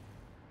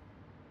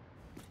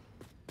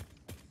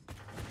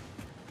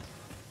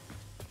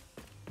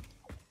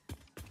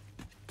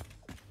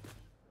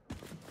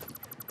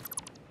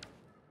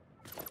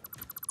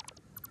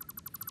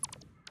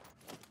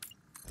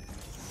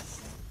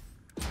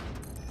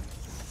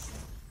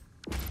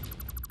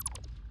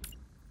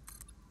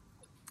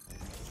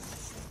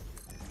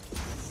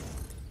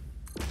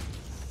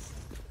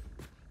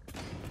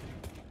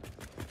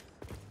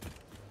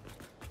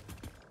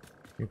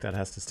 I think that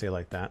has to stay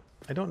like that.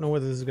 I don't know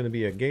whether this is going to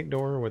be a gate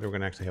door or whether we're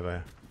going to actually have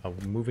a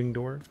moving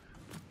door.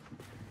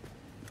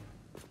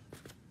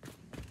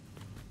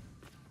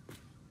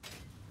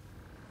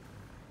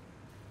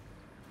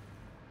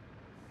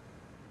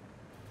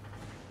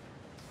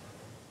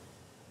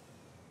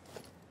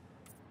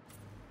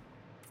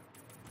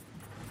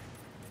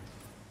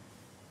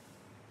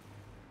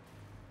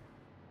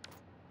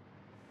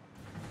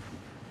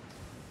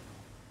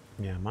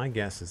 Yeah, my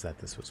guess is that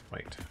this was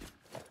white.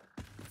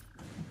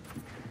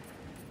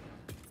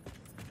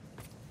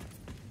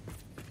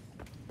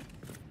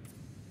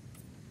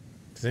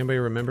 Does anybody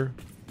remember?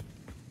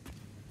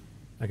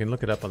 I can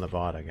look it up on the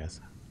VOD, I guess.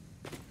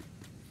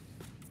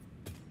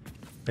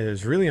 It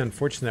was really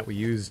unfortunate that we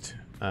used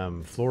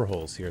floor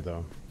holes here,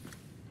 though.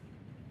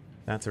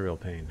 That's a real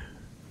pain.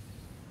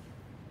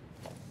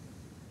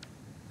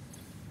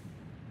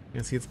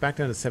 Yeah, see, it's back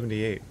down to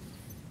 78.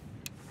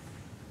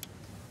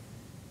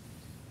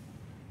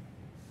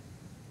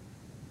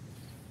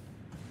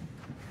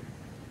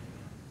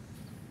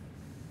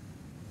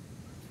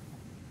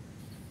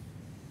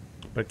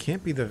 But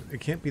it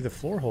can't be the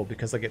floor hole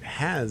because like it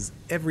has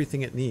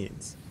everything it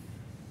needs.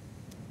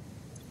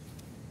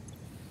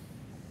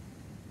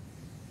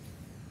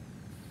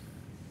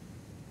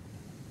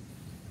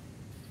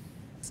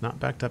 It's not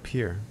backed up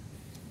here.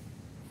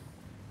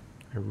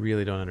 I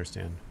really don't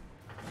understand.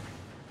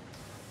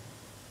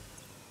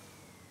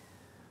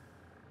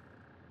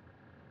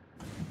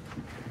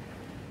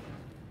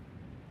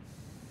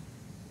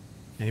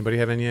 Anybody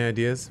have any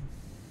ideas?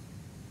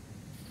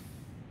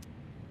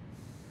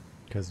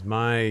 Because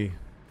my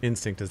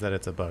instinct is that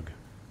it's a bug.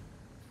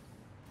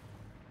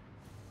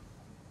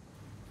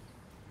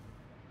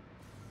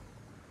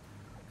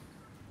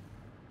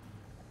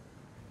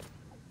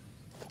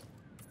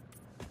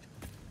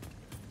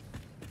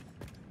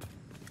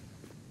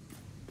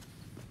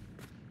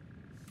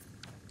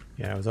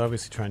 Yeah, I was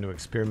obviously trying to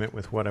experiment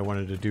with what I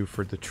wanted to do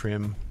for the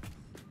trim.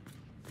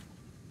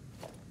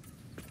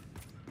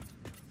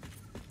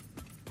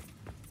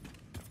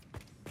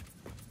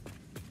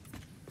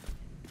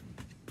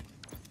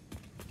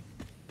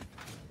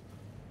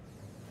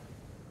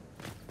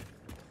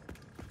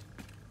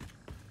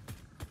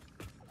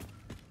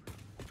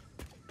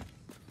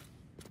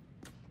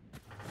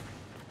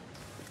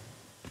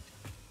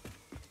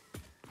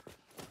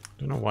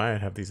 Don't know why I'd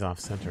have these off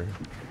center.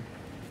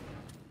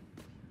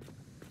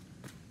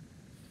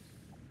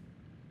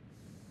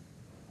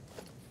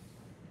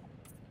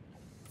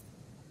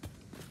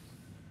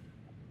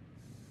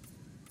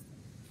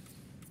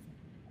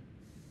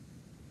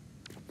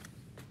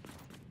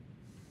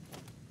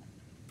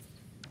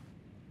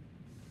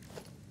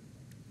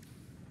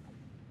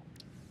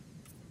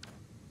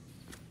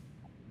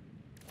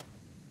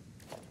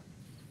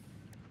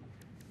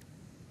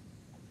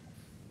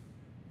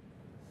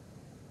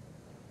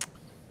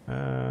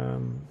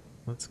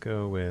 Let's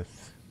go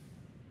with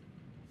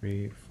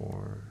 3,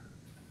 4,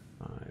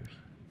 5,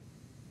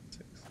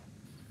 6.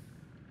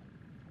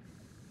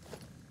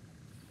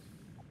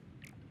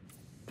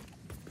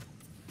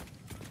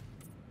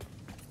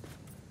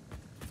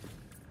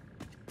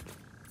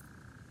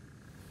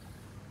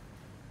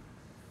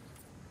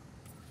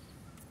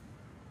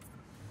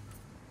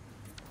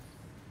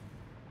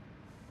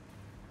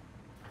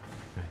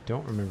 I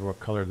don't remember what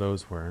color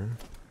those were.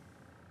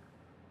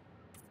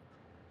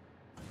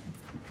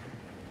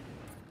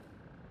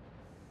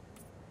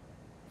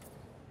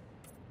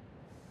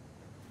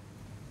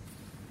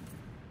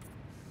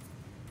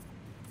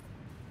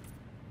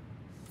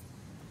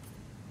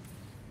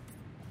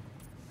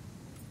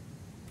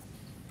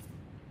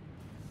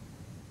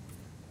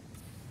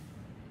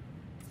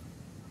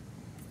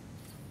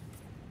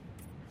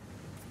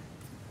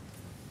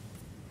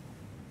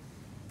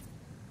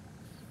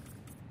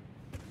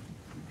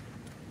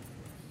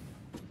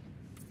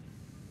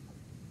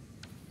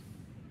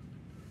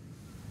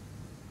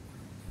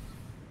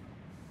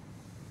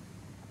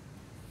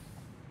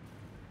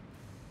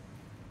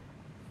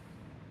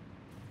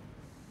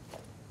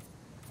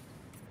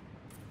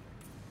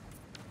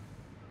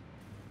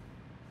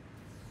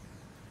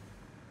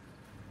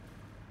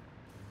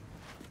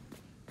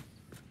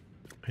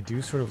 I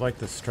do sort of like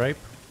the stripe.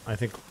 I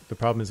think the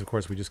problem is, of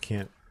course, we just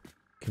can't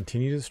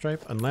continue to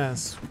stripe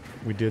unless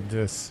we did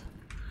this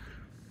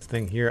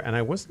thing here. And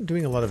I wasn't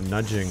doing a lot of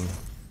nudging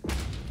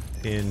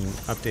in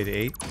update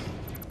 8.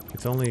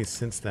 It's only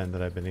since then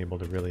that I've been able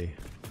to really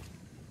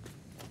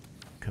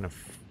kind of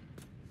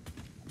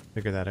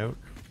figure that out.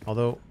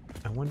 Although,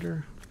 I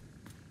wonder...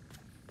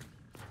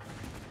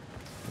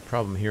 The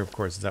problem here, of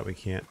course, is that we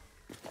can't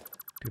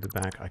do the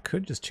back. I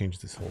could just change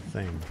this whole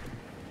thing.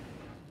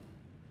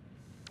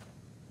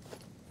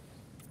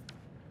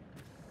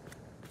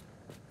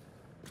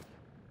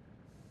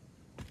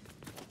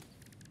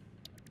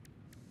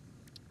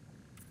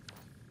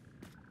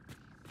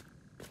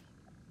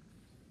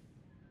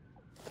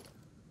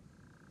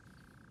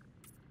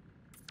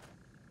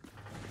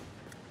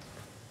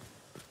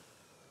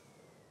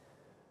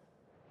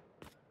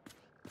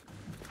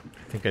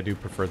 I think I do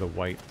prefer the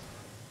white.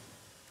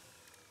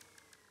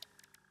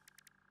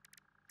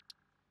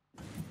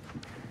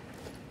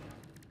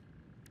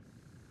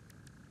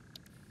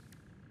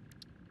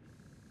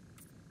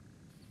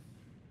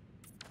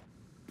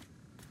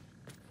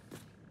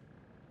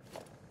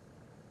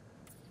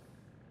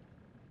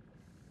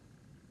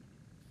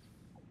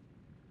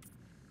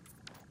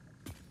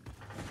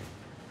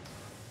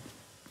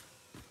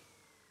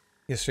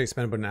 Yesterday I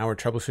spent about an hour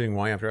troubleshooting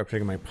why after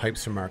updating my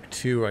pipes from Mark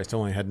II, I still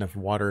only had enough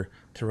water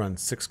to run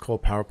 6 coal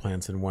power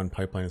plants in one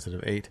pipeline instead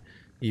of 8.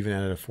 Even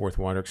added a 4th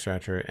water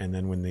extractor, and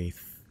then when the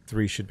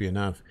 3 should be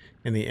enough.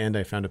 In the end,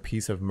 I found a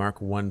piece of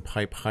Mark I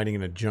pipe hiding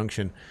in a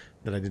junction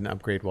that I didn't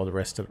upgrade while with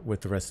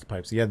the rest of the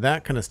pipes. Yeah,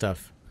 that kind of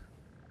stuff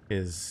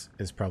is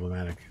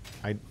problematic.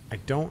 I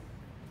don't...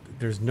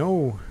 there's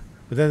no...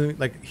 But then,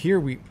 like, here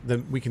we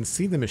can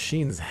see the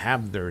machines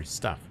have their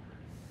stuff.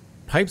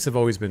 Pipes have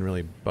always been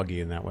really buggy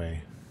in that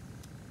way.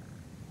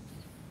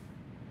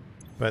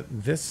 But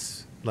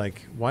this,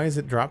 like, why is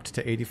it dropped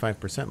to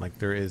 85%? Like,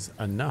 there is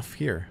enough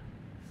here.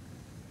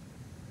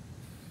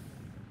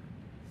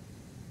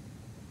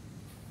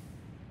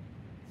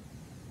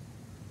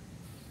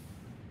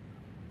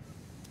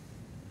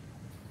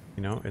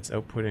 You know, it's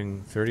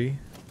outputting 30.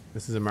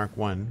 This is a Mark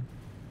 1.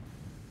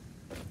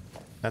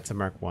 That's a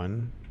Mark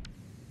 1.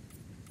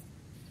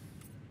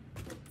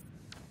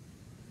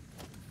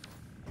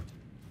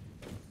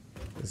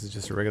 This is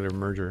just a regular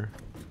merger.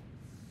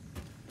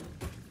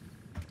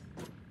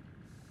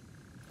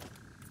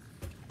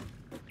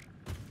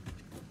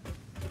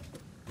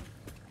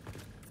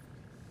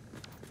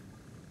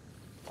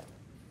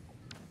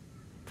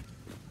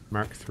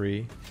 Mark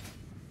 3.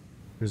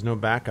 There's no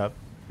backup.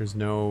 There's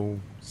no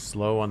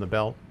slow on the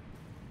belt.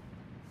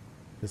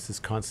 This is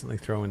constantly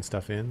throwing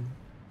stuff in.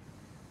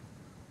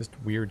 Just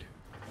weird.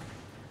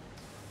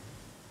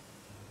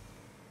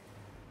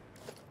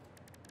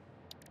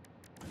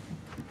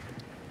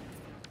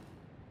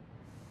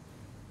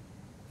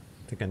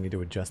 I think I need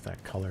to adjust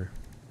that color.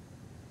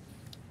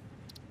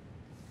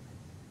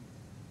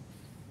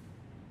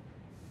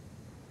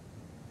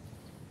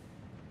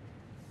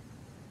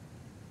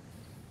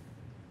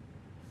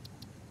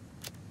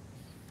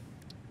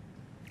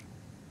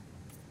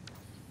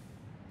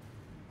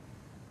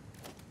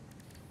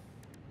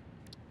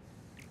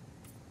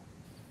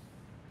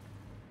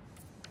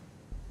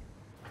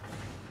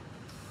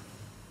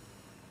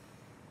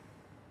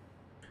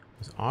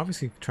 I was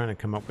obviously trying to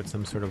come up with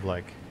some sort of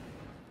like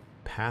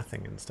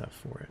pathing and stuff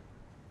for it.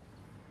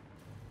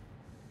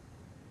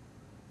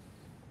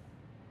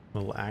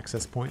 Little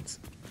access points.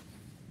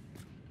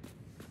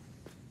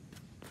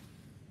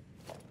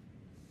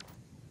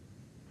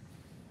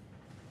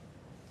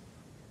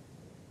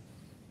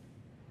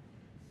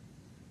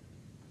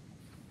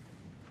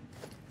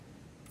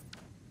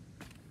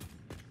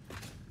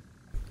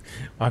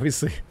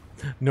 Obviously,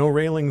 no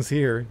railings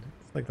here.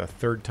 It's like the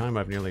third time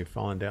I've nearly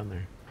fallen down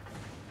there.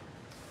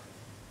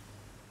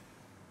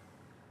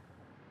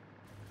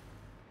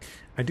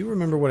 I do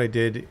remember what I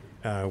did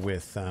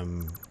with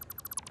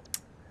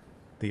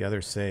the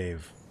other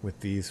save with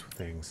these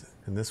things,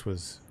 and this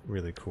was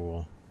really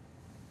cool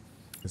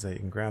because you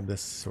can grab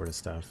this sort of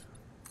stuff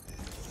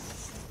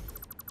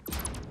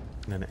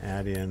and then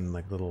add in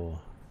like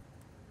little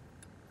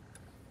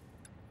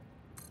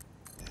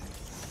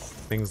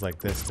things like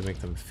this to make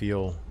them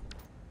feel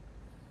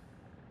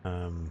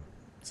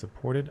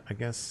supported, I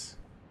guess.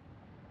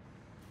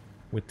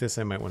 With this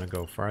I might want to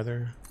go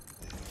farther.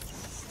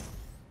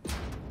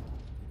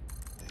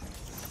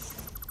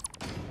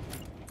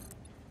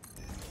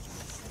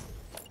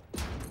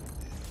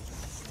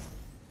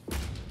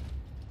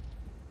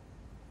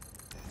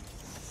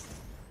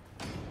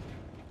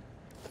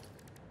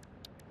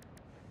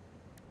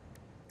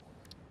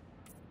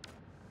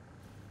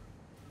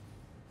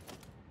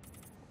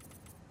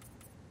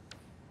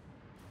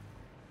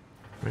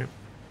 Right.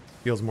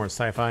 Feels more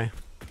sci-fi,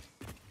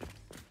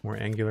 more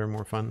angular,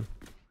 more fun.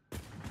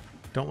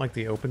 Don't like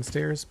the open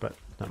stairs, but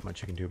not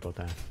much you can do about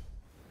that.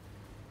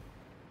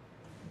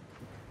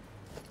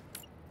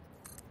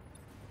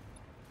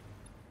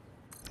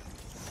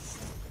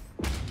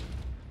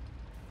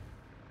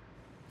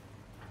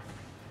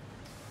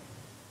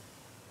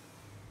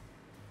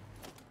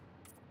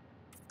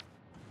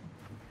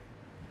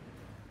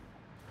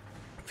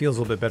 Feels a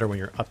little bit better when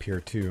you're up here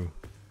too.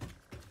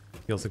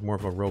 Feels like more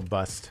of a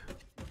robust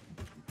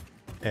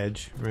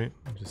edge, right?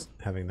 Just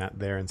having that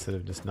there instead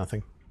of just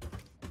nothing.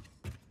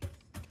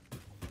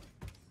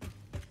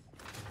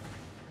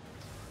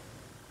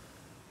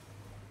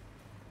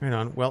 Right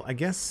on. Well, I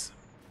guess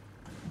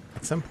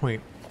at some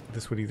point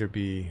this would either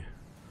be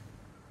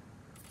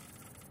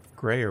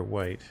gray or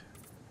white,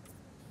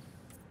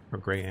 or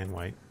gray and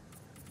white.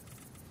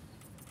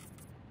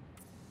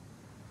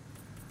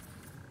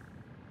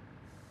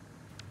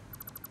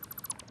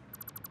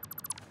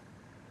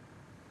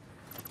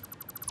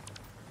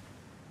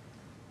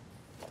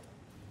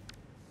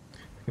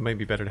 It might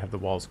be better to have the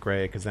walls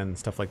gray, because then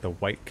stuff like the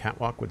white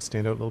catwalk would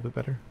stand out a little bit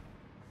better.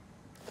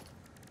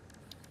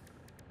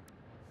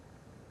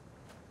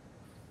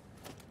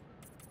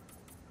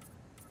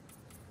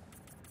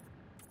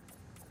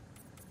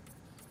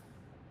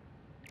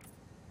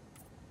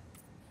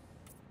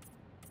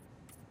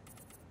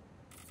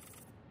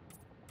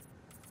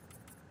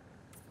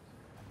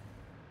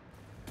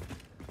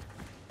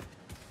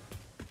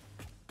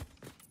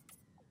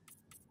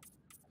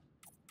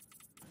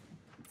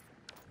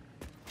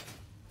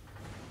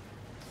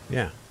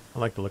 Yeah, I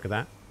like the look of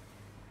that,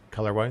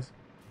 color-wise.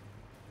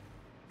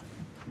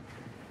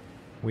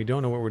 We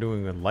don't know what we're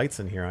doing with lights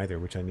in here either,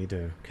 which I need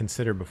to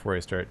consider before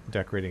I start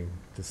decorating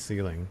the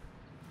ceiling.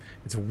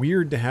 It's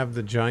weird to have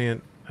the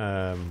giant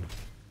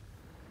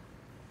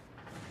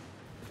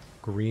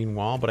green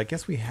wall, but I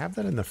guess we have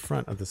that in the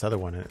front of this other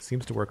one, and it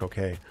seems to work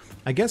okay.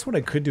 I guess what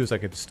I could do is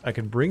I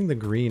could bring the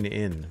green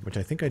in, which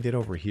I think I did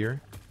over here.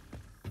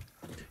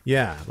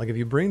 Yeah, like if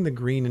you bring the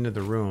green into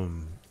the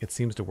room, it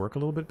seems to work a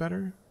little bit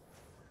better.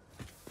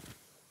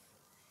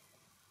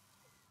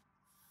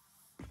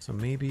 So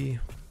maybe...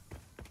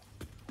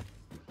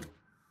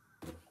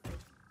 I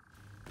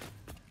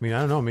mean, I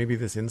don't know, maybe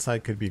this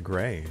inside could be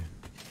gray.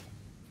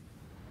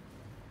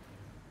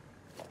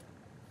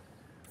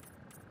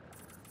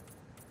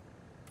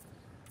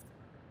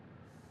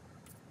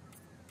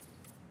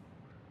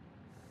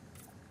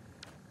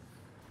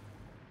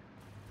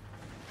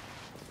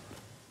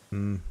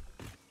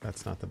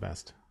 That's not the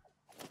best.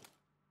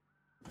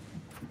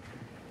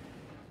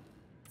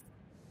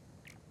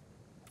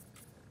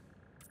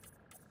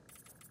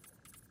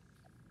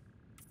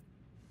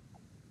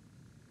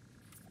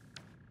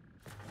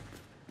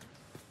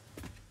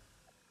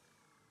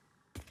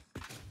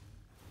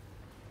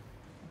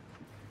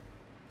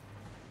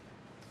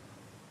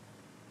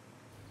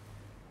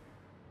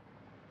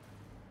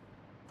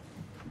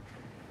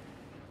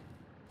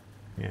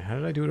 Yeah, how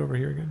did I do it over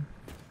here again?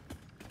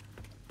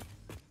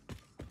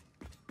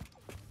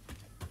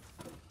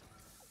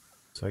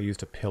 So I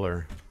used a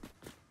pillar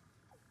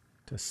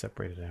to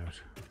separate it out.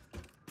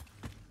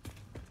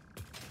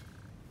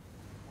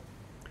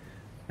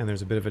 And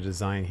there's a bit of a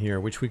design here,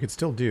 which we could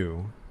still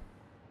do.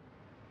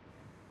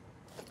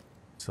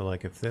 So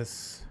like if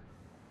this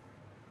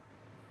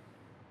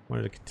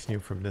wanted to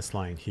continue from this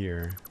line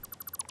here,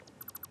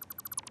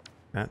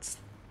 that's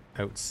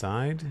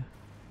outside.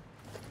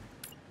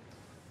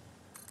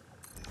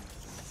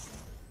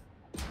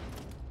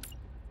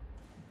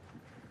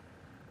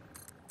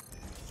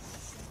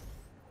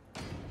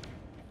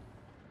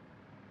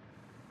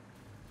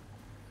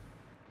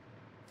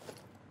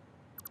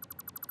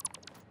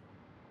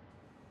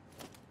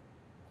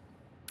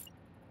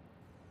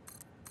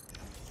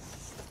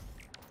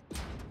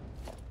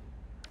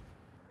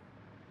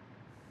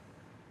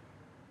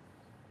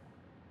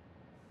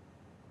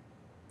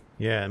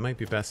 Yeah, it might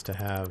be best to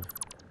have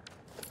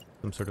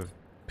some sort of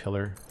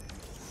pillar.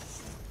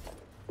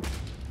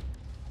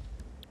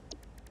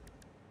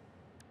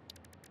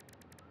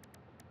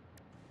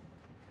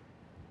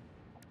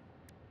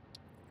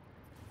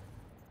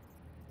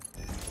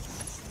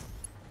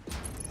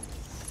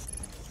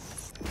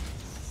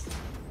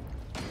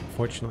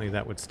 Fortunately,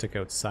 that would stick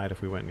outside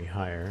if we went any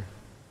higher.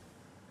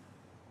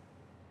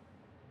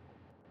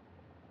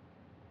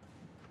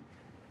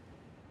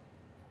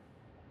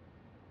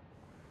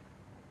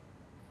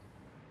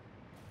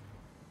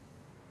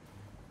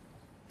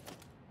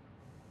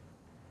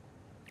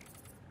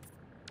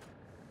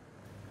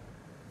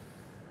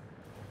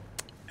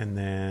 And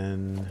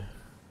then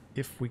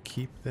if we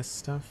keep this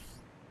stuff,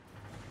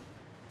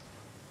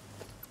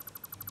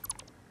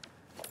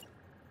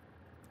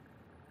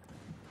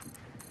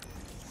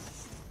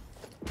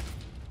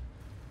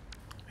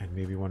 and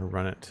maybe want to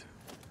run it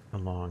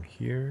along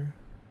here.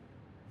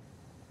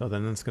 Oh,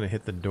 then it's going to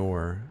hit the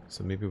door,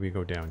 so maybe we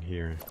go down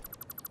here.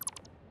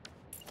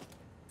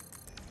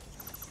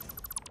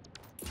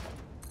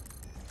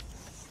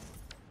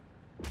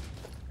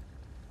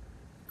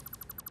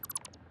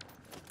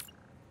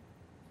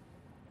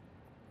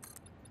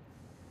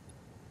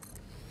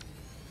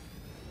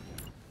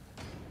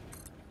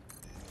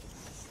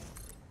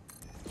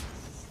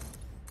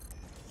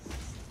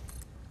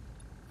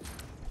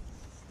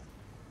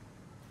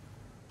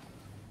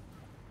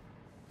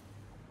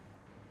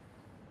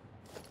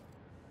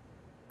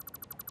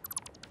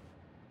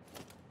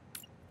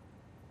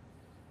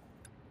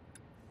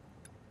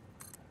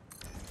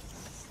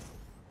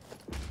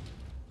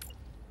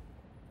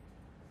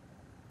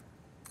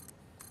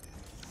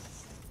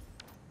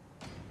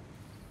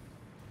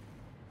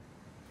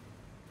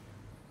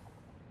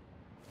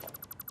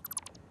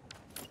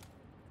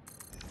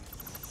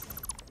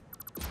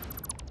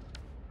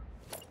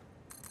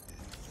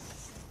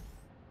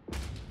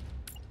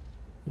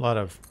 A lot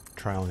of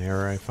trial and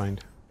error, I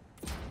find.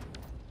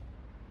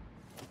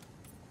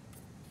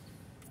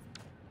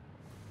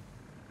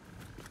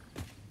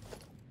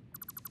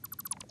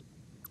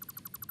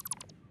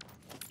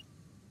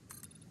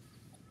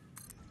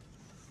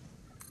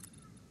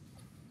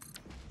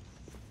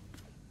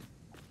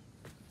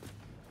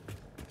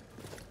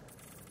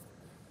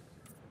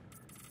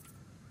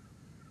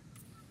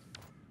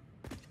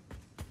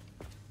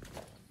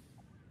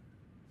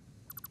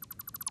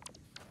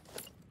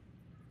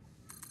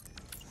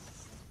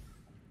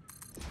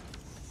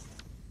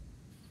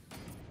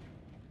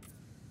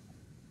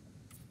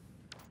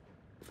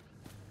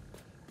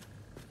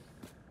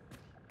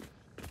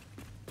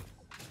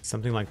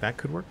 Something like that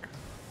could work.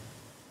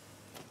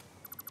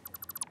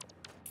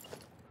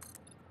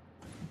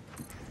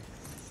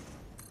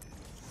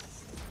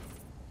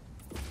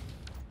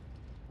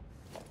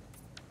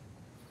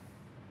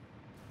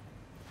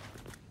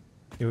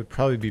 It would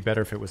probably be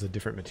better if it was a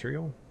different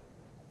material.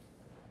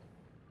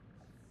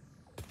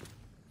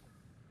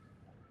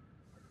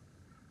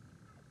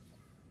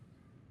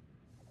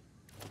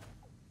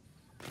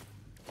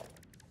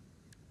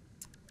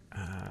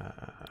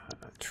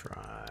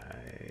 Try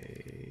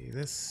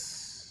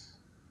this.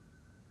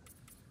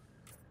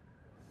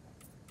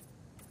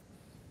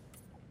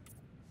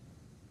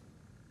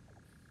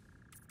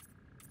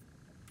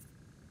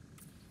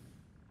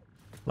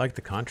 Like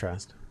the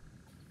contrast.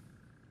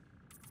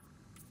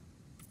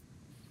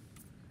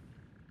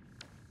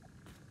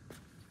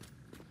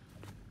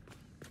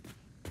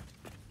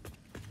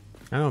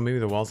 I don't know, maybe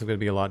the walls are going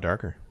to be a lot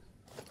darker.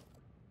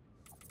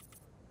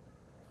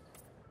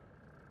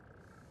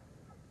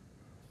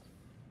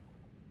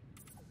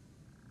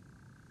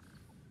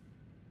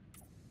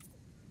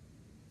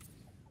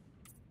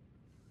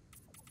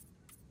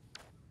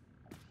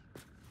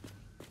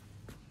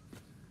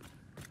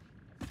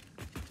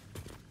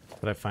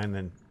 But I find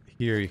that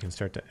here you can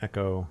start to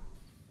echo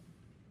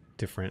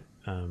different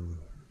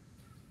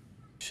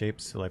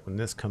shapes. So like when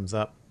this comes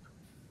up,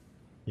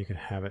 you can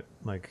have it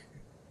like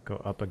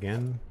go up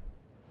again.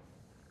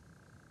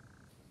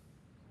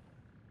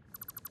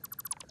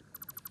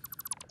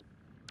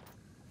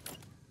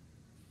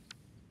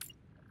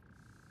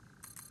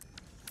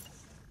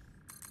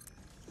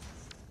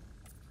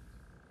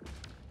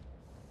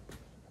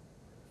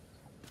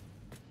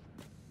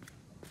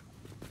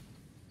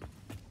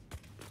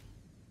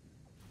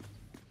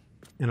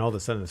 And all of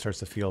a sudden it starts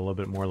to feel a little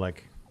bit more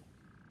like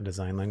a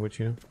design language,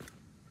 you know?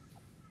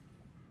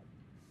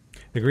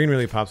 The green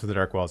really pops with the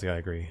dark walls, yeah, I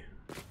agree.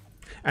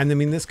 And I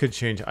mean, this could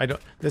change.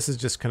 This is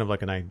just kind of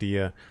like an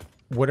idea.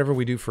 Whatever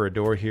we do for a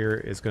door here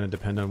is going to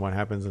depend on what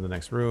happens in the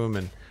next room.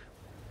 And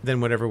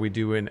then whatever we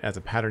do as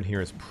a pattern here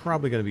is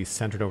probably going to be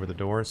centered over the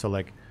door. So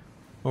like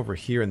over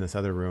here in this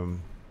other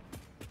room,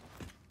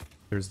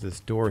 there's this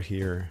door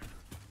here.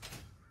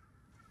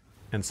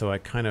 And so I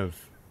kind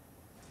of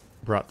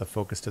brought the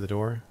focus to the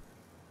door.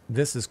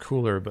 This is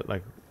cooler, but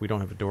like we don't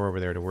have a door over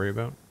there to worry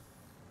about.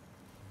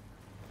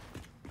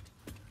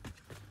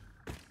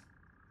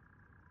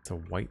 It's a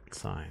white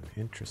sign.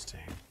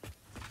 Interesting.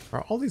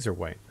 All these are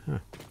white, huh?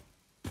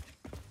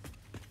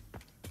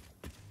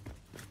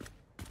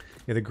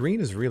 Yeah, the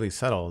green is really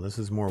subtle. This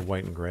is more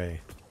white and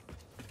gray.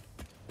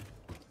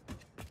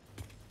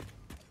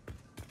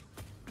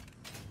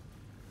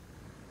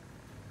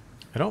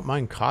 I don't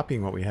mind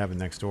copying what we have in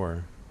next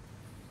door,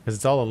 because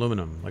it's all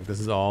aluminum. Like this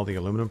is all the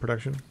aluminum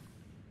production.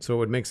 So it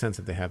would make sense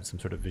if they have some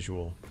sort of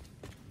visual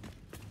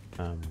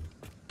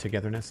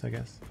togetherness, I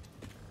guess.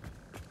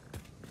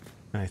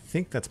 And I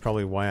think that's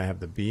probably why I have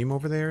the beam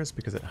over there, is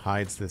because it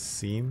hides this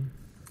seam.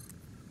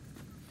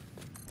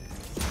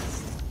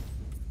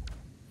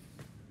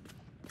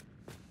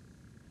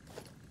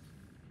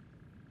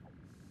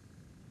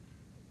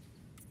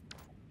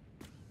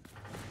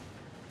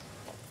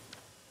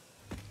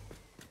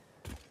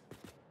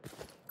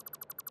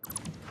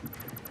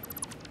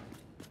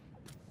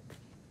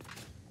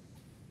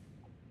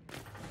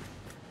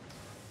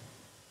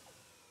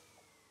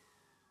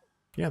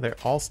 Yeah, they're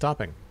all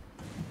stopping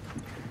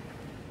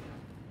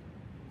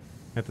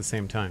at the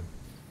same time.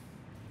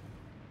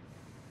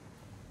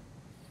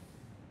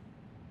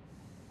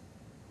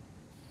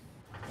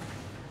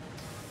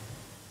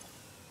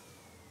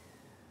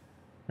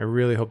 I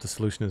really hope the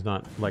solution is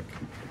not like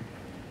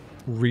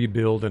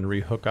rebuild and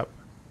rehook up,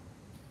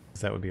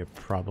 because that would be a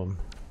problem.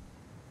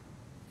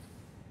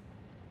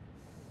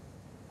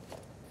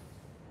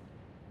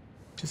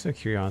 Just out of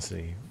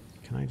curiosity,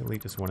 can I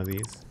delete just one of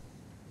these?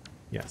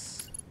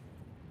 Yes.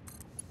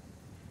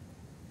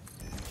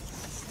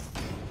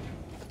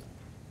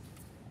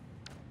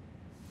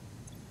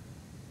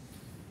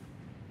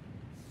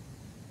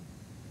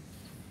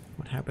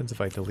 What happens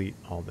if I delete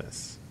all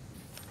this?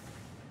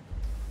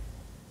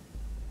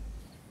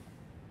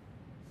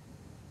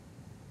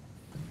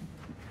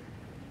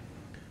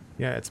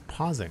 Yeah, it's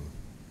pausing.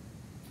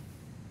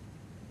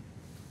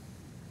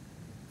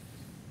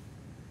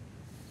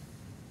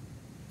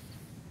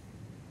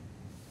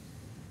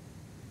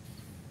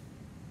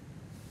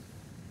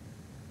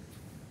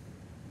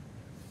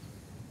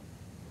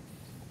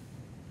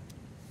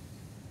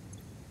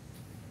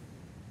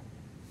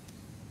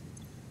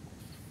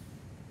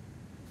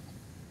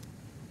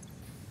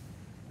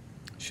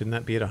 Shouldn't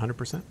that be at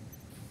 100%?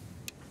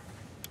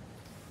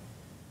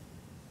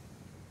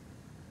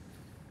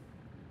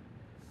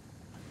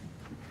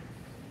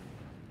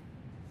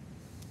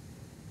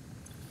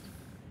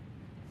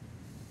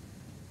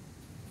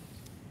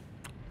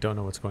 Don't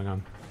know what's going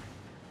on.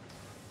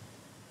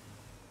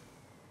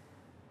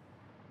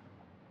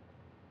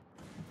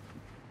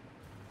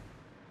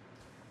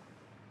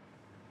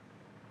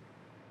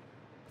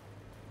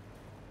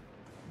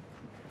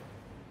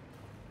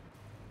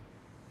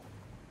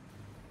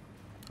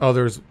 Oh,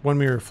 there's 1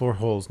 meter floor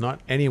holes. Not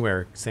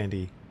anywhere,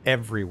 Sandy.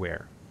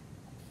 Everywhere.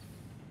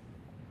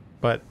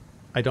 But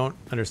I don't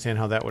understand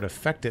how that would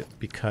affect it,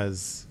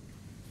 because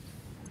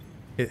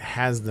it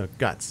has the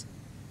guts,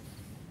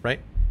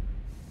 right?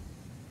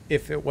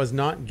 If it was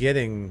not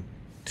getting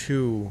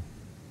two,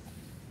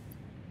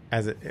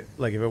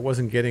 like if it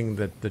wasn't getting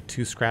the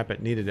 2 scrap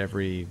it needed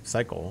every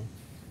cycle,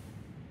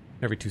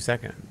 every 2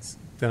 seconds,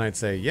 then I'd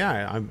say,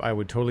 yeah, I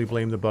would totally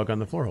blame the bug on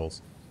the floor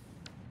holes.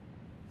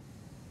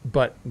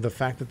 But the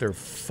fact that they're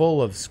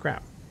full of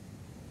scrap,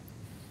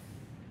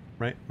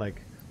 right?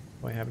 Like,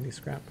 do I have any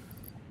scrap?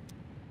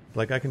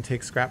 Like, I can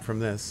take scrap from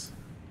this.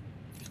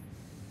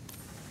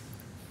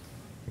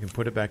 I can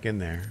put it back in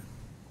there.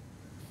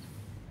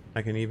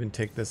 I can even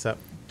take this up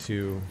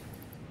to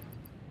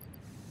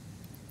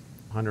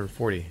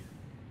 140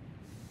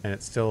 and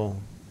it's still,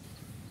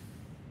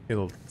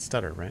 it'll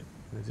stutter, right?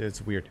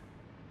 It's weird.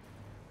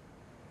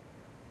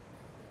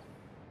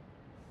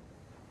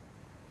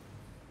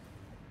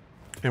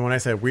 And when I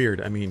say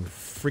weird, I mean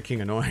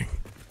freaking annoying.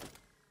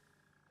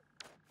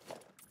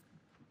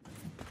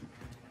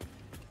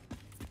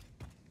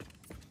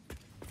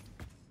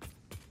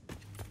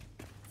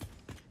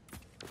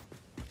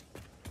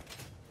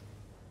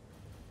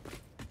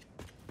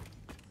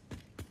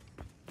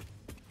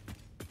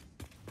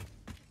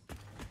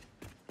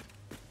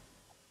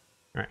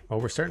 Alright, well,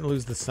 we're starting to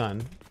lose the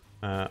sun.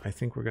 I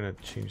think we're going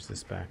to change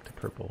this back to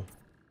purple.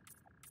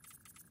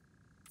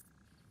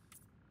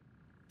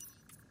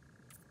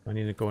 I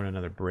need to go in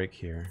another break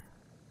here.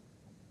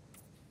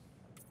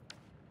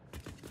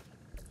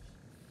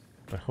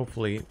 But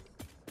hopefully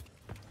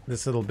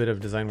this little bit of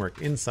design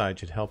work inside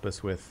should help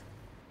us with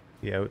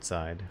the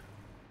outside.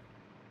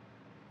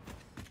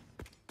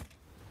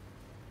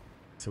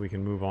 So we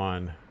can move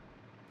on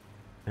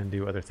and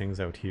do other things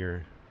out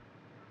here.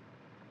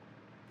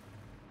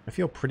 I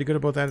feel pretty good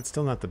about that. It's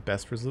still not the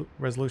best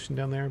resolution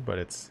down there, but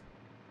it's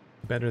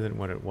better than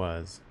what it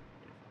was.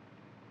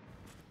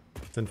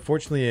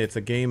 Unfortunately, it's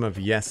a game of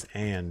yes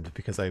and,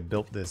 because I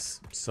built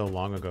this so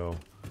long ago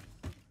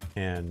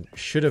and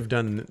should have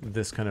done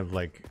this kind of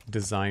like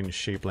design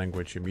shape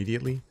language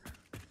immediately,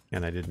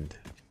 and I didn't.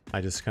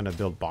 I just kind of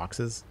build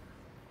boxes,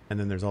 and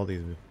then there's all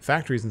these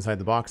factories inside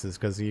the boxes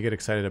because you get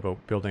excited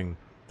about building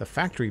the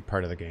factory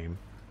part of the game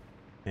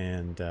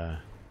and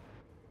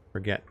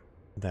forget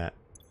that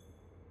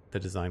the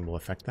design will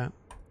affect that.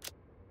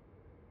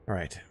 All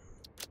right.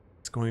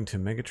 Going to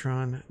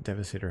Megatron,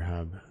 Devastator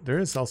Hub. There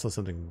is also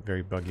something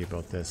very buggy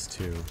about this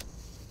too.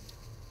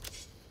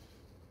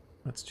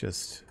 Let's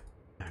just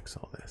max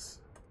all this.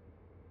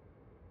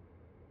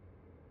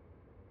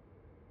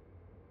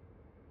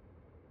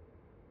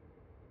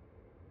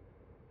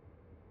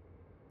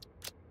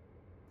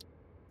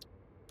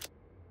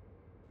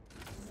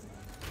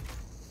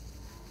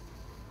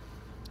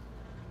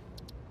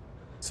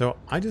 So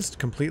I just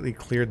completely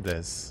cleared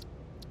this,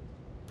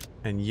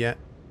 and yet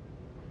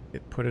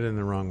it put it in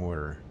the wrong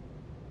order.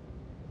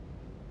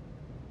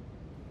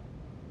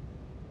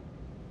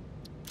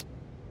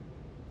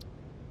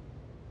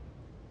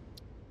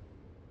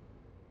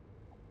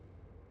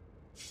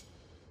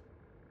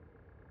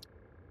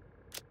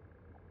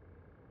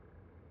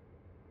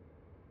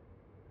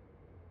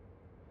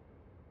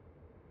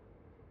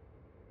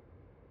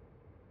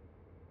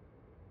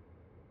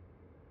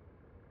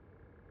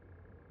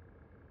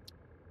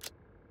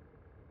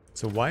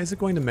 So why is it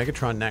going to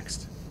Megatron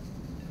next?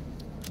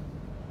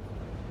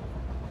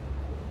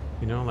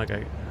 You know, like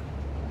I...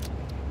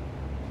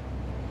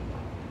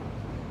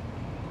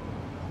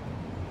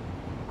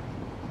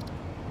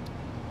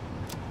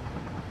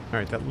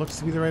 Alright, that looks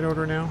to be the right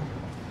order now.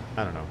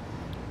 I don't know.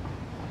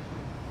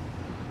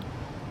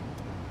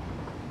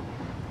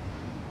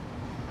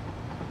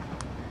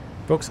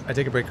 Folks, I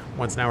take a break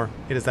once an hour.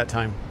 It is that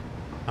time.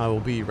 I will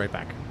be right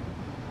back.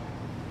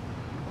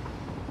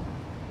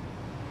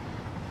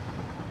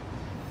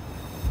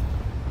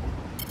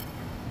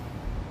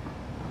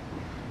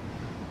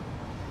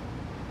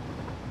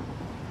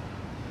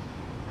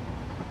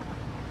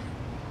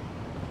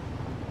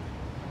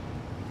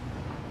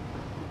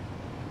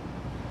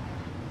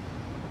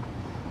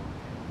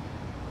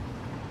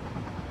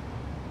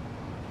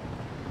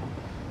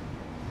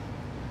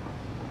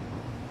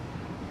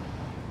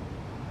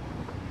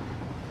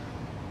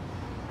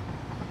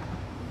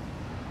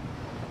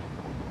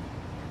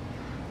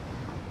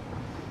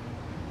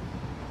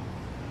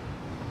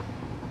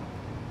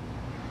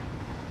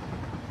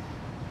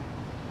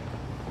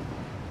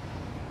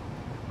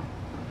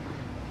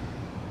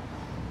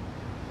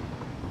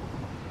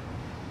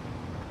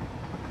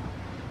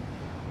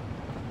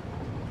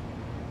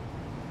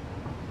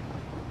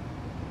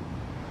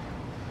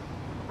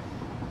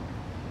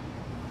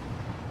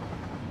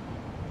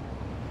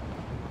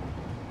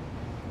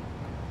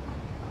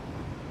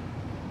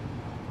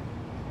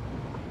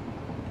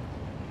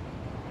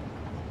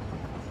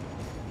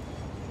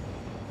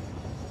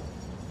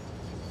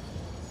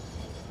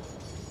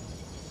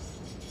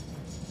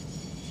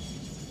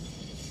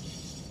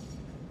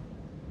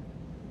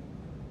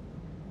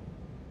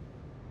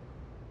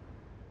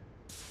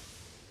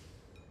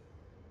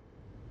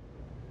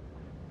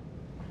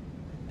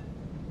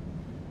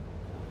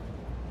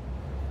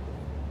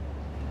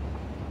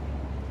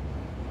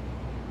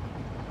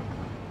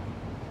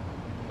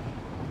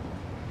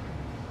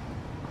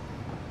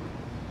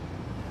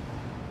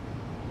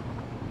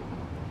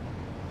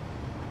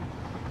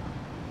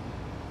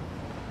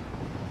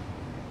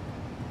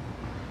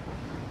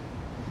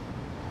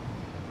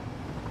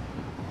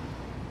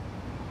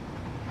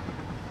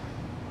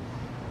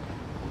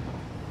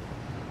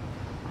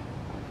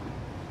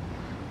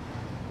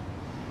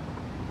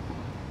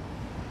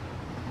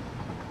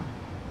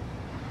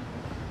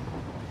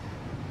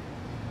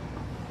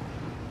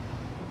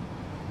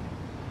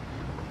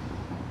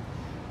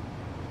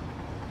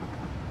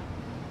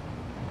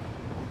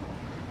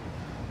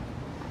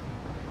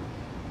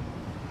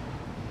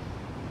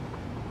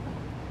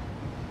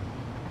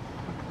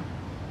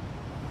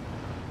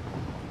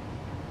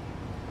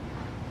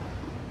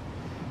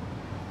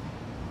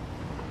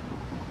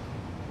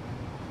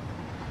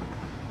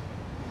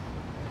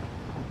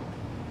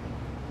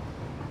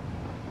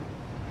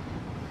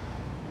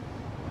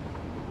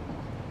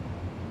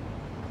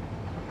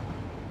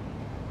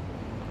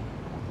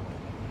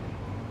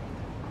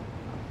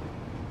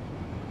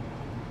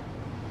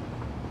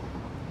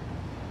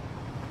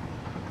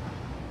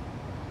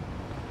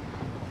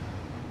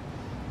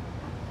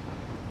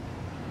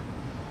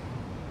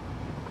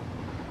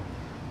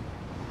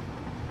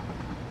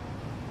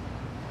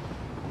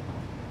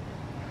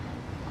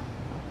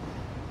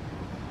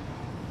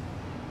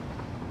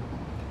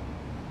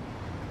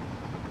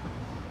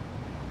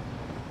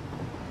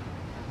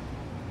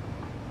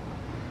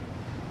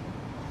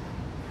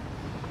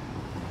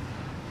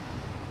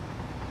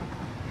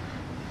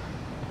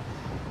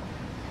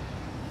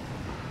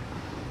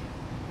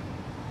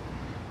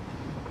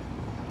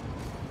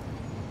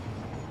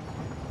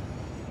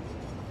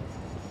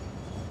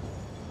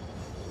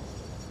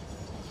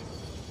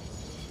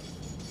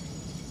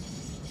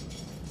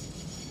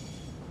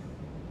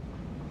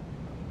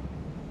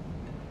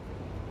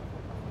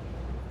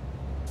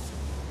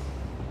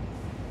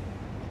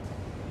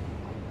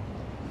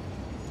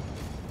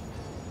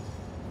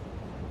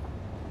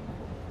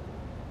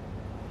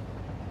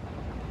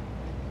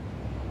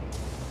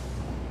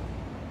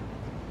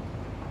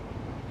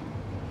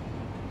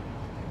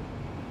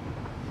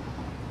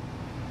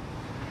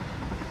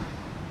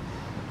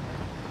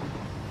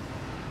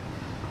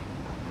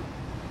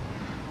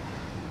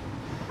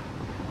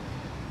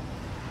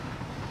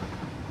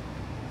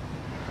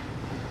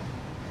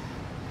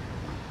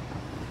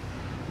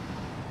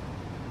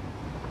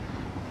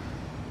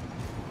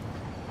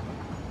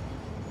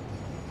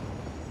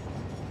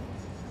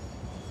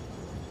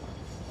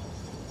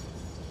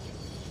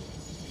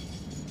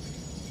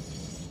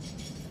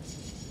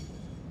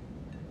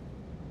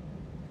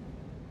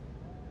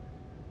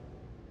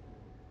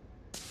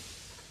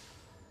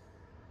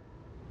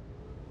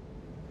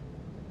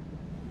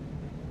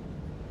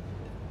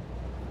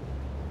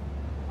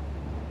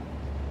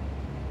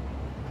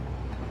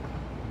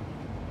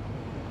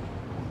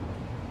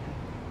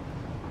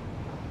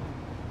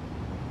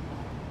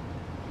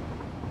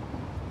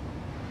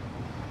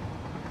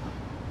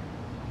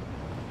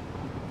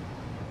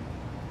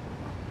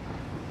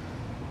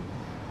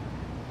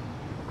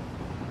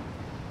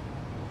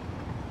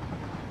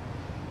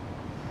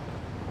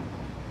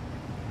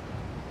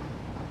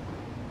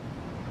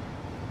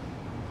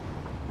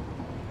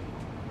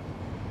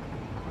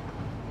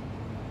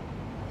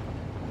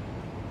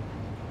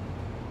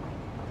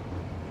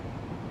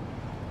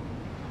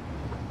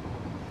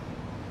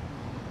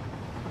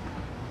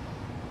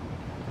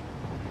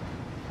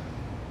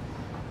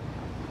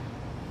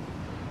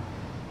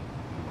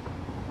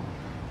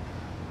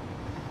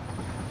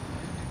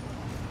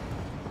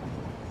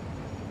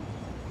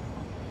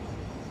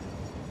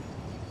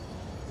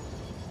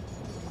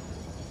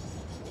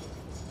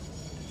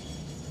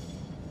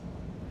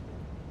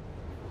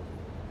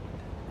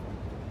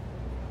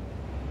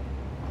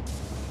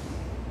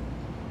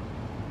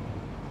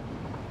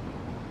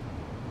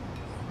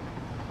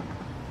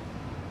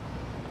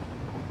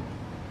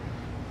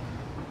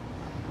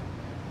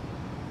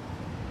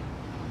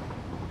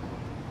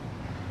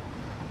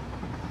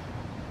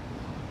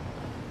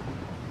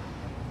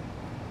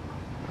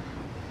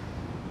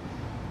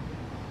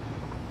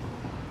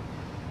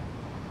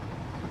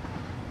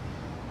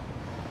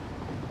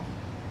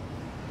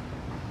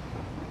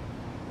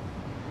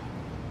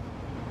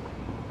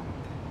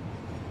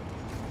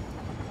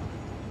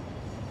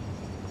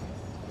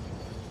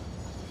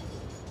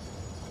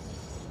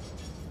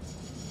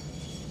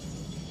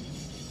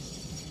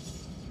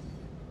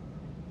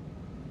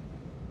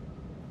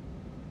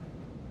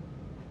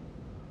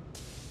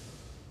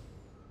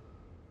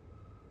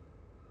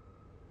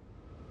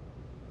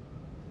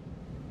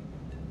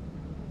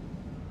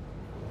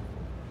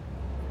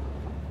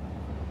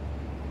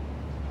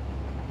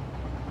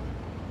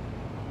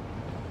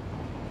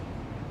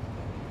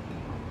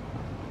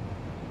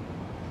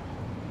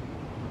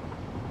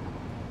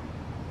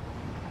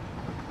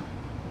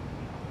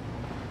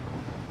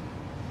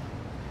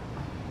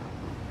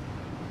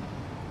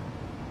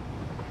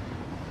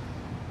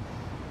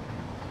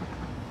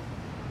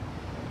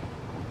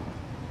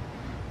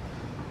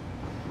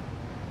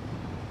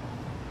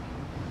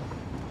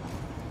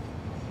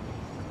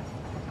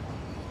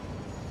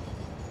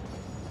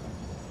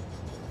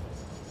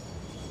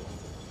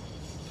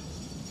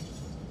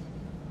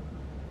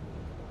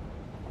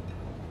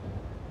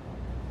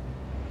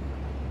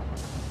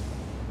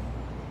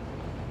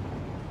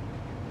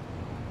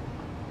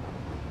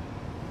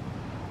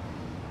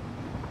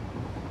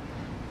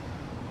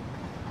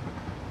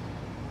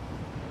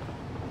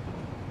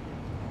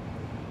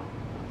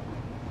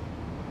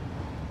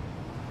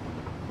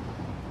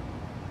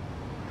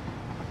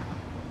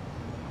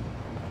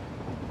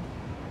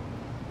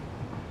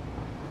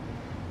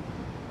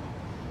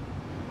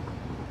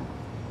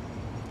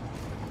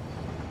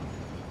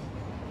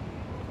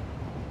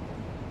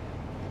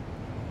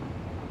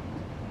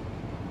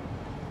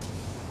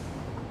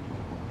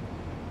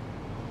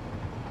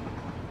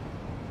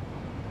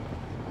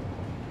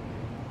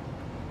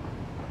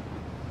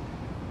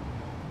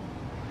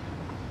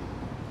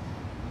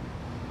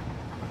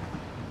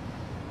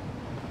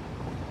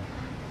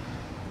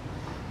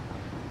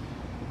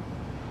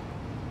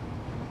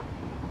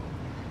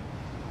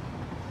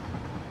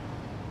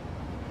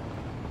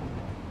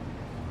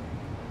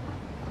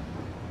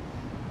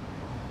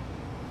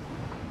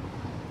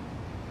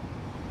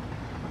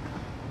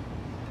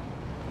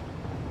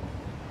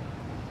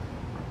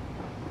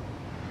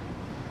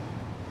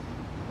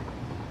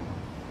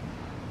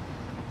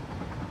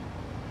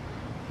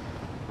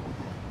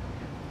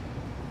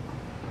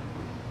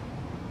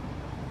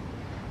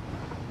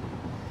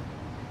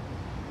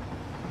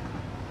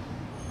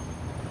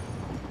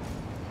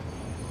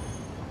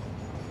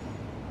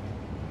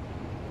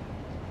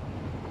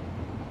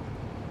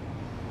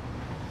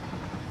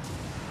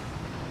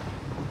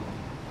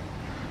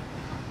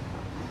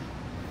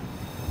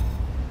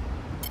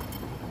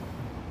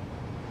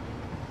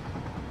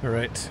 All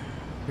right,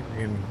 I think we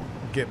can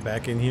get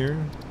back in here.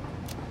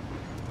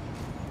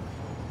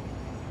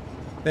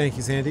 Thank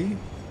you, Sandy.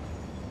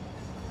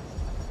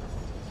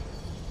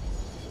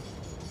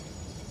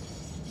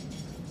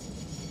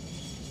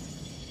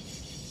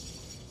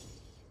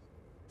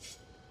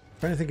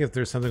 Trying to think if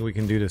there's something we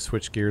can do to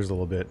switch gears a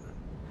little bit.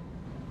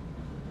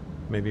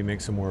 Maybe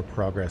make some more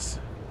progress.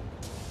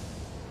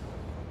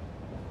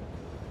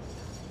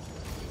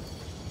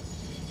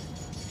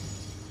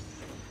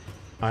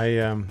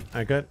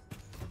 I got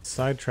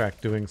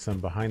sidetracked doing some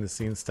behind the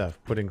scenes stuff,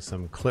 putting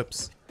some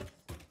clips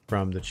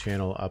from the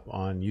channel up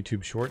on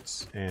YouTube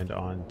Shorts and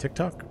on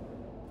TikTok.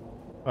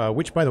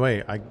 Which, by the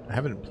way, I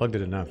haven't plugged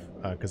it enough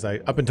because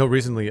up until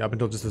recently, up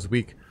until just this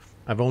week,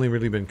 I've only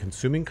really been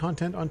consuming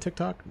content on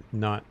TikTok,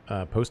 not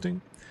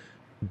posting.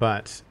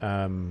 But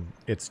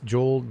it's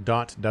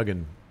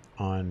Joel.Duggan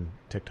on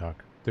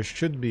TikTok. There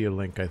should be a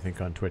link, I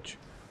think, on Twitch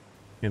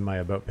in my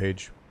About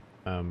page.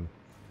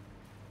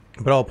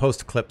 But I'll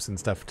post clips and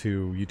stuff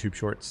to YouTube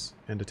Shorts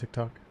and to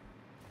TikTok.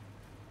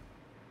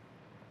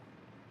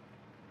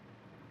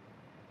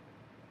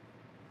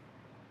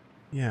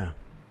 Yeah.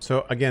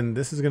 So again,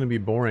 this is going to be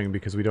boring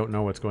because we don't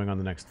know what's going on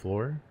the next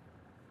floor.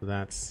 So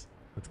that's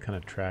kind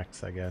of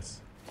tracks, I guess.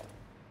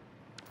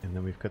 And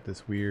then we've got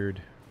this weird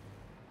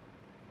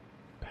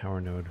power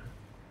node.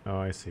 Oh,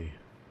 I see.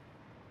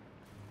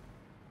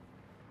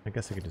 I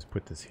guess I could just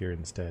put this here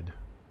instead.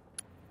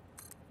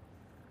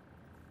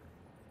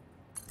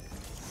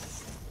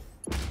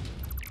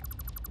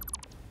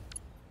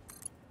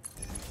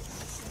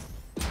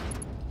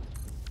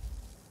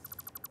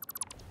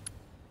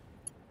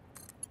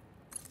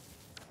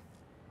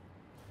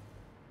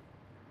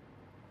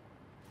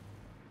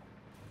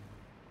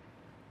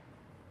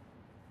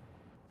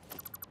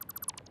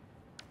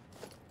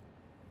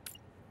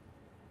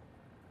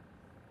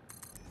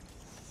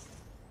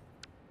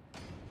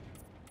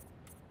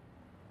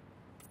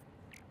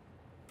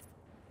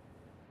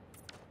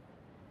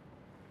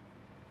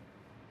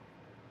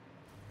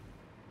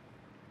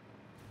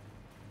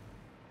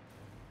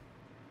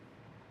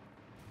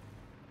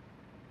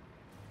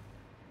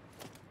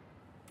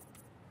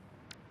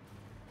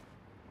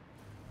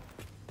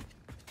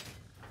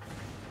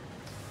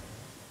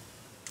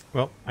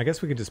 Well, I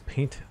guess we could just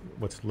paint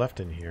what's left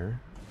in here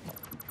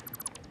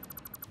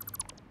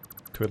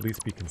to at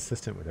least be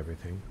consistent with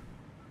everything.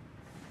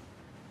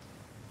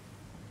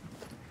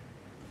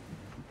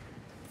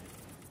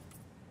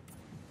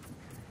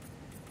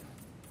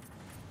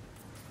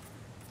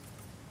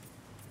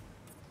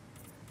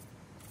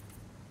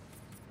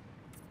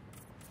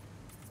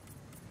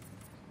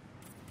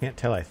 Can't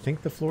tell. I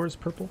think the floor is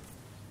purple.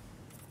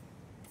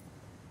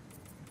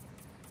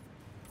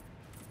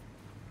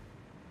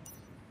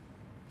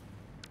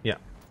 Yeah.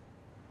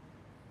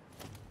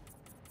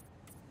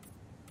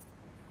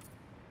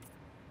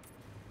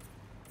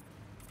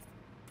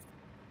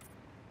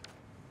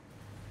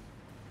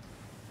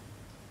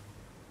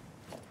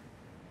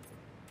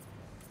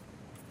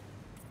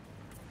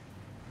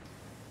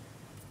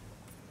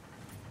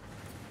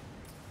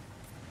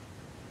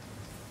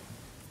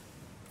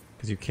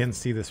 Because you can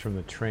see this from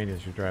the train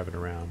as you're driving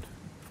around.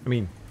 I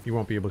mean, you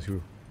won't be able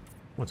to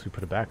once we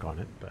put it back on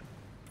it, but...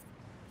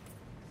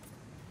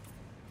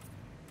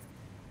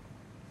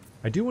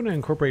 I do want to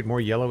incorporate more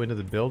yellow into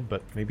the build,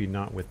 but maybe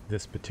not with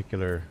this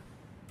particular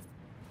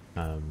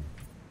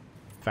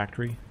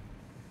factory.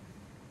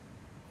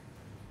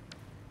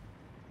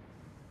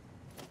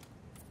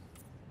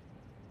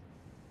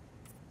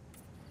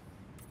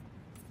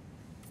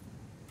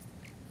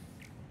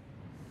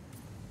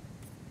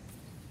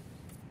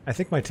 I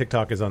think my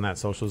TikTok is on that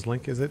socials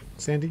link, is it,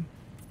 Sandy?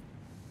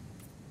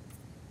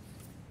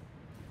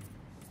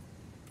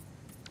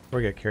 Before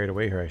I get carried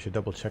away here, I should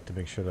double check to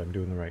make sure that I'm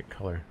doing the right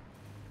color.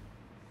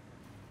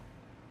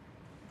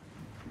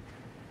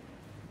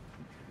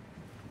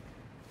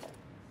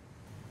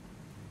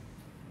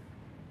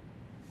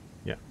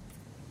 Yeah.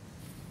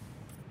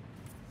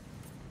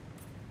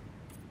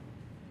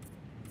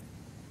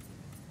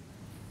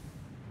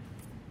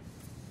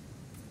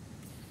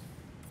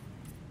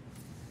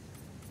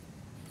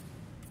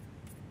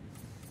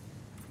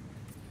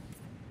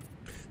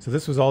 So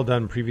this was all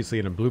done previously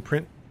in a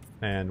blueprint,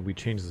 and we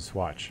changed the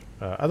swatch.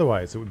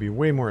 Otherwise, it would be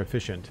way more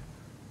efficient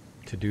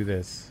to do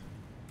this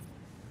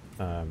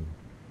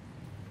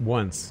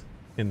once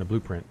in the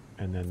blueprint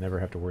and then never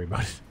have to worry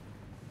about it.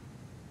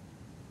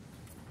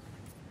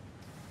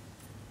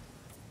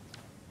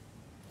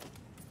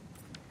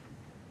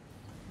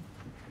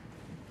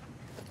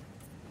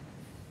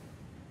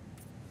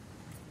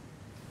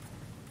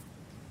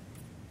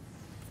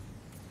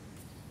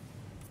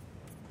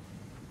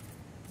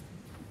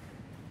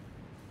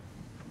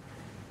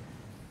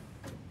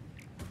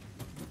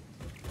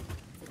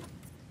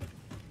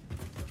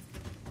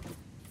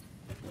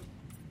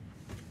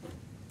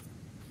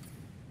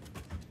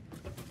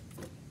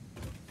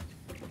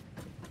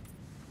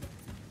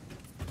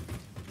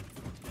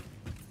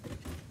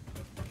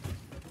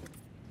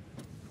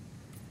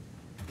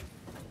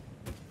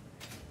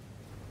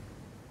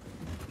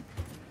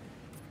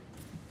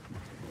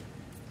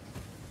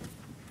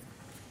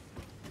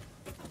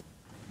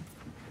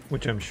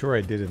 which I'm sure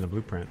I did in the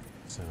blueprint.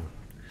 So,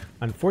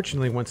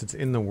 unfortunately, once it's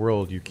in the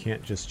world, you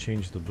can't just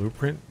change the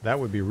blueprint. That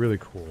would be really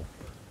cool.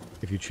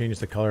 If you change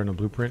the color in a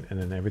blueprint and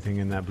then everything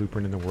in that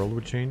blueprint in the world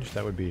would change,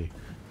 that would be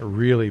a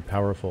really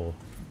powerful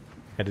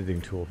editing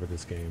tool for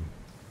this game.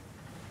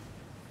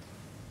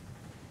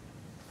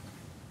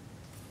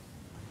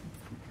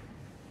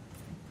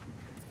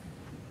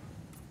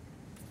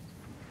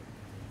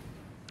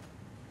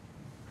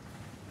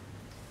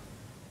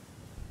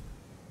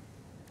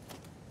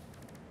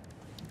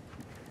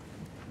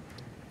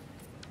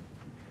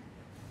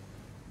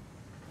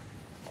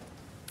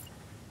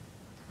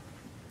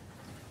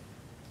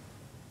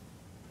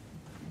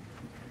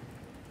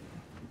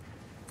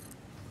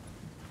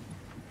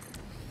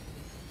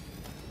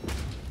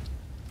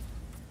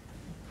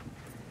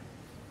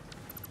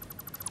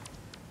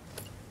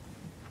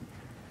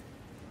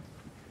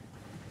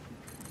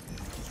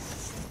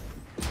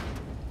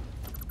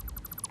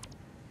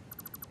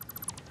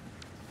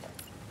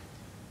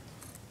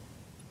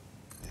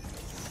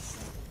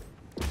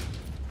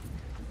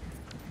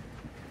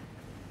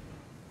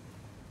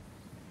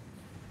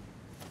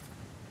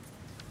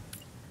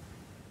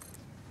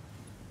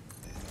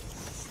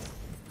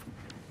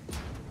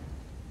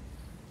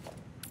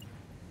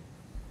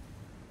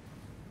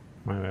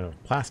 Out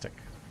of plastic.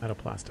 Out of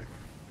plastic.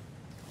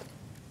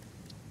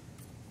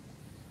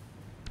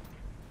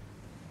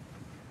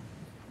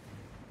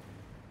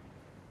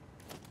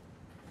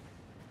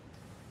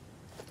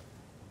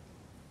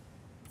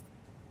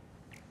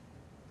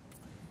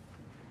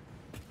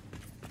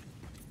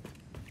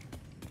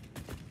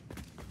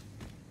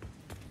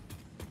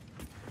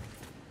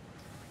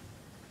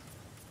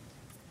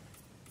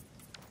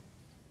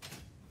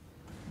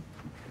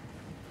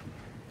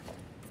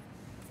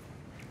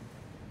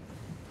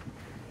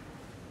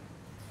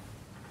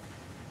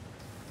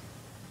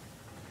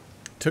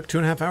 Took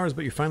 2.5 hours,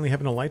 but you finally have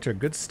an elytra.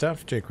 Good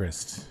stuff,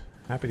 JPrice.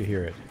 Happy to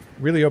hear it.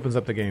 Really opens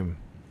up the game.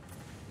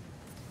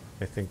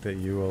 I think that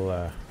you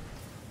will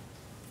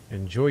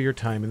enjoy your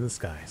time in the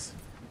skies.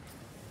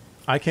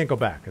 I can't go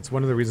back. It's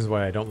one of the reasons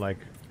why I don't like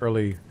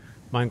early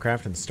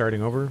Minecraft and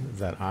starting over, is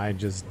that I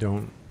just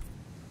don't...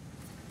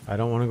 I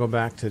don't want to go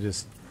back to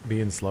just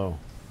being slow.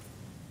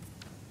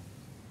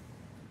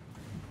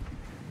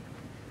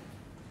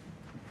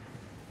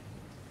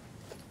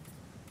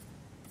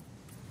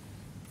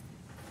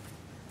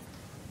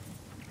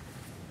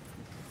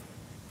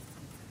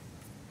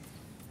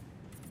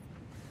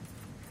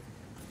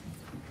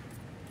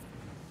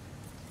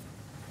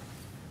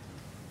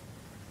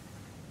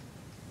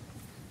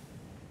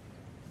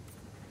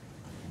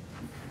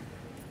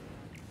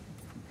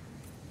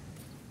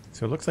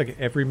 So it looks like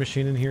every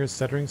machine in here is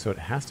stuttering, so it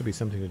has to be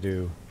something to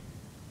do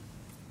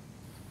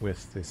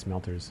with the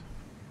smelters.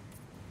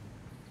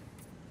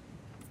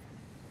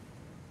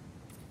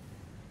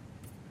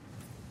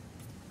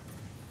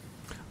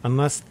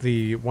 Unless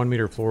the 1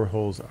 meter floor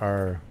holes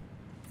are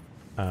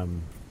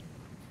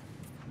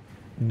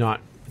not,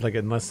 like,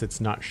 unless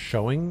it's not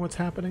showing what's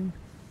happening.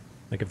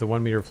 Like if the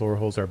 1 meter floor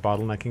holes are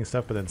bottlenecking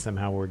stuff, but then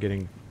somehow we're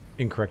getting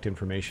incorrect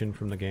information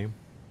from the game.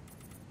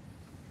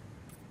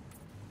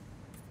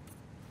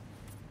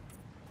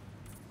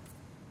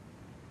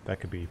 That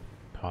could be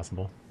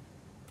possible.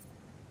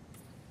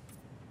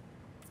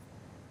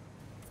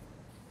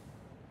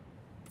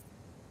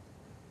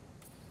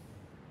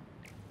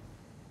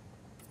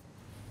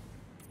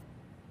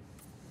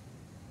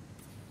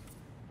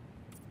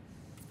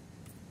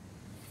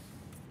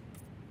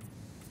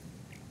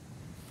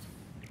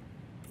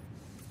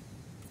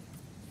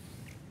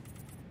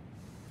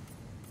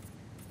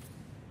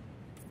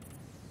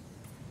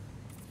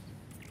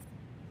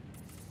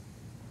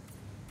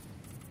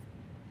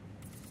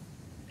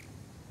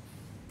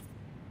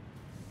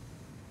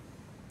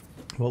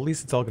 Well, at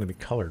least it's all going to be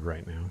colored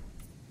right now.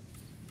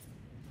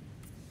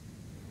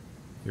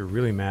 You're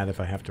really mad if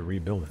I have to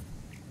rebuild it.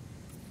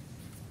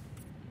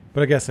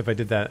 But I guess if I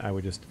did that, I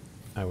would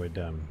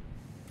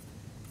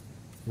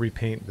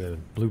repaint the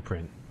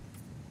blueprint.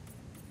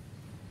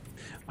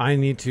 I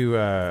need to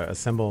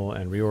assemble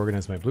and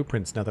reorganize my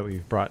blueprints now that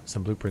we've brought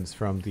some blueprints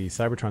from the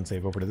Cybertron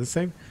save over to this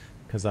save,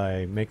 because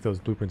I make those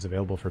blueprints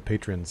available for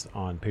patrons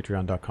on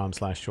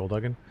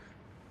patreon.com/JoelDuggan,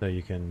 so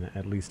you can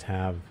at least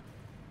have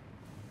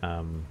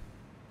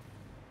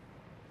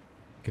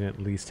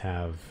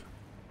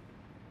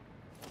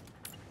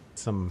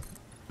some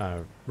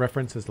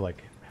references to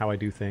like how I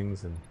do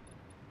things and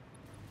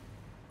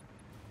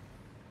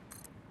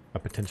a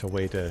potential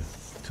way to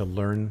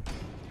learn.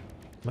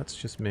 Let's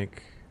just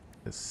make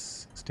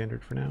this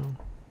standard for now.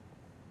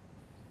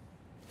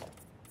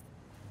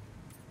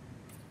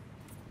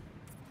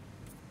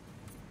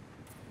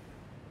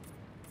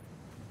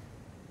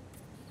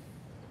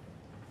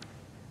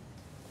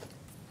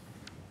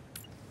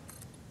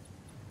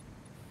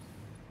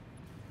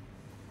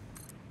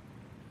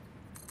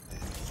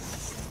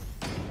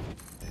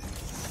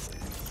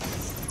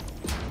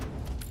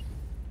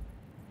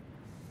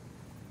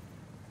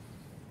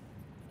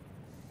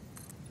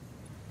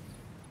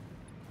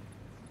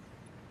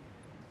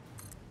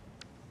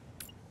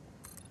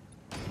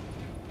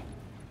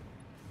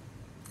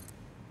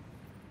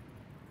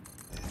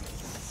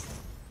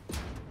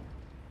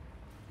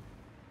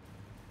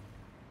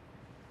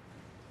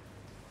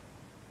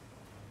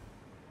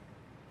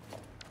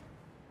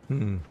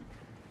 Hmm.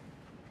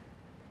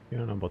 I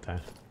don't know about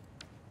that.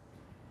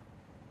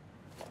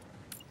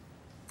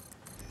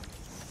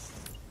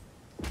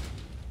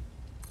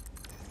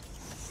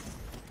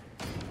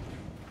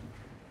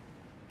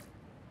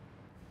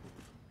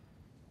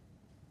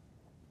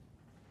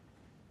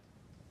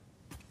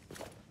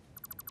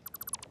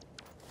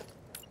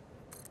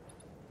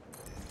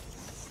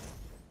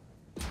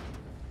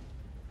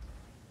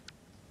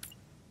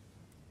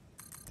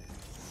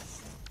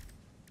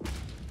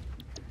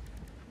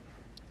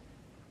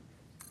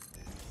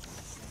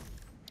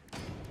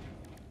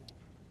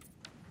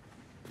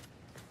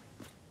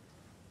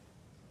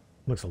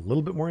 Looks a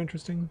little bit more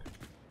interesting.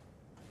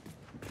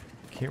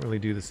 Can't really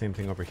do the same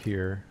thing over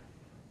here.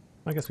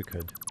 I guess we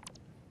could.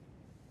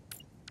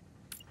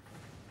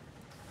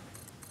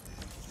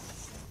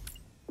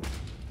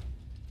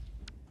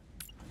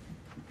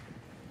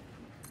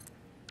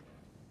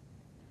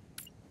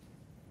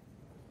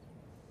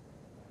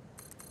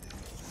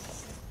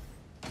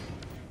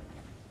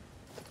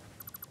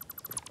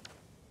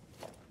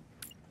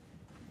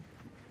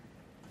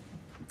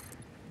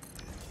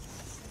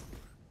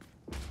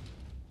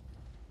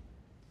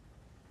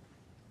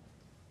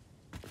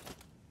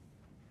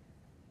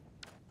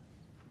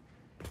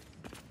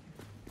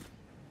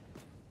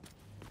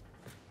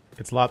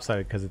 It's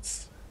lopsided because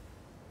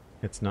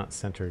it's not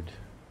centered,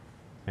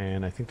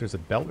 and I think there's a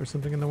belt or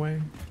something in the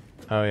way.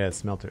 Oh yeah,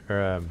 smelter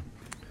or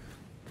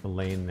the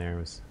lane there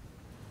was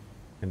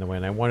in the way,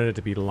 and I wanted it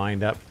to be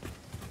lined up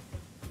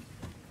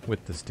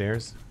with the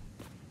stairs.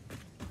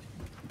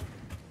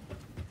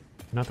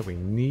 Not that we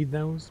need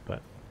those,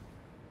 but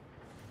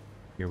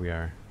here we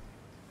are.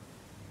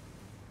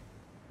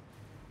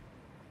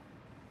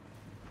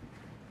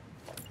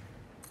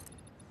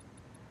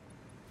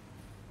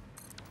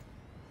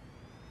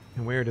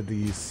 And where did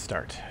these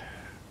start?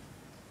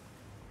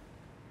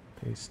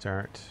 They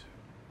start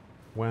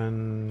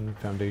when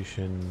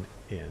foundation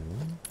in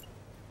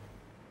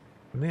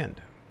the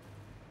end.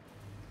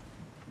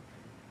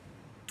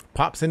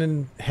 Pops in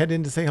and head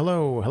in to say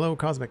hello. Hello,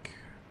 Cosmic.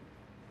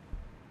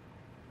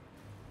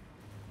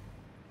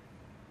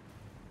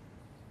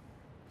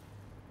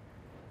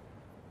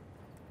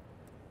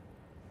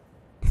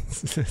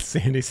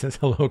 Sandy says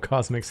hello,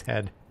 Cosmic's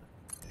head.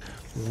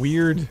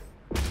 Weird.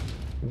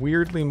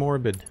 Weirdly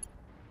morbid.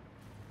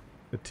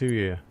 The two of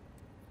you.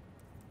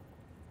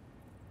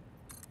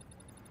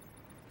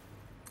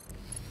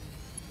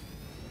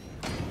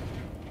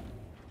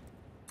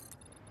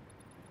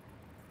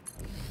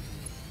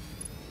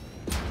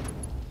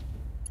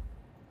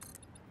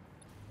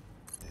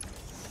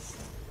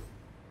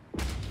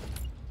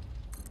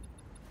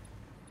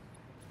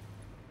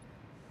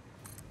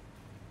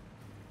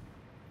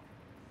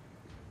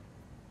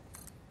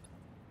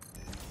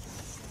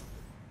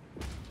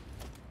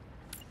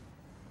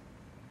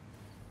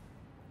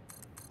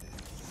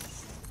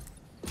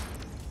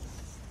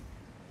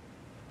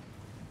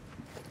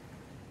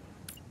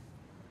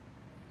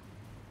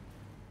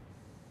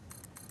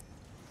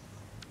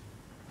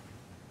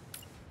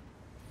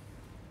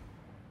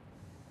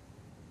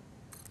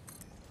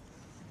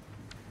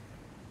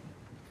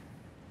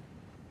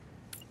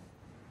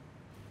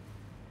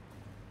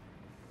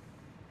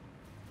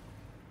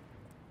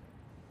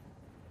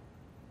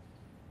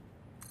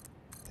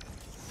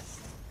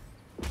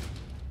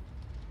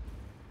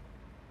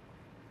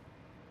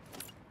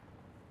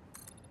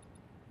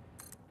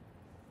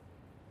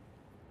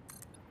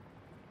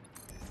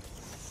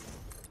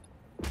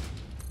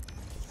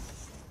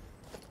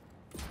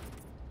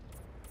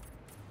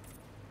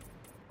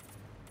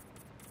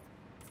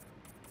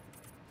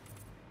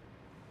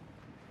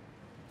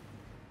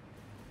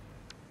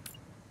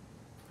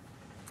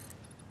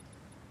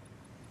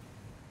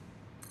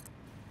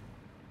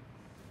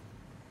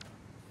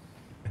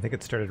 I think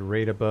it started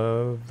right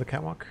above the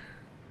catwalk.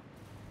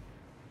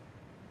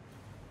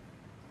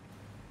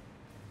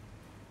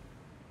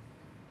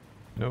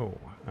 No.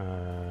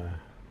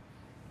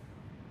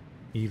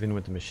 Even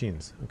with the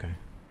machines. Okay.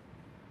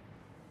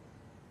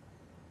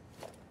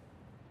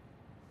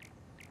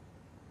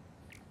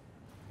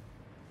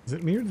 Is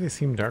it me or do they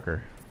seem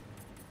darker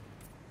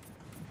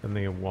than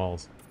the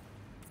walls?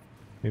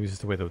 Maybe it's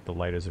just the way that the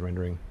light is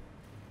rendering.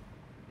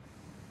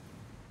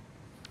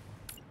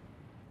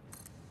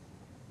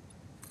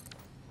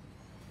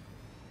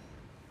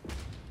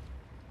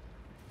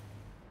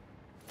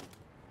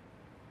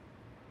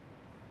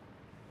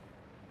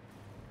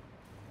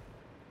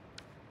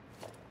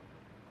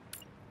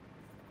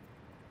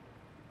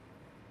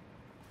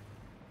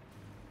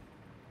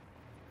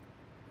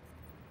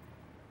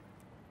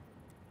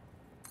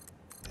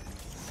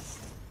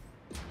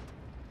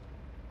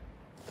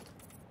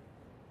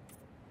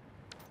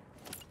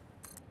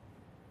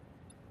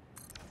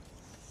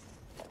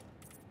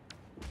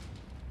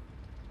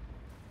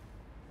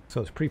 So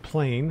it's pretty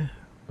plain,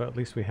 but at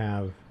least we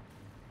have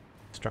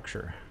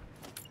structure.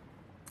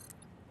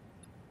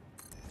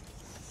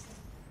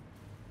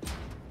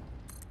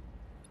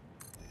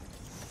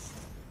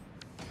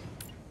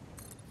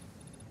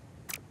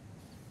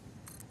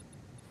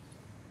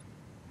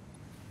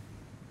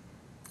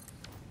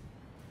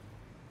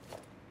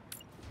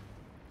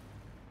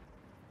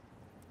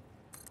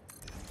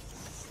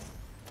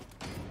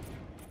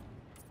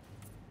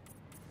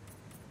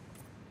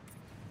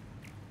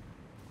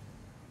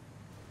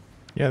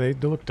 Yeah, they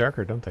do look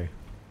darker, don't they?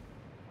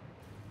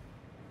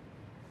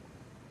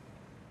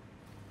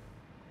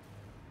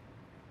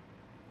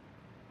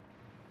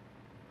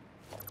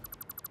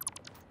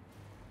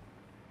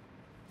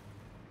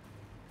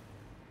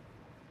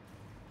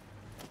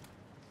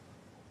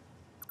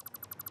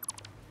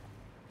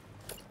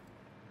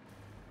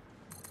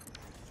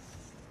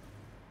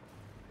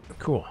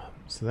 Cool.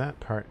 So that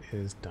part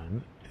is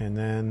done. And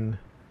then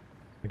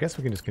I guess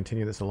we can just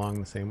continue this along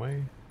the same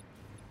way.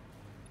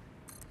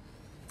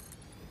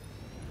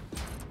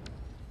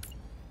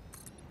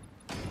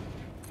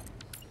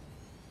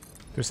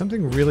 There's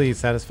something really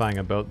satisfying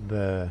about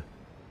the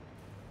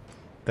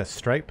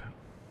stripe.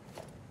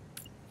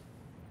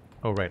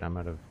 Oh right, I'm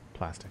out of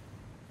plastic.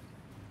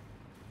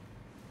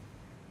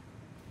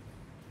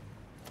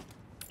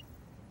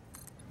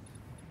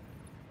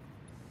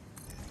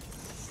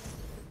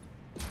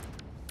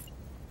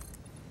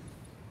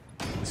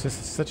 It's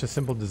just such a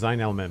simple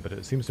design element, but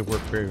it seems to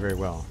work very, very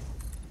well.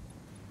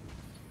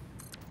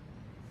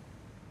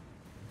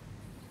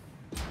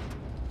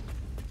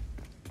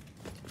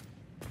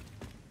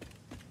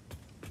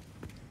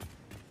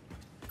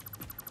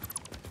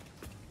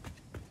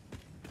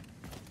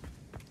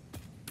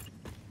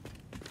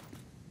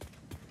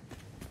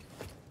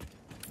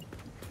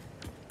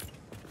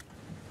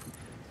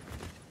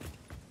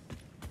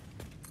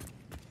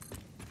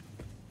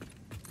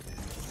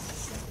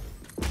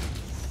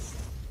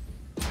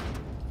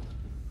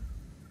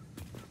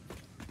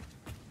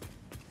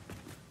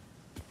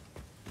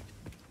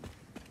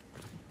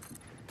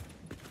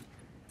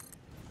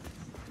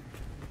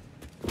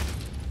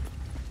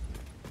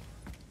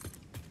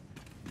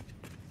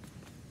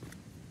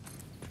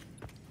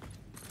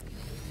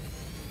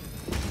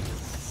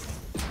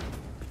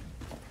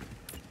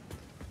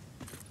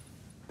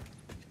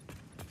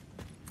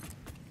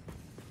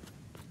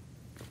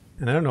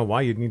 And I don't know why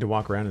you'd need to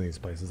walk around in these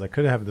places. I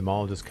could have them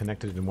all just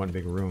connected in one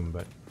big room,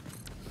 but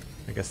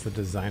I guess the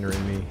designer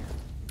in me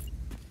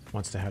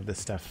wants to have this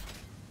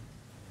stuff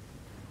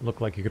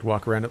look like you could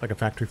walk around it like a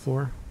factory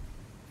floor.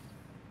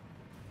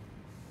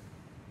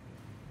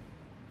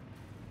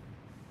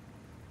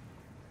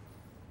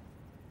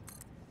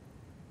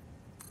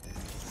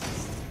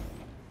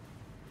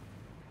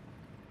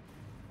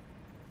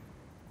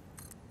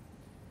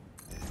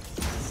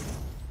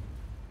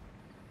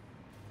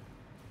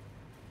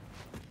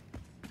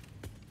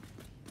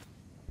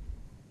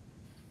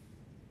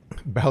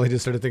 Bally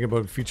just started thinking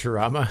about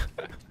Futurama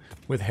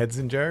with heads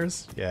in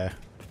jars. Yeah.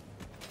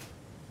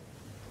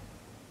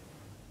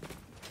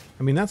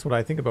 I mean, that's what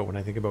I think about when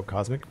I think about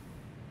Cosmic.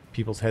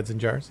 People's heads in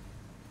jars.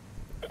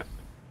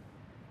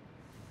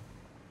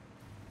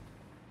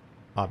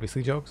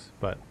 Obviously jokes,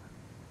 but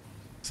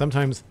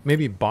sometimes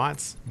maybe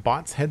bots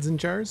heads in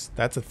jars.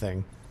 That's a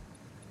thing.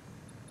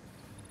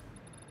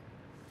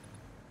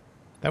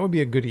 That would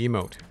be a good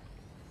emote.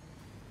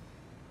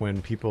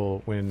 When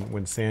people,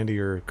 when Sandy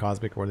or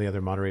Cosmic or the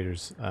other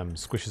moderators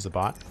squishes a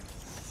bot,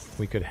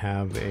 we could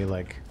have a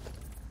like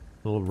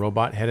little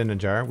robot head in a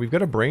jar. We've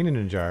got a brain in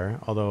a jar,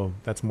 although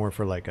that's more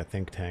for like a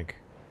think tank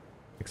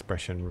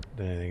expression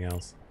than anything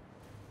else.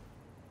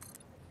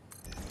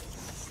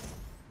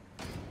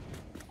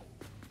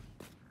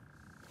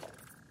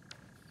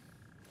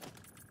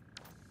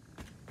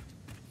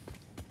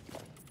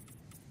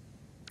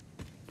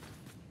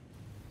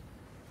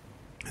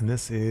 And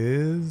this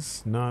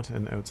is not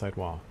an outside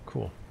wall.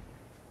 Cool.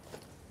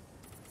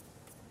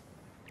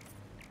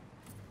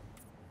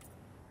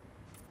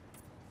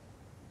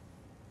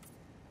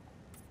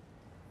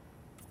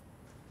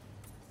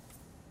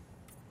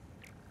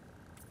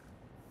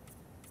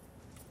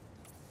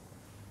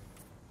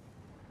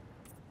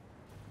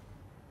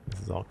 This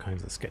is all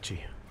kinds of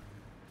sketchy.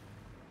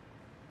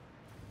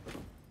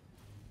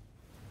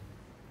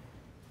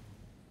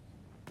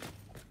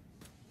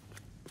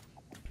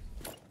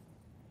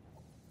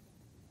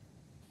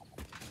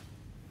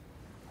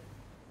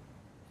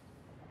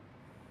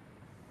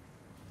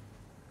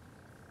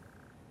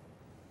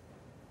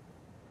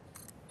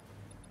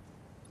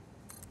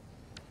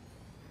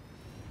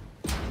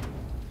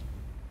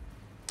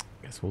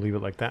 We'll leave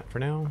it like that for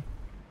now.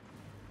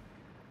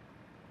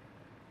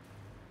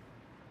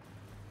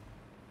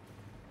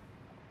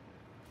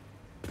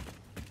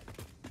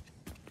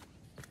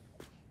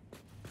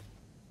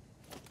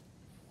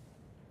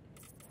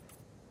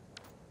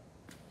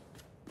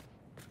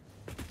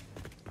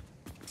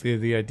 See,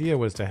 the idea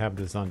was to have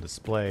this on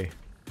display.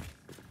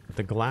 But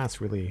the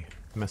glass really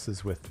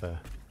messes with the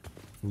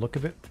look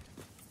of it.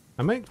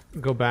 I might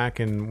go back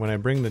and when I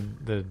bring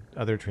the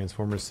other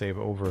Transformers save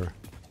over,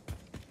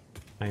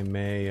 I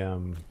may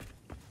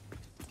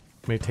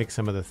take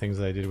some of the things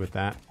that I did with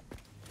that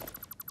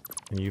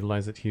and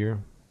utilize it here.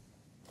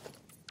 I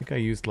think I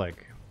used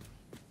like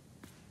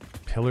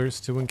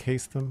pillars to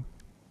encase them.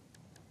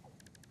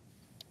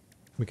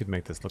 We could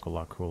make this look a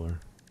lot cooler.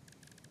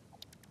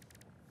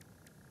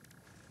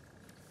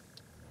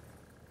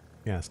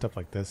 Yeah, stuff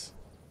like this.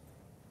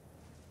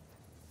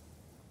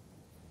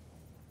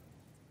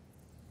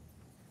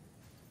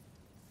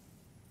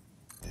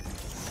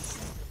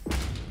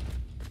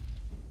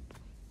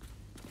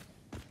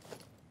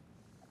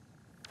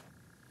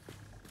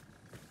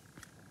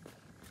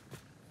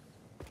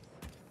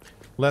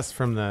 Less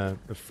from the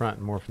front,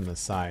 more from the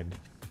side.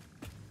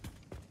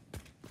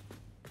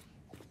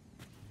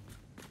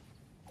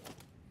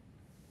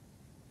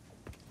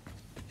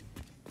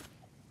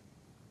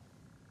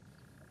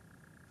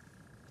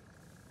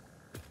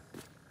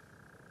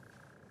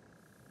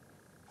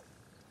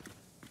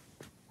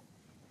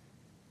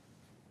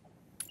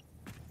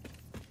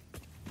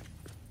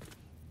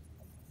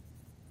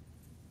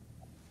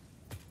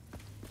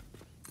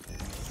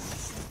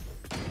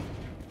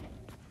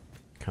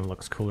 Kind of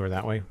looks cooler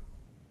that way.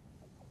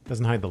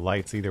 Doesn't hide the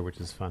lights either,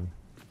 which is fun.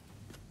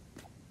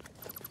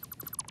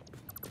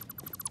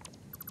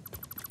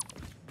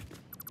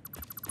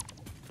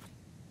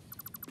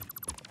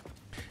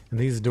 And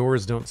these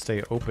doors don't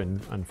stay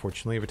open,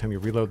 unfortunately. Every time you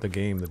reload the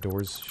game, the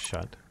doors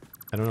shut.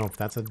 I don't know if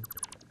that's a...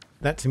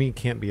 That to me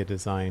can't be a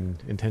design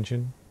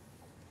intention.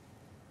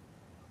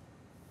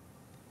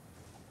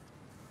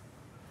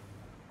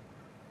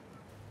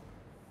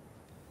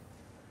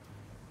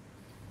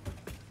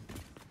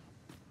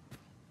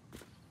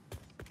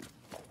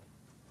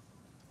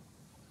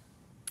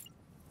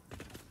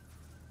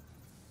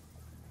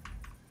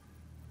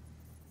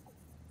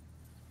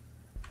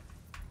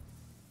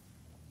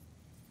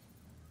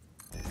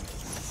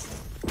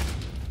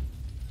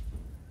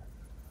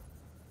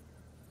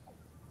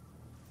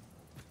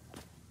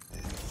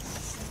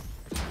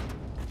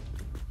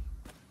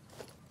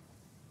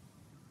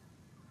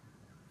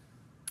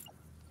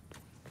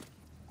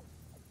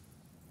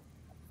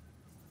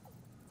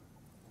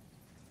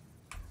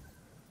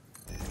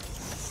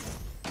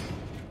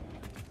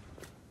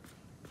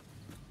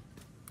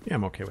 Yeah,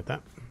 I'm okay with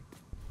that.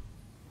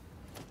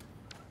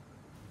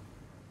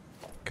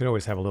 Could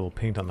always have a little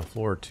paint on the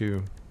floor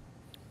too.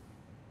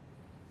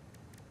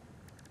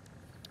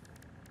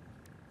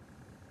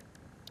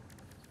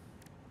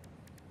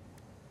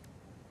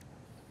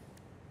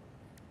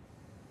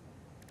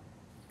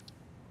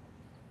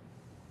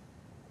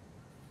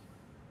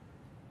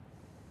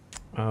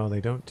 Oh,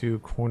 they don't do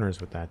corners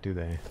with that, do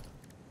they?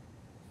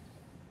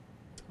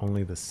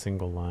 Only the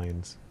single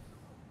lines.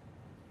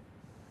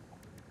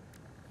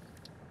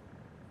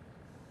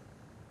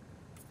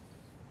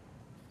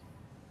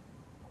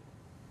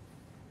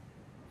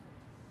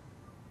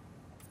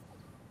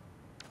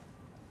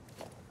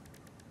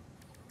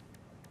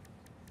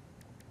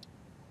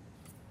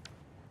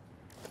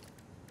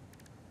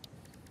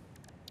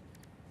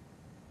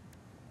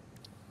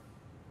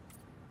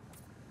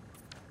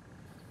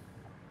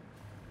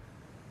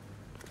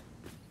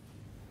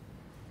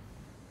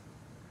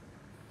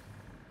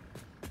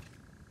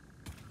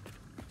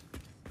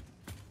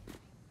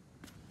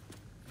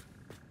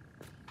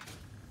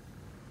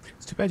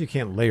 It's too bad you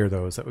can't layer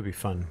those. That would be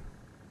fun.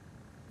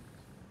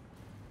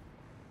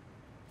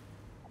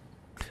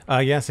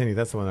 Yeah, Sandy,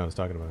 that's the one I was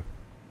talking about.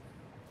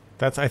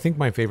 That's, I think,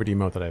 my favorite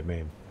emote that I've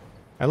made.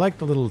 I like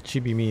the little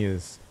chibi me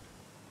as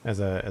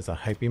a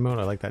hype emote.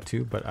 I like that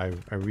too, but I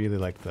really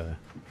like the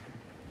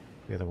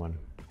other one.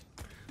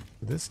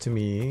 This to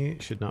me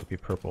should not be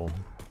purple.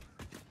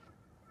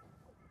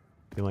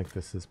 I feel like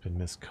this has been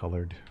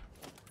miscolored.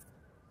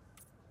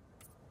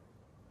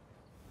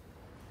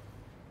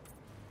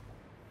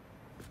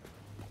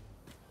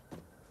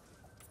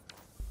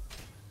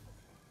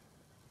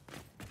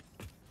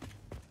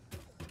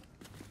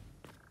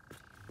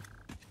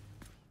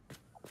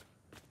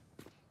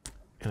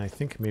 And I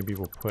think maybe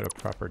we'll put a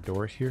proper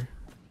door here.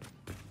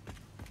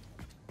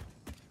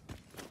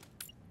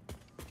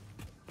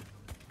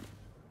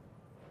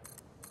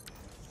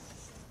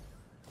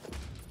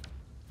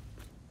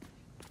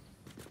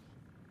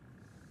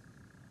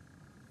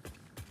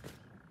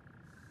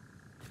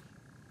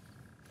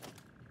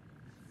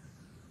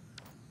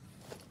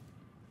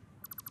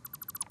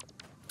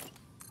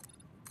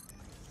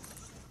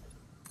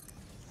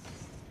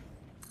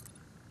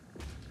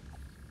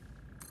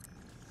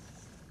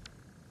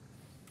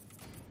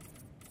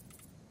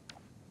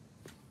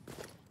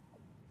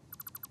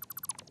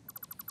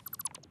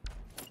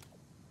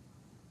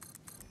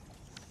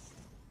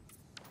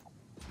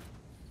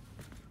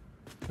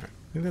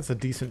 I think that's a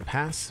decent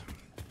pass.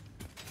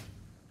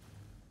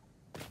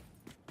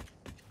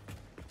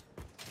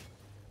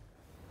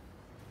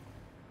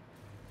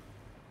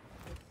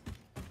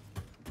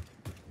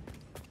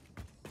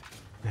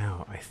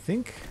 Now, I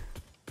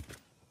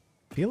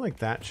feel like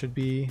that should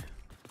be...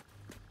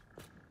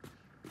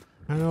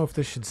 I don't know if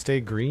this should stay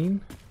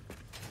green.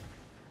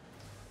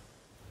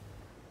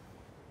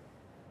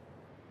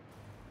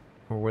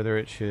 Or whether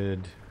it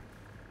should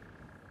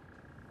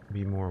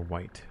be more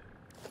white.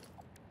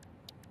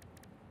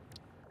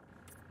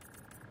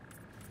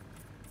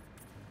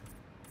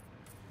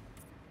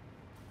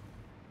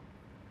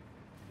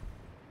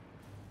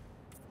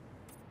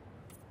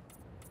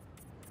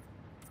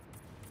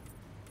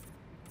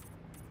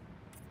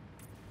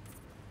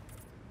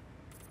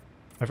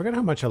 I forgot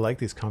how much I like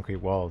these concrete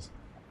walls.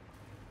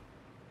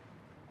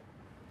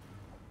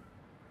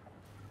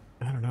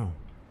 I don't know.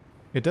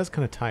 It does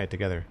kind of tie it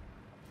together.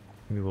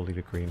 Maybe we'll leave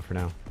it green for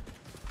now.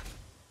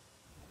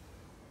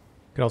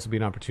 Could also be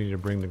an opportunity to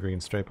bring the green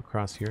stripe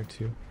across here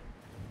too.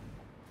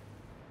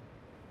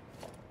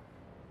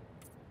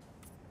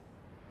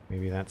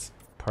 Maybe that's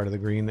part of the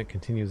green that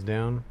continues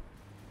down.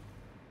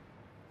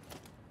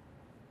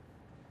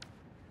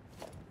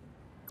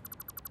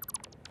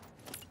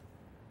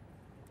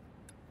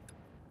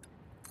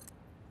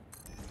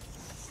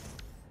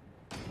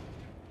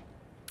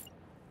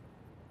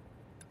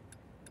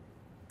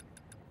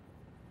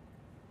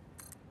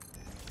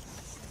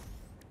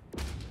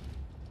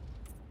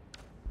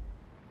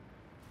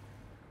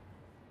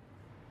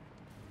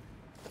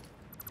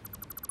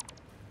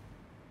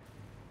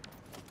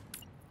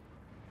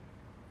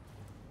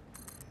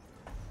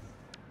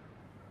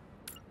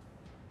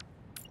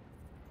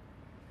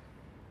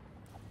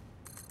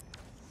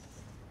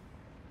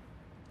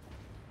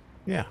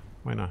 Yeah,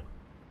 why not?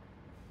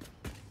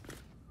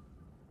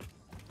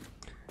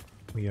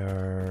 We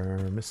are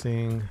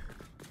missing...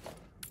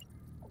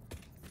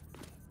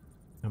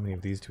 How many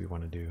of these do we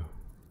want to do?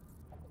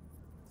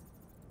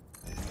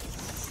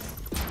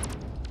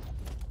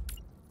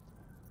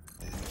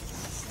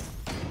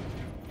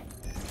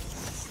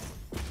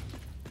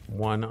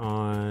 One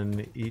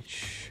on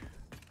each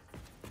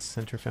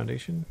center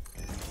foundation.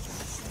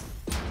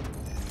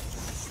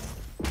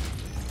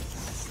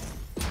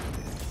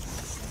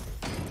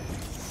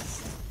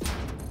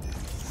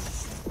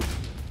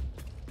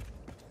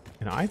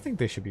 And I think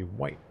they should be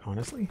white,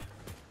 honestly.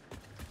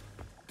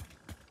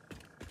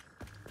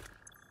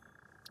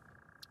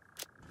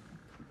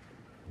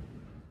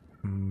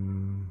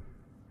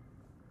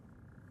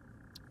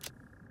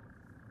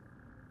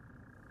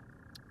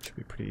 Should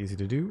be pretty easy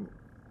to do.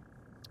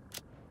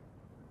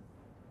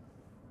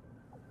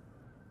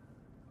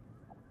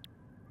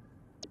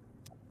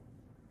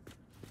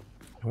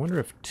 I wonder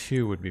if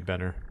 2 would be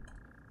better.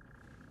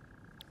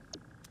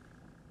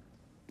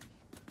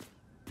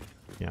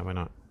 Yeah, why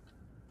not?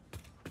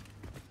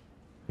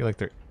 I feel like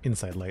they're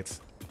inside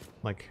lights.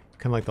 Like,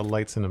 kind of like the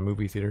lights in a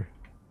movie theater.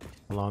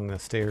 Along the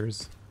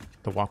stairs,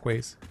 the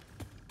walkways.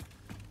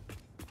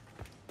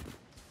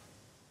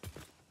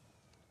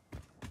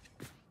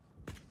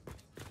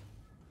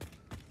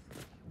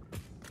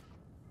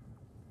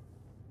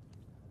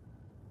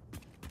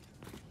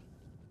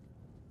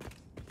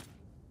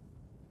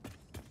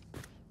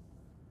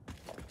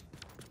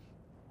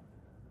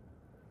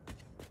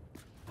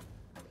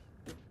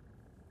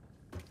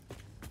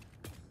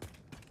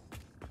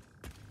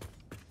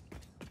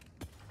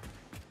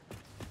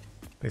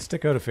 They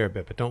stick out a fair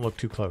bit, but don't look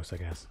too close, I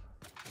guess.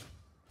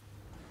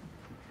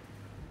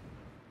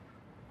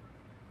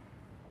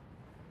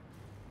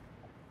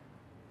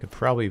 Could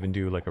probably even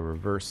do like a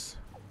reverse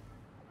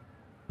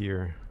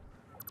here.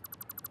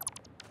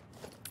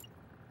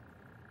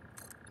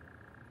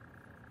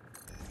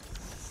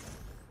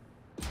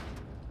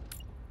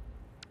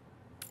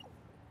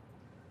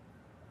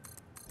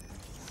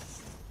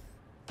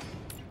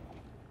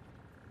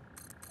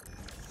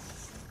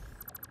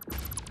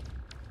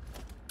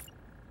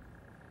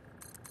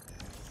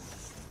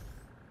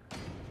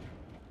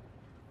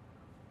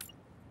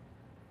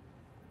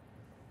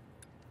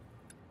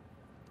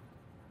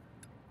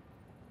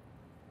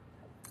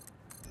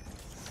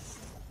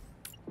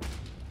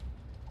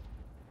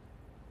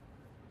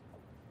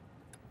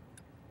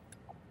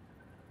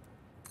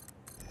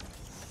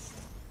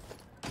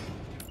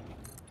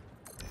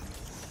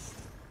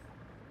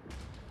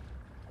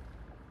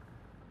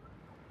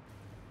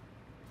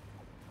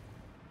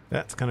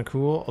 That's kind of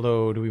cool,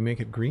 although do we make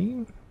it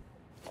green?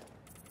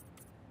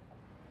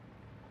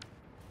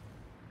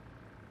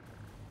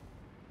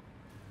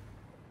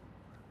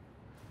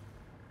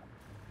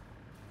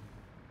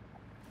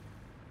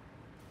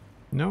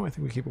 No, I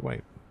think we keep it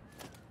white.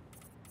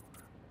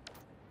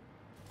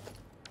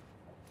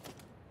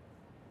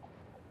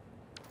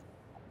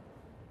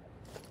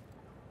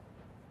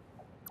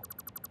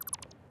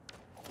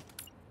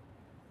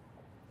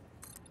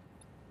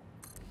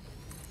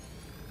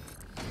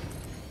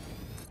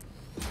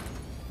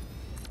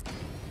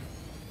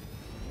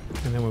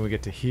 And then when we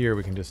get to here,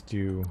 we can just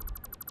do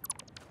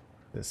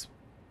this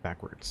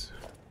backwards.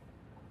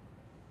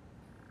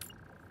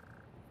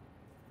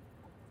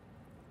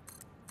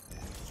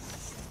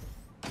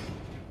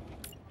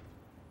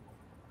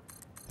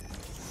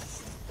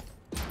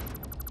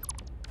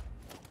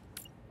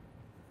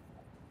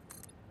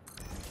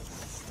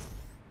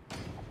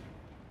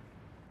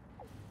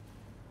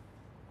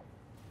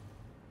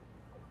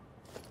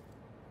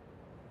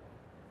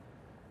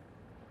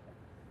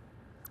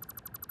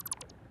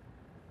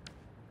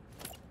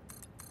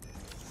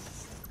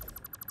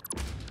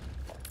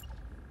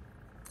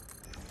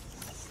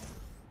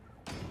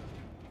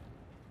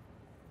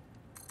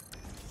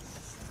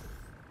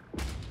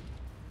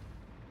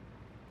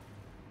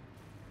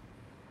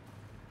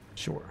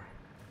 Sure.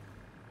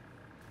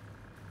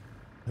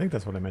 I think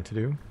that's what I meant to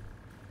do.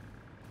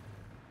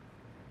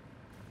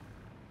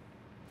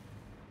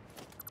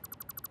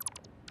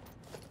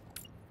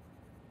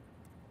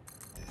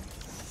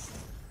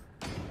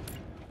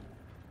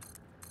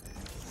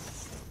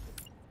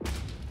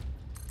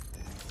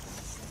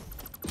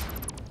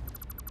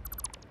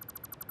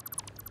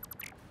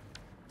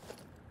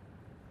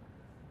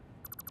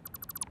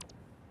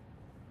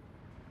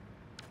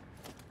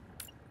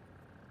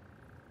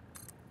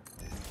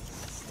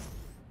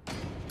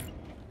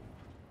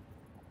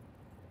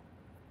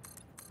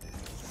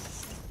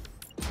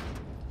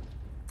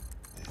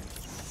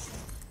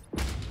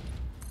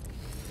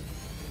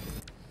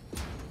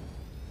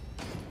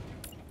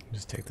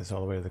 take this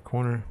all the way to the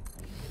corner.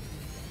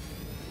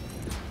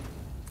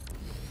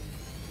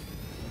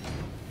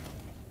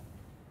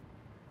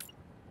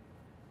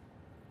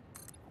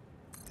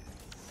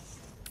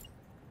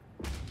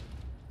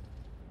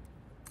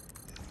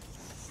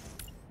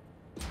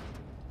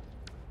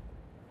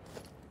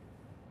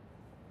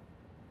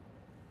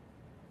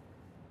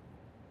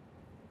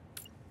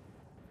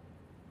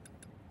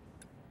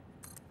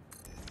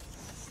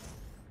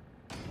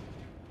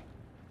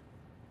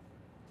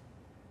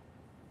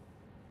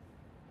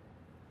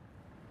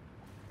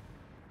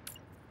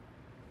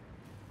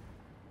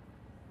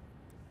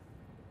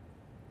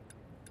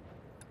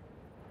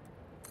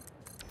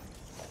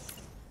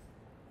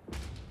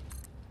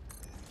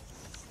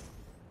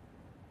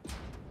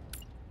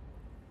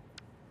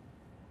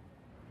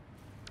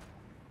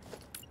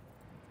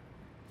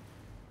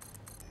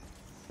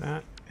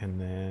 That, and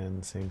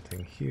then same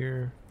thing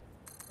here.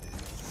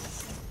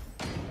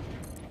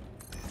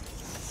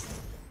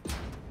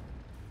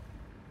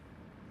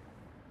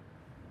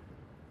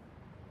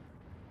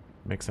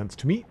 Makes sense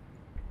to me.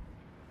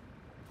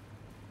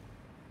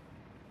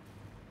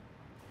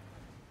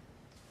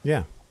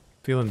 Yeah,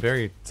 feeling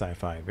very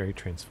sci-fi, very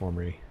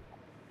transformery.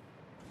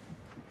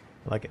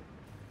 I like it.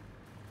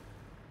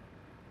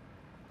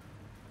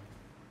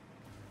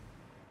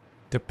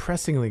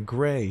 Depressingly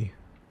gray.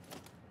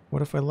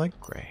 What if I like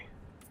gray?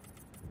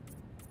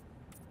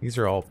 These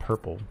are all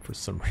purple for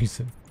some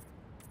reason.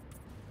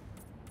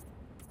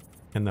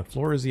 And the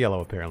floor is yellow,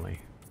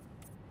 apparently.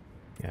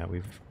 Yeah,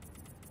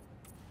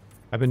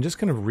 I've been just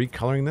kind of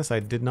recoloring this.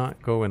 I did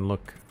not go and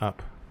look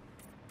up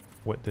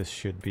what this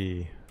should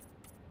be.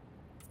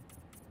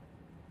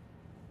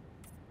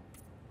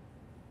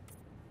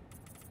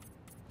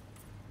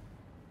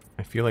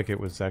 I feel like it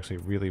was actually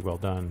really well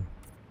done.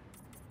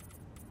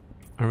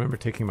 I remember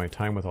taking my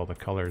time with all the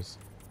colors.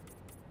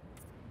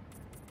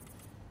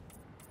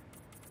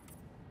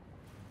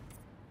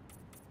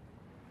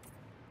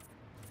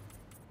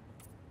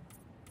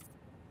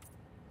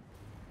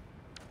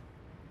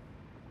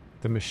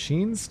 The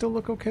machines still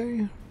look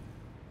okay.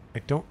 I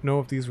don't know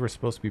if these were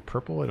supposed to be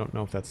purple. I don't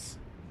know if that's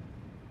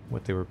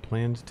what they were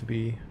planned to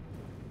be.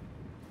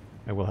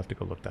 I will have to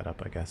go look that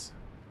up, I guess.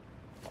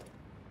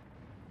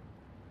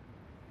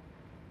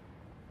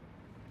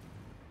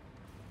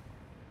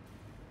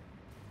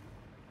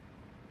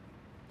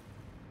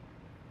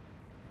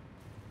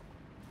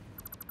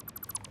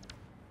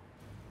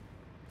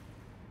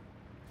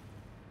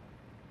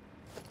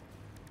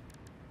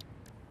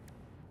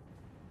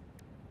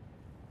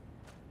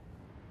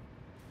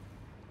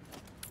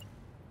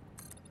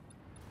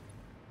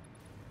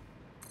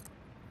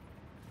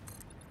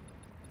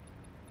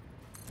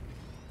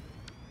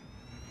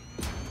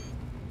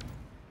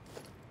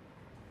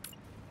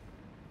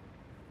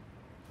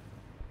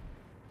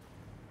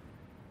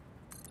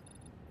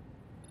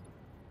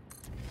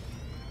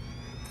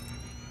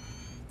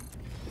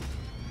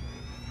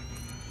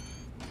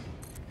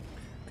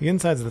 The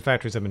insides of the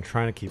factories I've been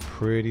trying to keep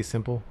pretty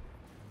simple,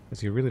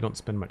 because you really don't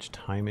spend much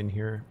time in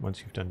here once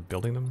you've done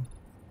building them.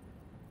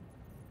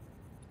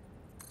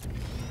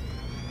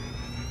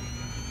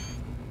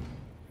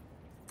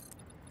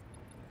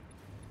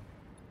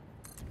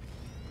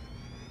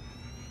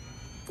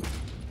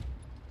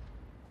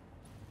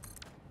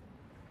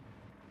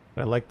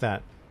 But I like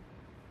that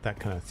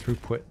kind of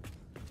throughput,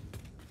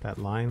 that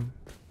line.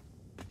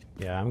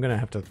 Yeah, I'm gonna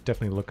have to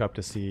definitely look up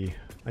to see.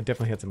 I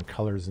definitely had some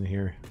colors in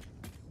here.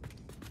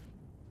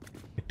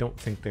 I don't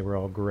think they were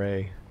all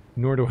gray,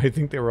 nor do I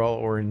think they were all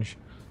orange.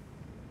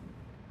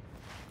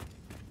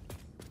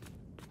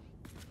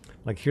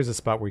 Like, here's a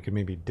spot where you could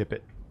maybe dip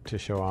it to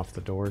show off the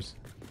doors.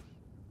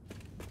 I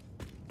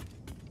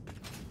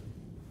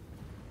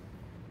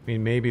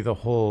mean, maybe the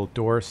whole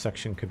door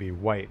section could be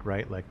white,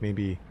 right? Like,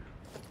 maybe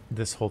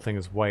this whole thing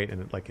is white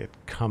and it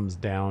comes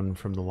down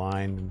from the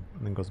line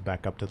and then goes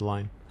back up to the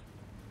line.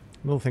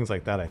 Little things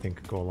like that, I think,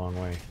 could go a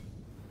long way.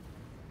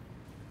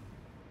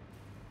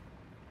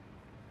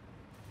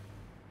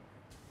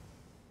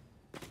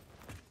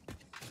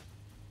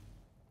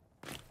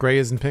 Gray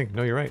isn't pink.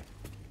 No, you're right.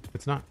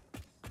 It's not.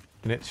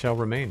 And it shall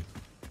remain.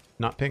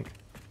 Not pink.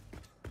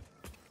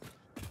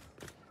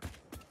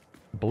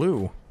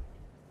 Blue?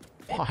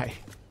 Why?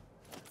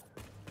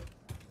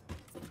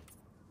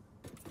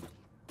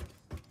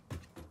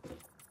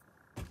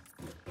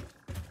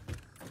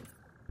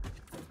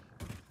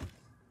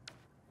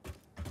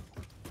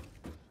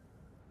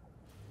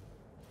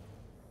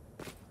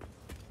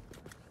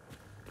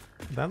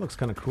 That looks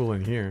kind of cool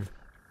in here.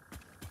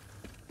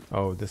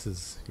 Oh, this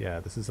is,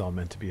 yeah, this is all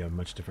meant to be a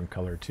much different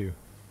color too.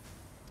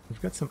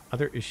 We've got some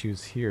other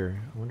issues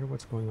here. I wonder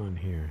what's going on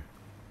here.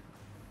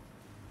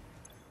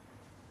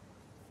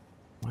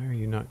 Why are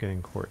you not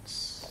getting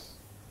quartz?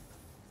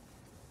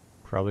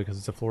 Probably because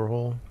it's a floor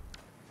hole.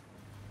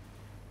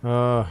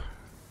 I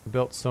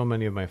built so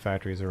many of my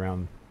factories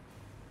around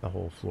the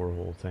whole floor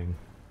hole thing.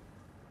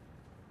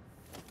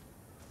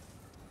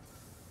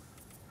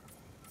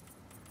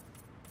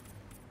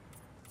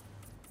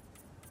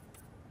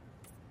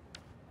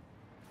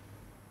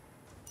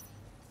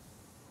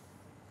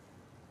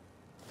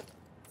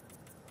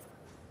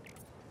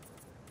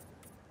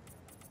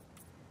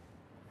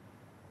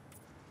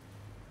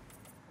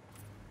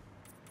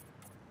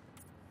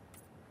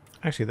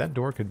 Actually, that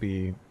door could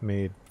be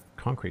made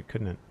concrete,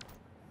 couldn't it?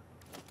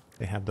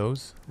 They have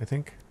those, I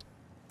think.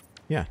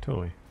 Yeah,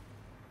 totally.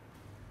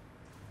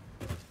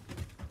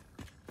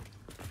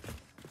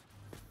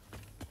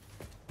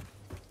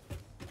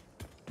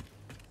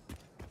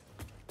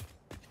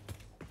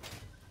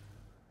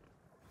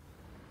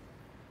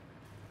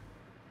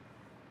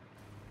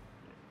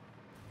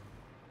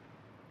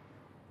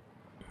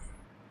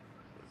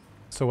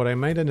 So what I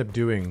might end up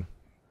doing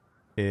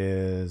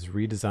is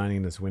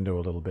redesigning this window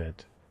a little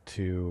bit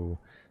to...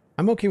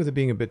 I'm okay with it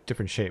being a bit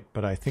different shape,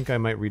 but I think I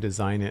might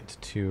redesign it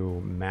to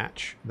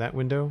match that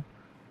window,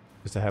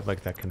 just to have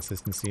like that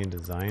consistency in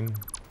design.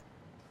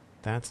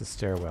 That's a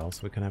stairwell,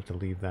 so we kind of have to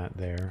leave that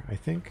there, I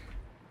think.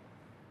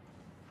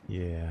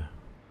 Yeah.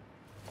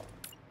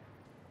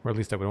 Or at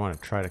least I would want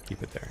to try to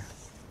keep it there.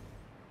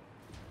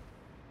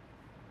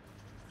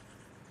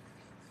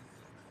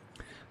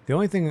 The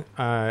only thing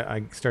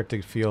I start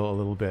to feel a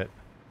little bit,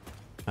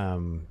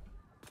 I'm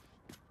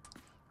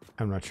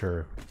not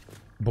sure,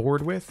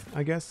 bored with,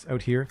 I guess,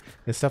 out here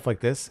is stuff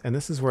like this. And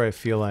this is where I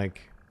feel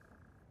like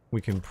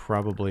we can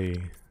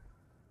probably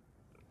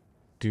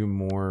do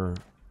more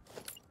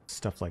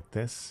stuff like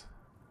this.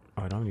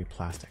 Oh, I don't have any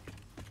plastic.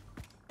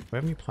 Do I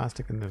have any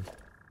plastic in the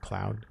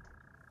cloud?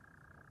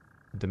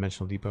 The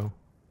dimensional depot?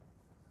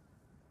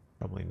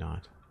 Probably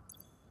not.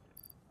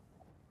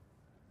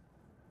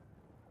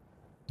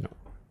 No.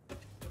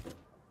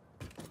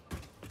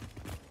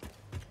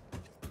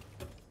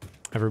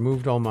 I've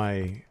removed all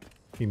my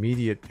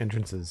immediate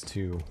entrances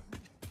to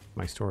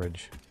my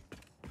storage.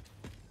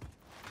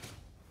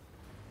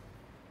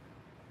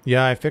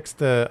 Yeah, I fixed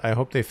the... I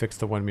hope they fix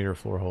the 1 meter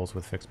floor holes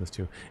with Fixmas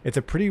too. It's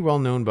a pretty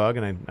well-known bug,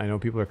 and I know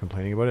people are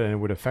complaining about it, and it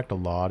would affect a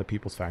lot of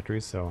people's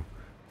factories, so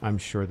I'm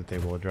sure that they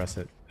will address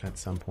it at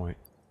some point.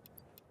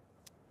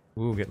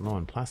 Ooh, getting low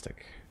on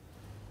plastic.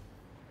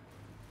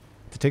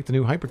 To take the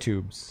new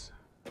hypertubes.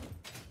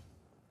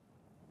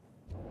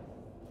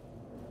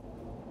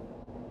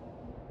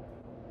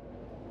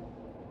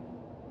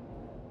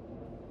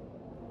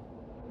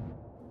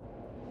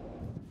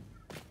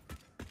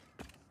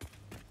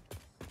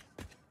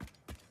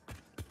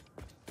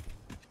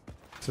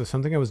 So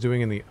something I was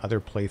doing in the other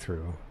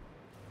playthrough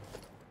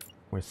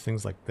with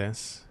things like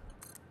this,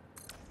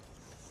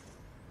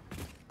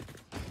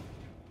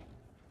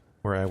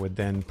 where I would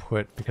then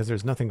put, because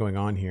there's nothing going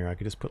on here, I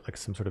could just put like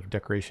some sort of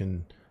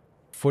decoration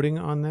footing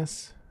on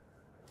this.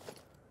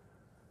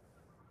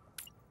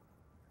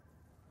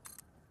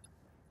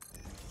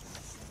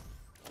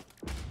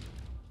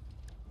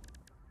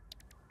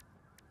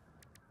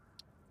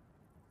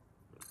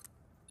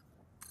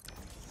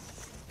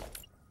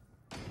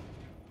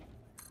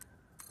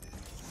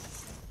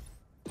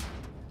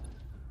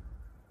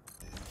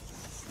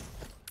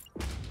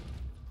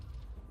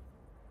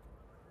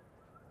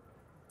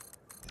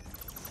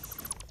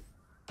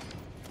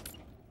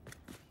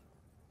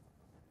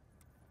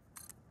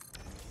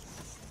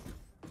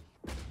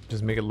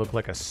 Just make it look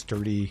like a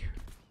sturdy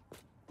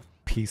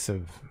piece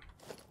of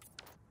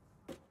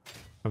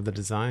the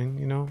design,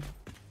 you know?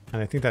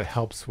 And I think that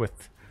helps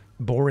with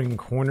boring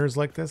corners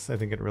like this. I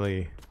think it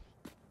really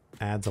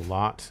adds a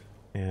lot.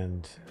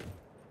 And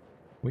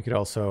we could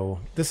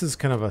also, this is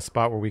kind of a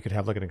spot where we could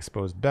have like an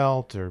exposed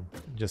belt or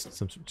just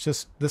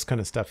this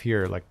kind of stuff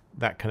here, like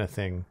that kind of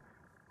thing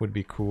would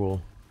be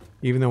cool.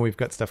 Even though we've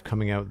got stuff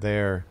coming out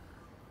there,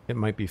 it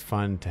might be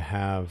fun to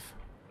have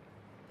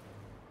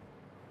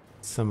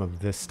some of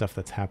this stuff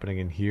that's happening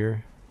in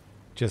here,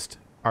 just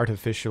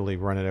artificially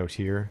run it out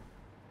here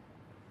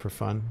for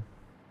fun.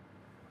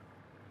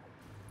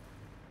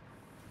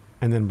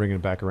 And then bring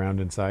it back around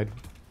inside.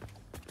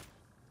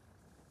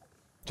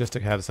 Just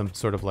to have some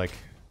sort of like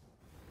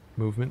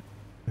movement.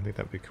 I think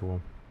that would be cool.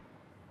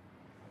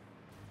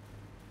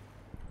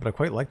 But I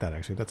quite like that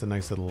actually. That's a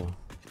nice little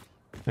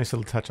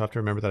touch. I'll have to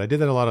remember that. I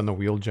did that a lot on the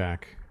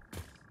Wheeljack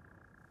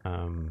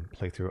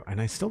playthrough. And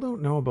I still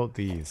don't know about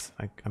these.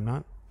 I'm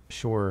not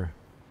sure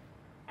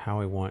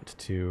how I want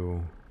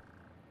to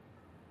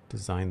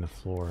design the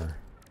floor.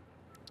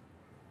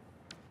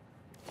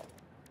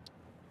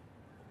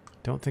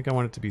 Don't think I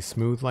want it to be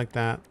smooth like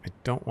that. I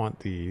don't want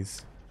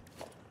these.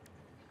 I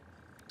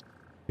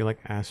feel like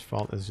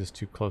asphalt is just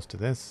too close to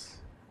this.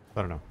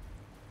 I don't know.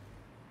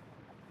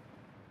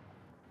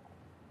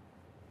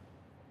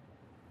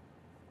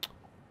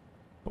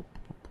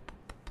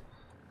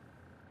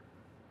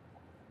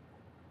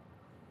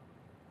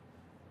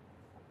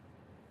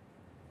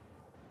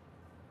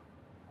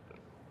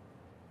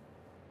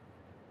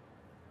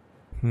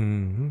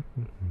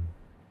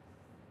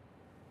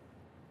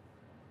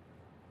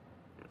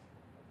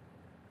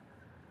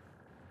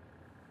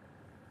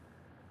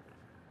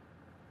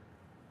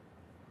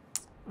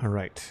 All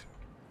right.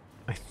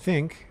 I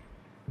think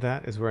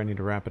that is where I need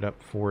to wrap it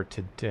up for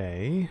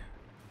today.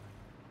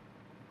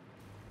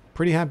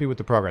 Pretty happy with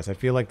the progress. I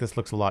feel like this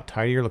looks a lot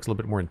tidier, looks a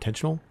little bit more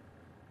intentional.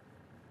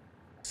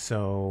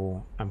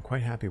 So I'm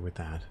quite happy with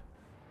that.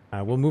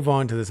 We'll move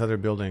on to this other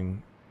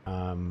building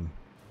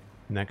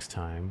next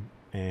time.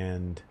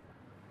 And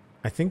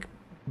I think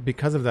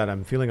because of that,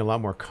 I'm feeling a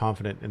lot more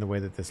confident in the way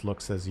that this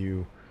looks as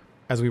we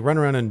run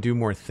around and do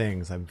more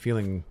things. I'm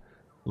feeling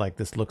like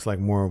this looks like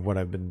more of what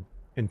I've been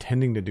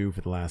intending to do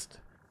for the last,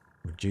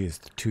 geez,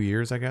 2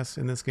 years, I guess,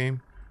 in this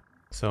game.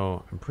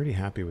 So I'm pretty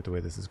happy with the way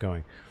this is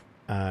going.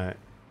 I'm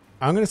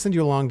going to send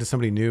you along to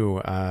somebody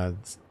new.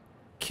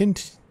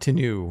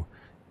 Kintinu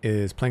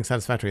is playing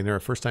Satisfactory, and they're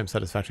a first-time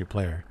Satisfactory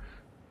player.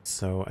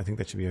 So I think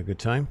that should be a good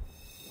time.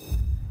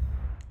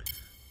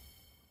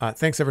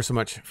 Thanks ever so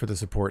much for the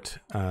support.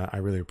 I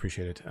really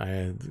appreciate it. I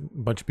had a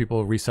bunch of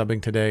people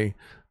resubbing today.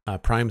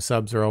 Prime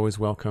subs are always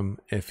welcome.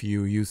 If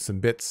you use some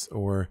bits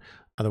or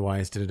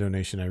otherwise did a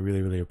donation, I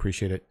really, really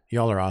appreciate it.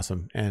 Y'all are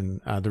awesome.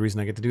 And the reason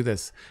I get to do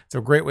this, it's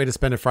a great way to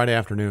spend a Friday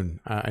afternoon.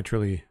 I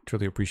truly,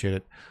 truly appreciate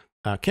it.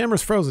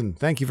 Camera's frozen.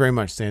 Thank you very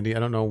much, Sandy. I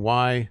don't know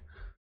why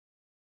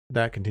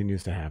that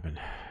continues to happen.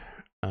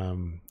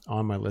 On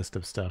my list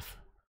of stuff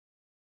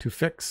to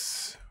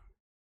fix.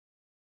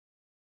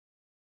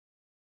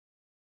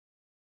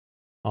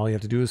 All you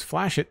have to do is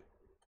flash it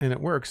and it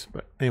works.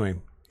 But anyway,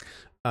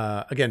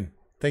 again,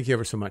 thank you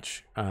ever so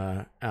much.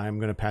 I'm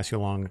going to pass you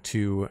along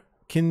to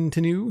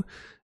Kintinu,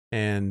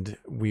 and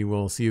we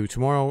will see you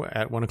tomorrow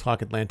at 1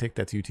 o'clock Atlantic.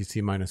 That's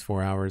UTC minus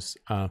 4 hours.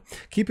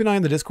 Keep an eye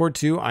on the Discord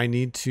too. I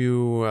need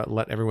to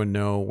let everyone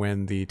know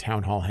when the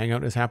Town Hall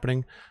Hangout is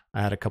happening.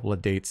 I had a couple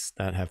of dates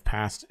that have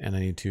passed and I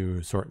need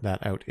to sort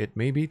that out. It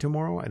may be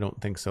tomorrow. I don't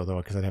think so though,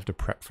 because I'd have to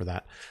prep for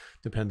that.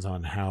 Depends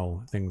on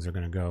how things are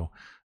going to go.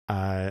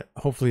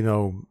 Hopefully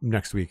though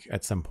next week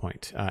at some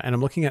point. And I'm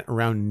looking at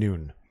around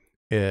noon,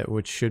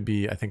 which should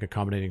be, I think,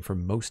 accommodating for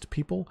most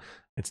people.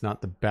 It's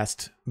not the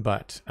best,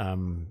 but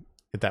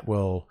that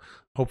will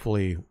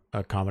hopefully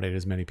accommodate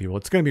as many people.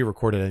 It's going to be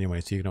recorded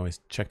anyway, so you can always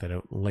check that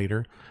out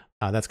later.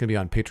 That's going to be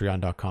on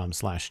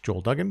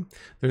patreon.com/JoelDuggan.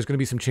 There's going to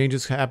be some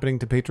changes happening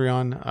to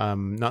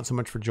Patreon. Not so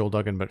much for Joel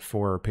Duggan, but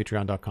for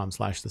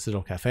patreon.com/the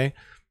Citadel Cafe.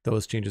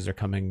 Those changes are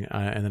coming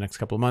in the next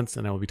couple of months,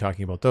 and I will be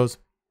talking about those.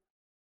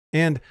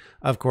 And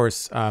of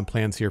course,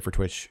 plans here for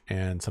Twitch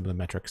and some of the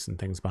metrics and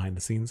things behind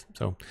the scenes.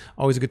 So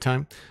always a good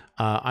time.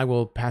 I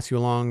will pass you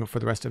along for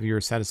the rest of your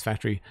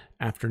satisfactory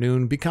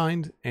afternoon. Be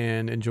kind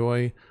and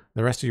enjoy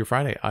the rest of your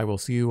Friday. I will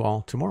see you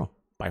all tomorrow.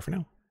 Bye for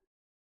now.